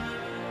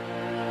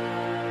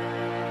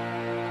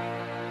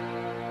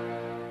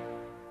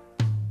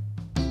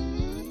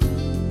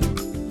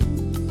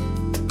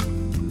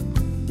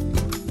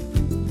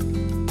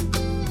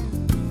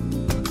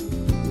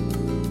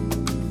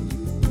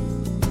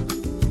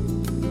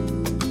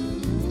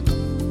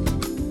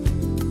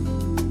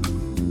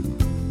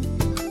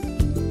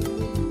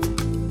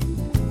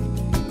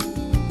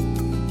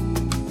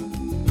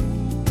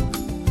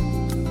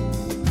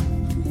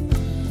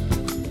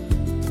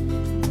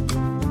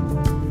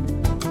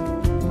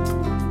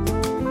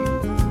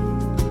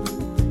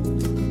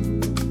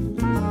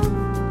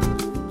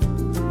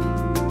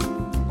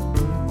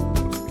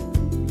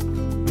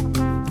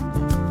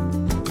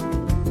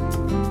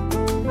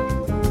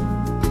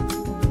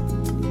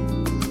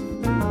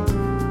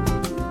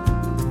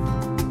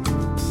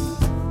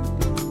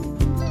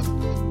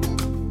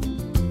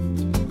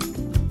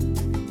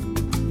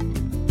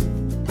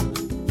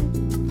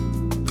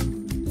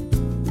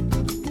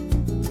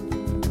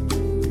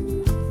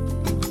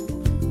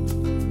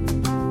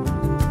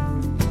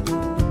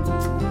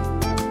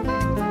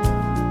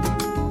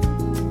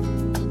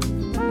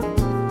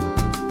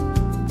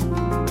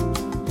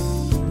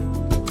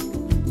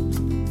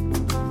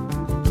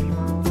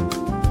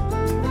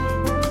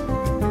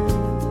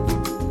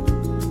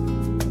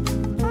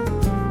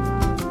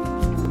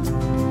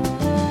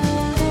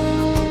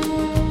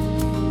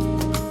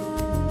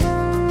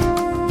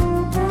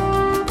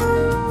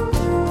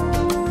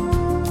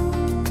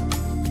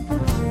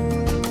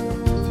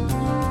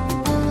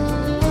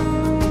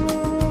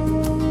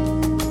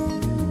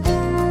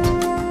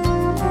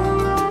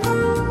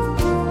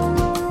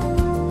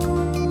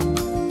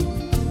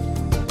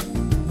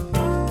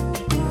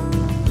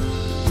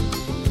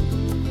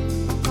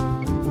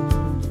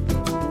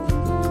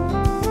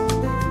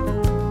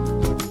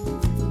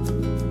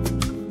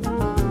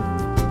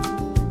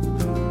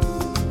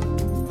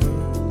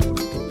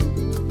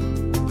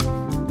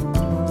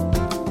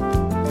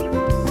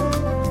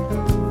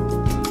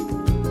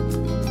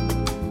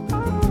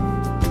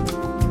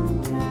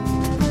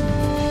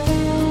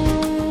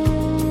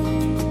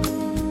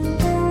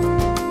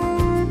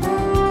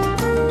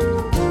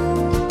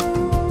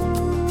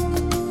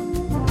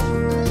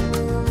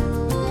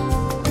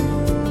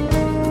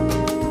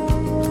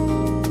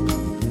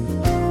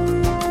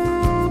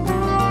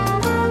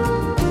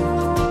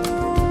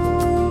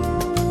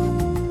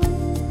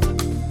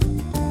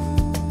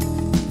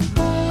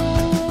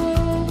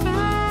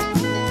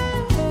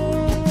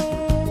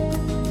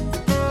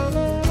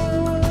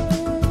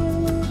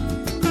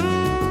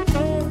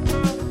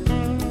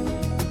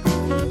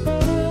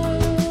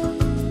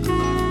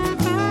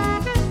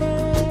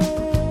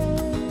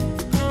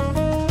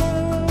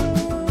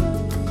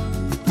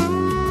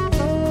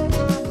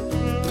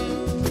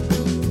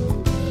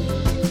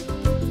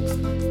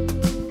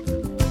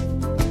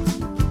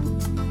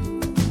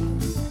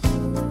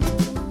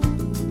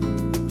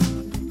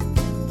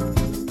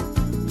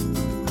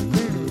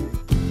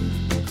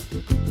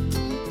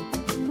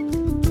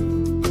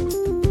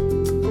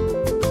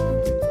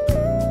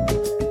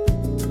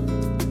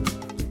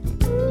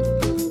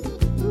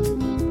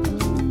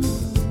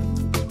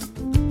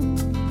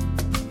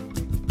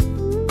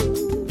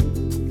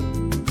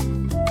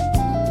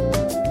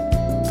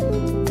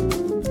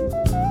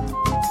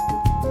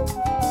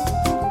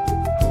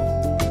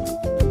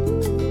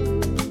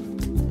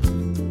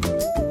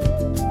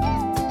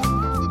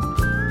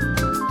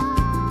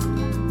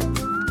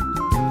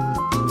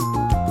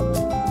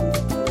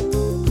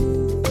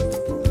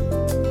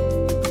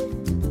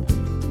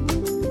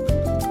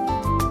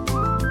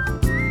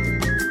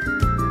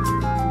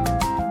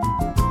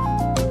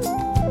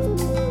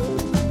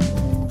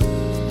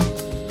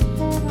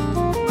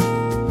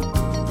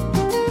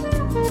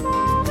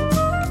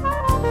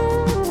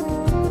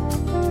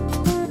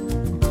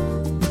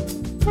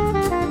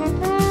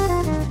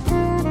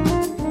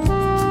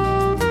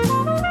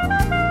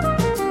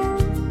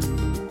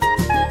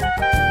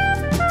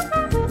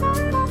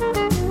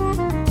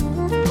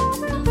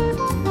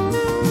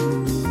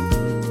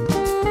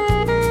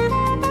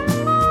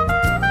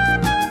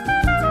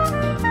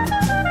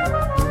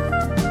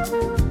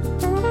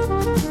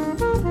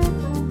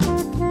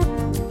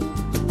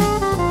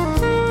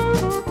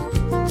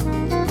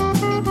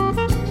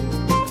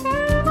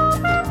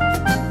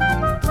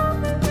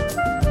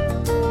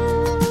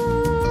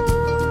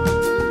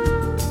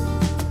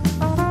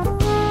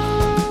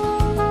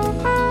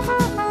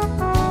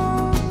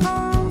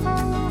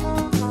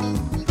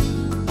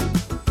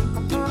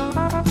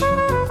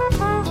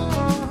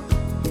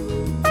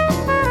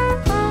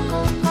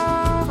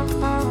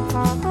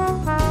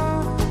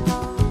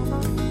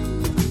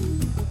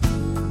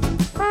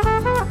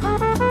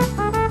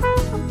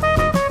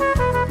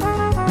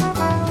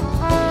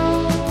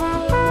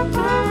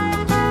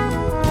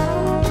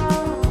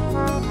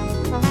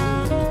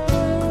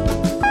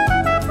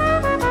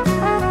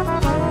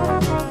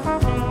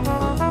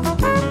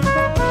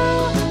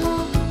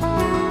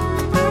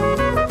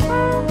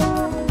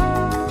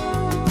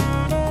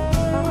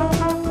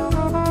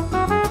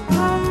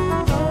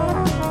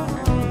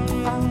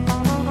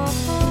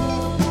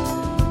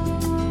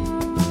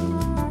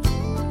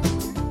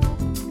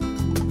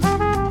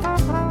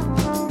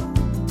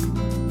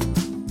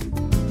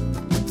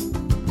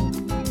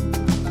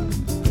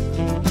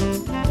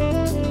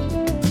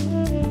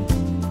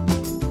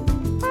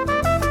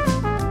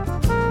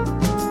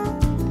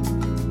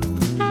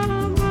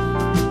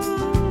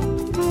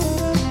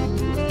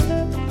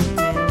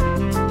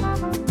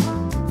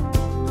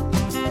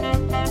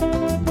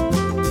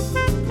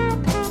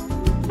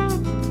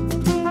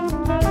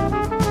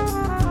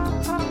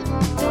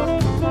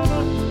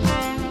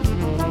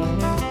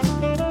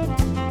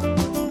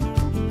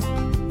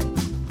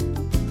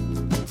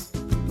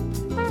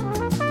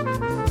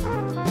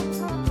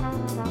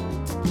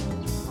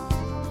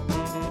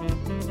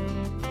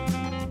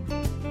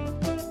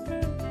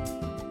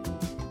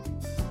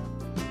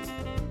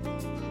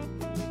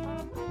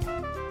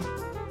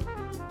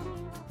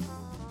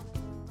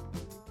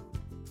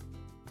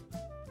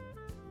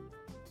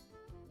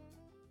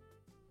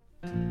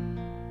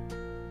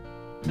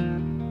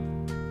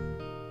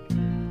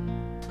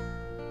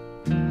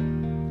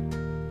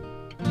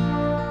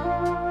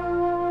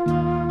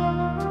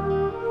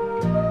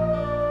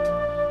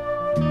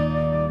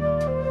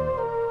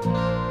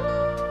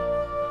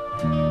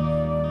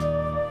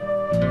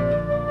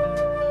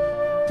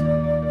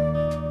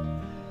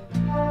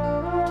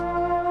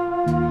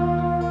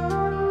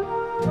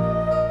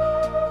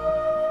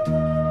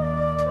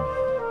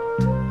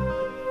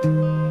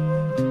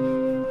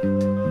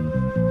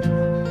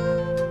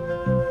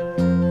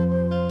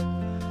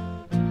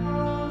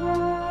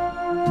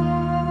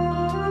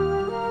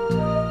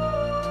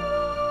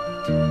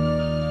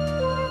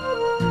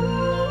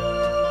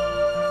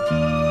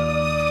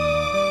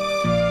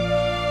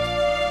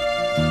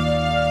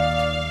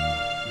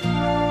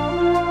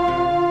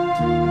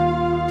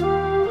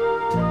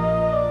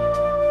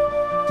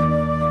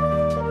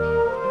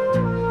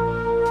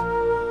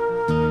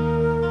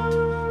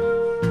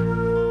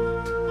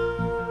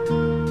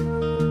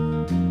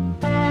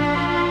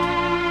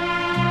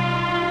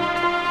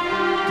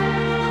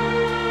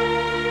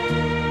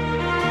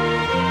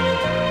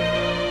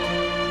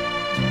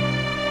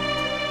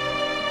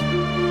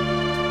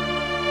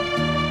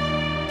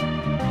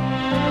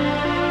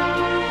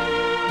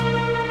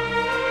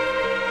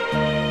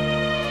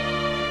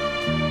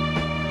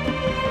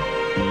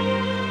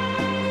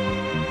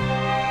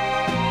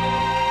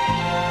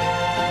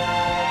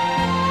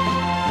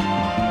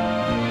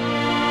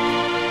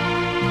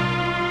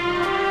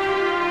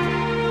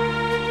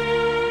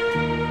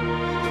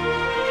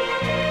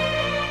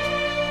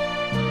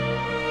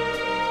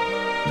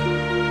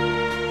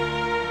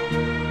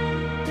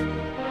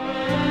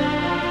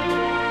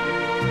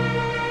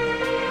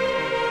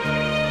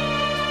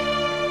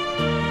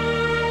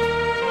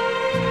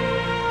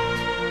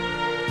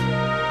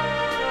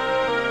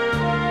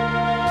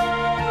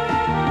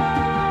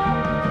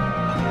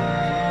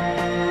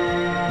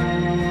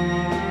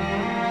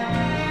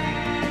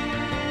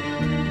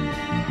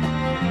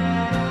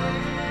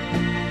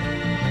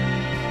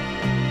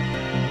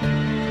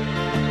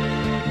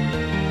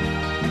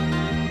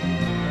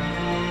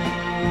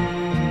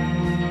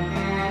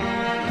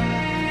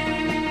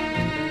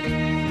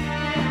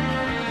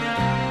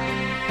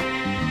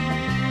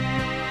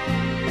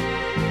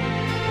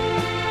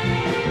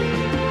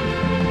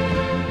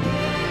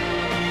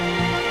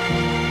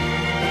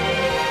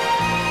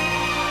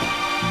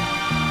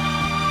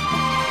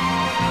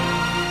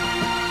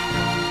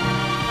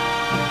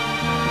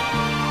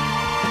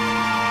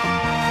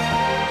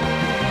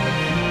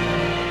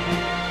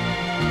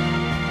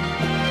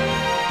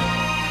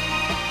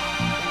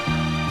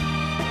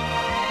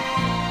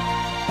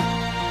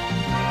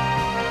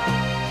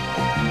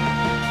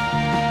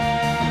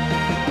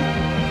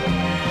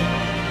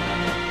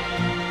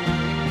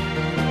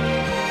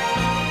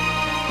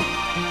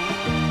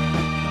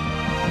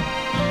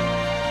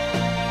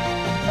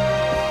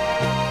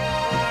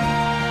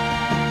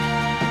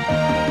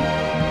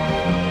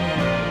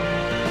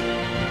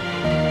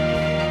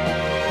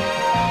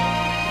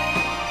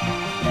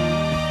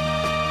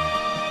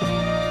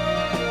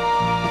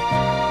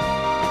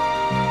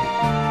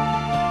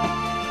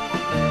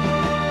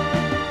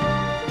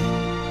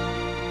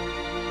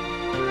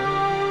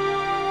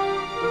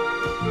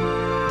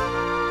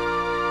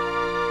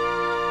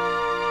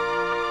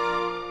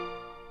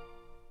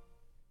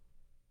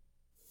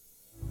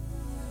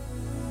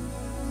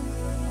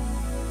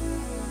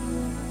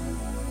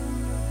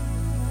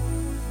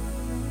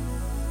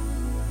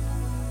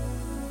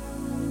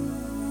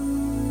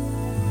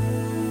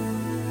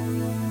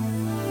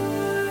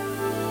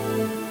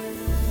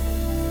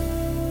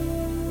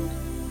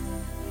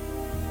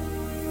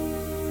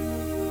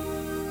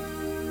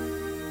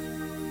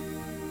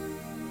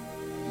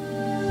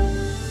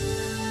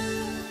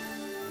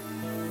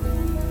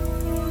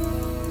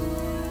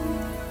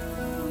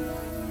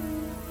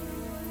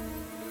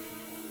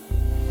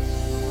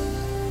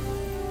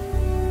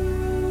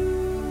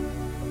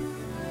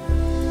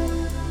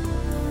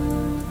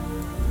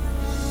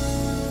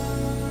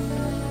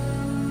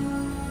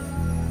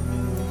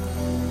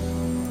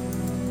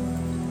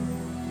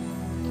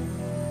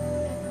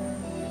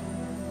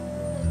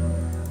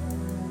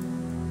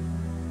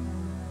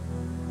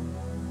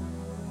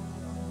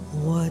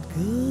 What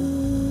good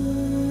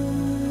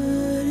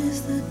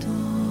is the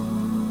dawn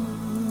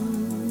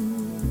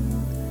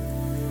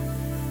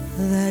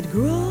that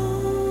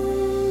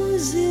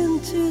grows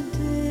into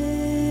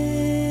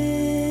day?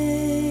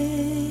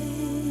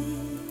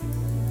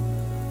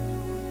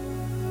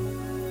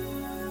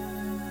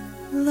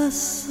 The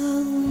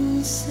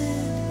sunset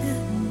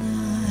at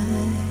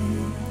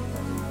night,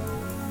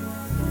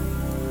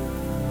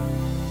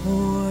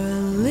 or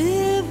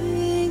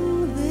living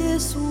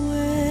this way.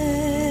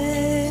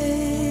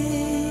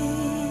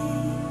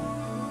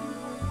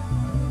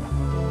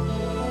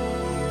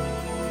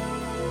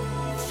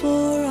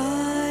 For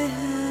I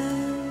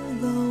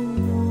have the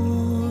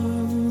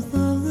warmth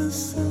of the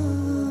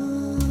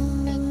sun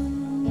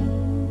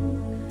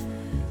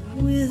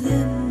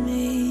within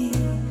me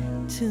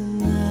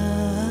tonight.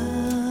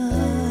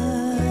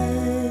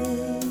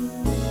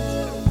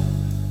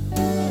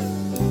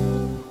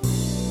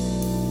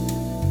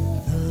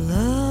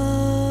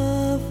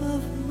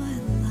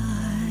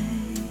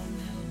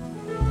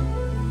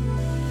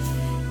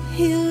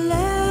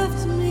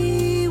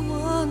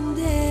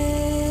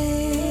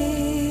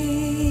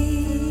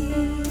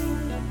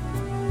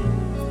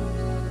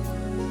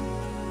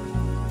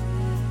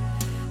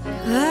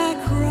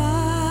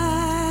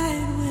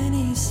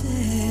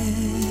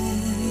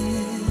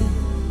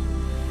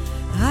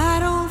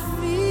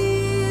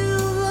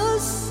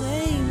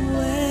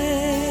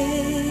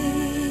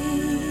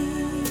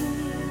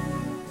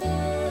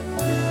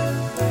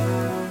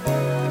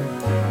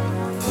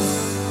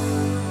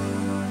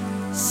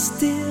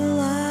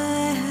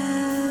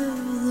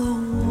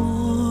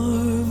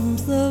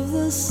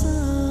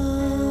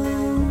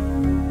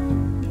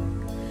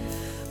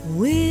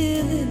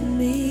 in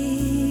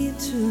me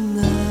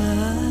tonight.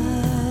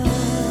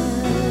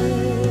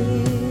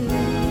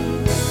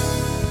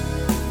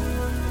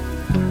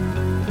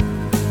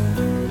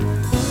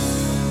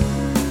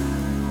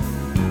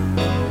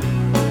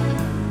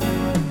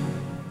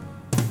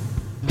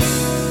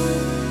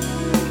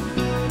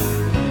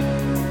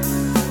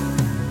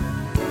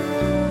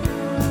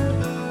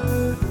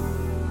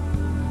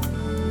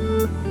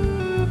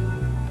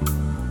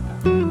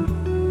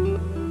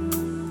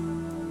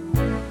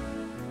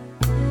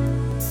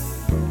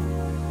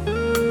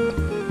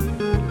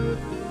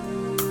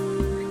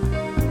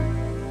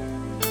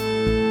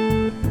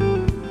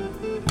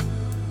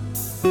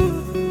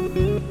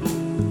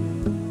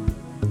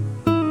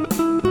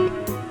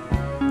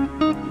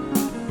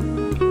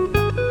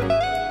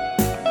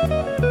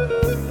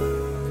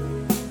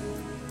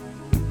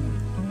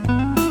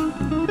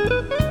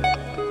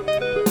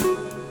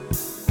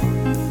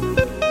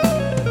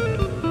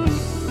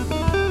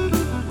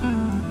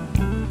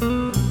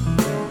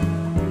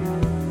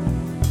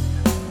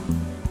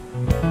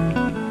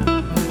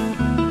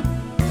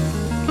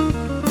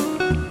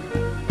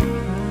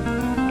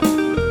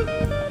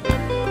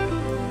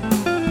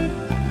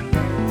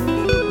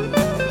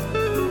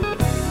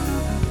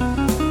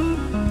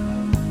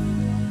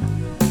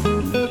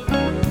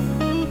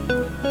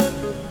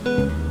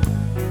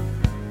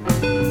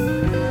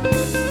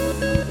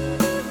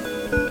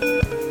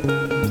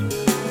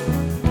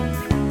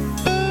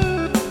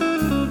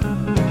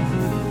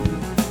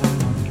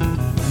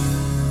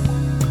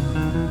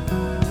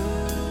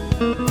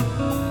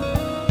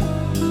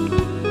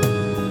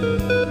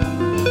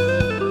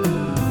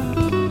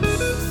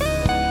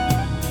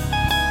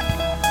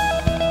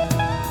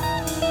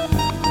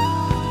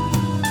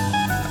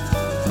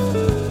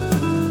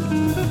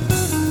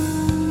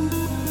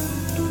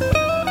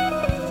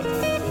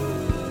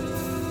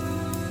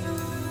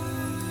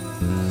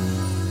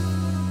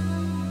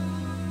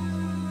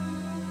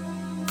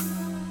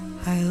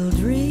 I'll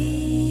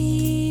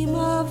dream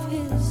of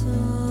his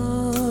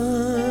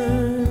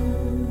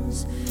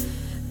arms,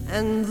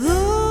 and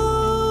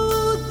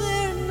though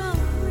they're not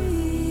real,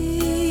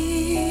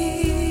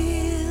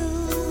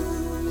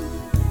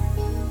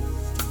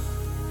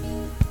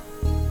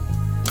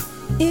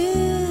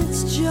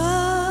 it's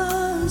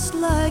just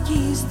like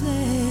he's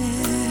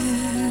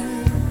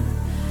there.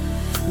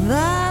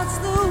 That's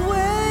the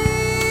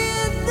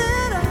way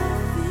that I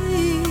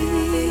feel.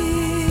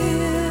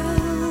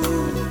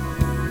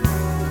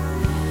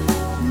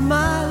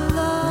 My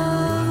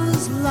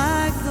love's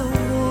like the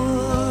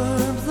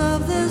warmth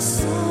of the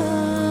sun.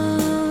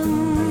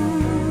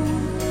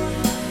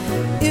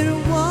 It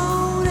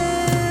won't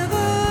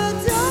ever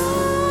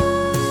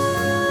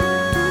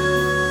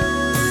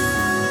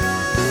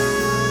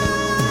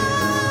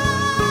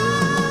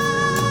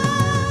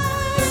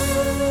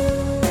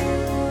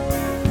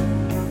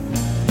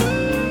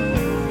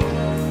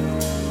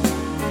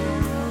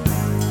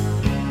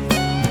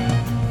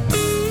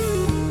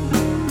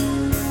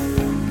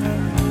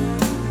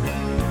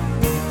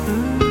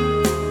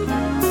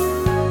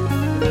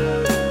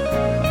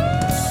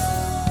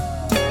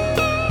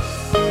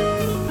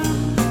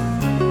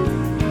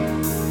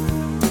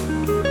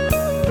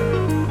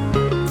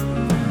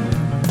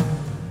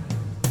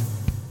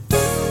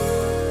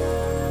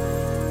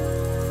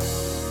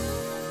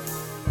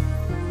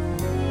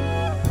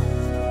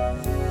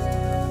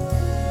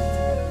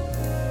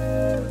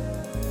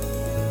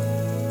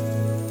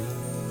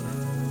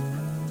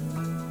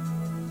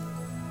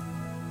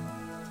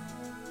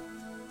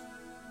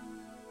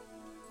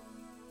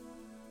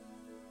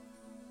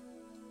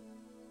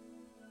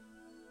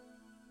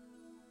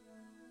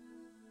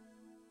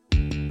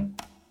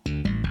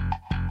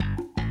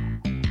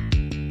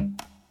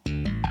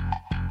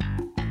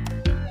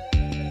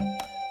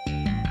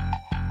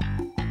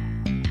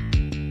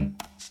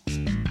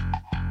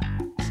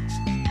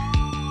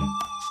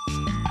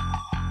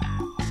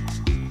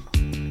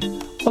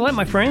Well, that,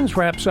 my friends,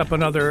 wraps up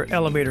another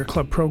Elevator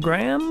Club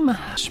program.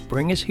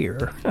 Spring is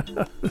here.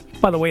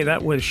 By the way,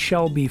 that was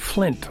Shelby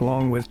Flint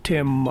along with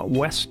Tim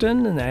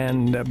Weston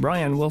and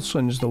Brian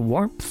Wilson's The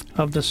Warmth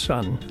of the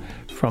Sun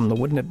from the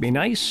Wouldn't It Be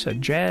Nice, a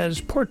jazz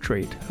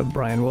portrait of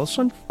Brian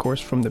Wilson, of course,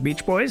 from the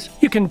Beach Boys.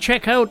 You can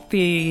check out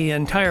the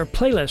entire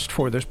playlist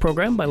for this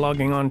program by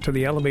logging on to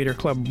the Elevator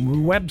Club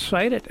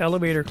website at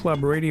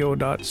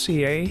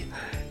elevatorclubradio.ca,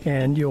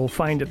 and you'll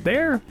find it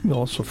there. You'll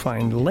also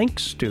find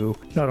links to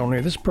not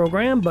only this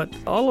program, but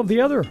all of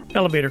the other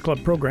Elevator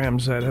Club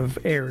programs that have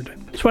aired.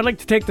 So I'd like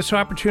to take this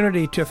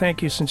opportunity to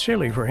thank you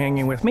sincerely for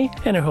hanging with me,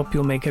 and I hope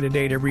you'll make it a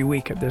date every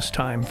week at this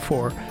time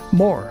for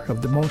more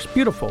of the most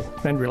beautiful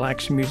and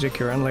relaxing music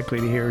you're unlikely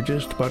to hear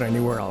just about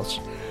anywhere else.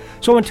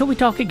 So until we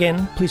talk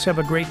again, please have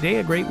a great day,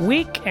 a great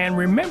week, and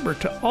remember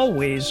to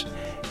always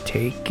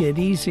take it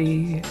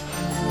easy.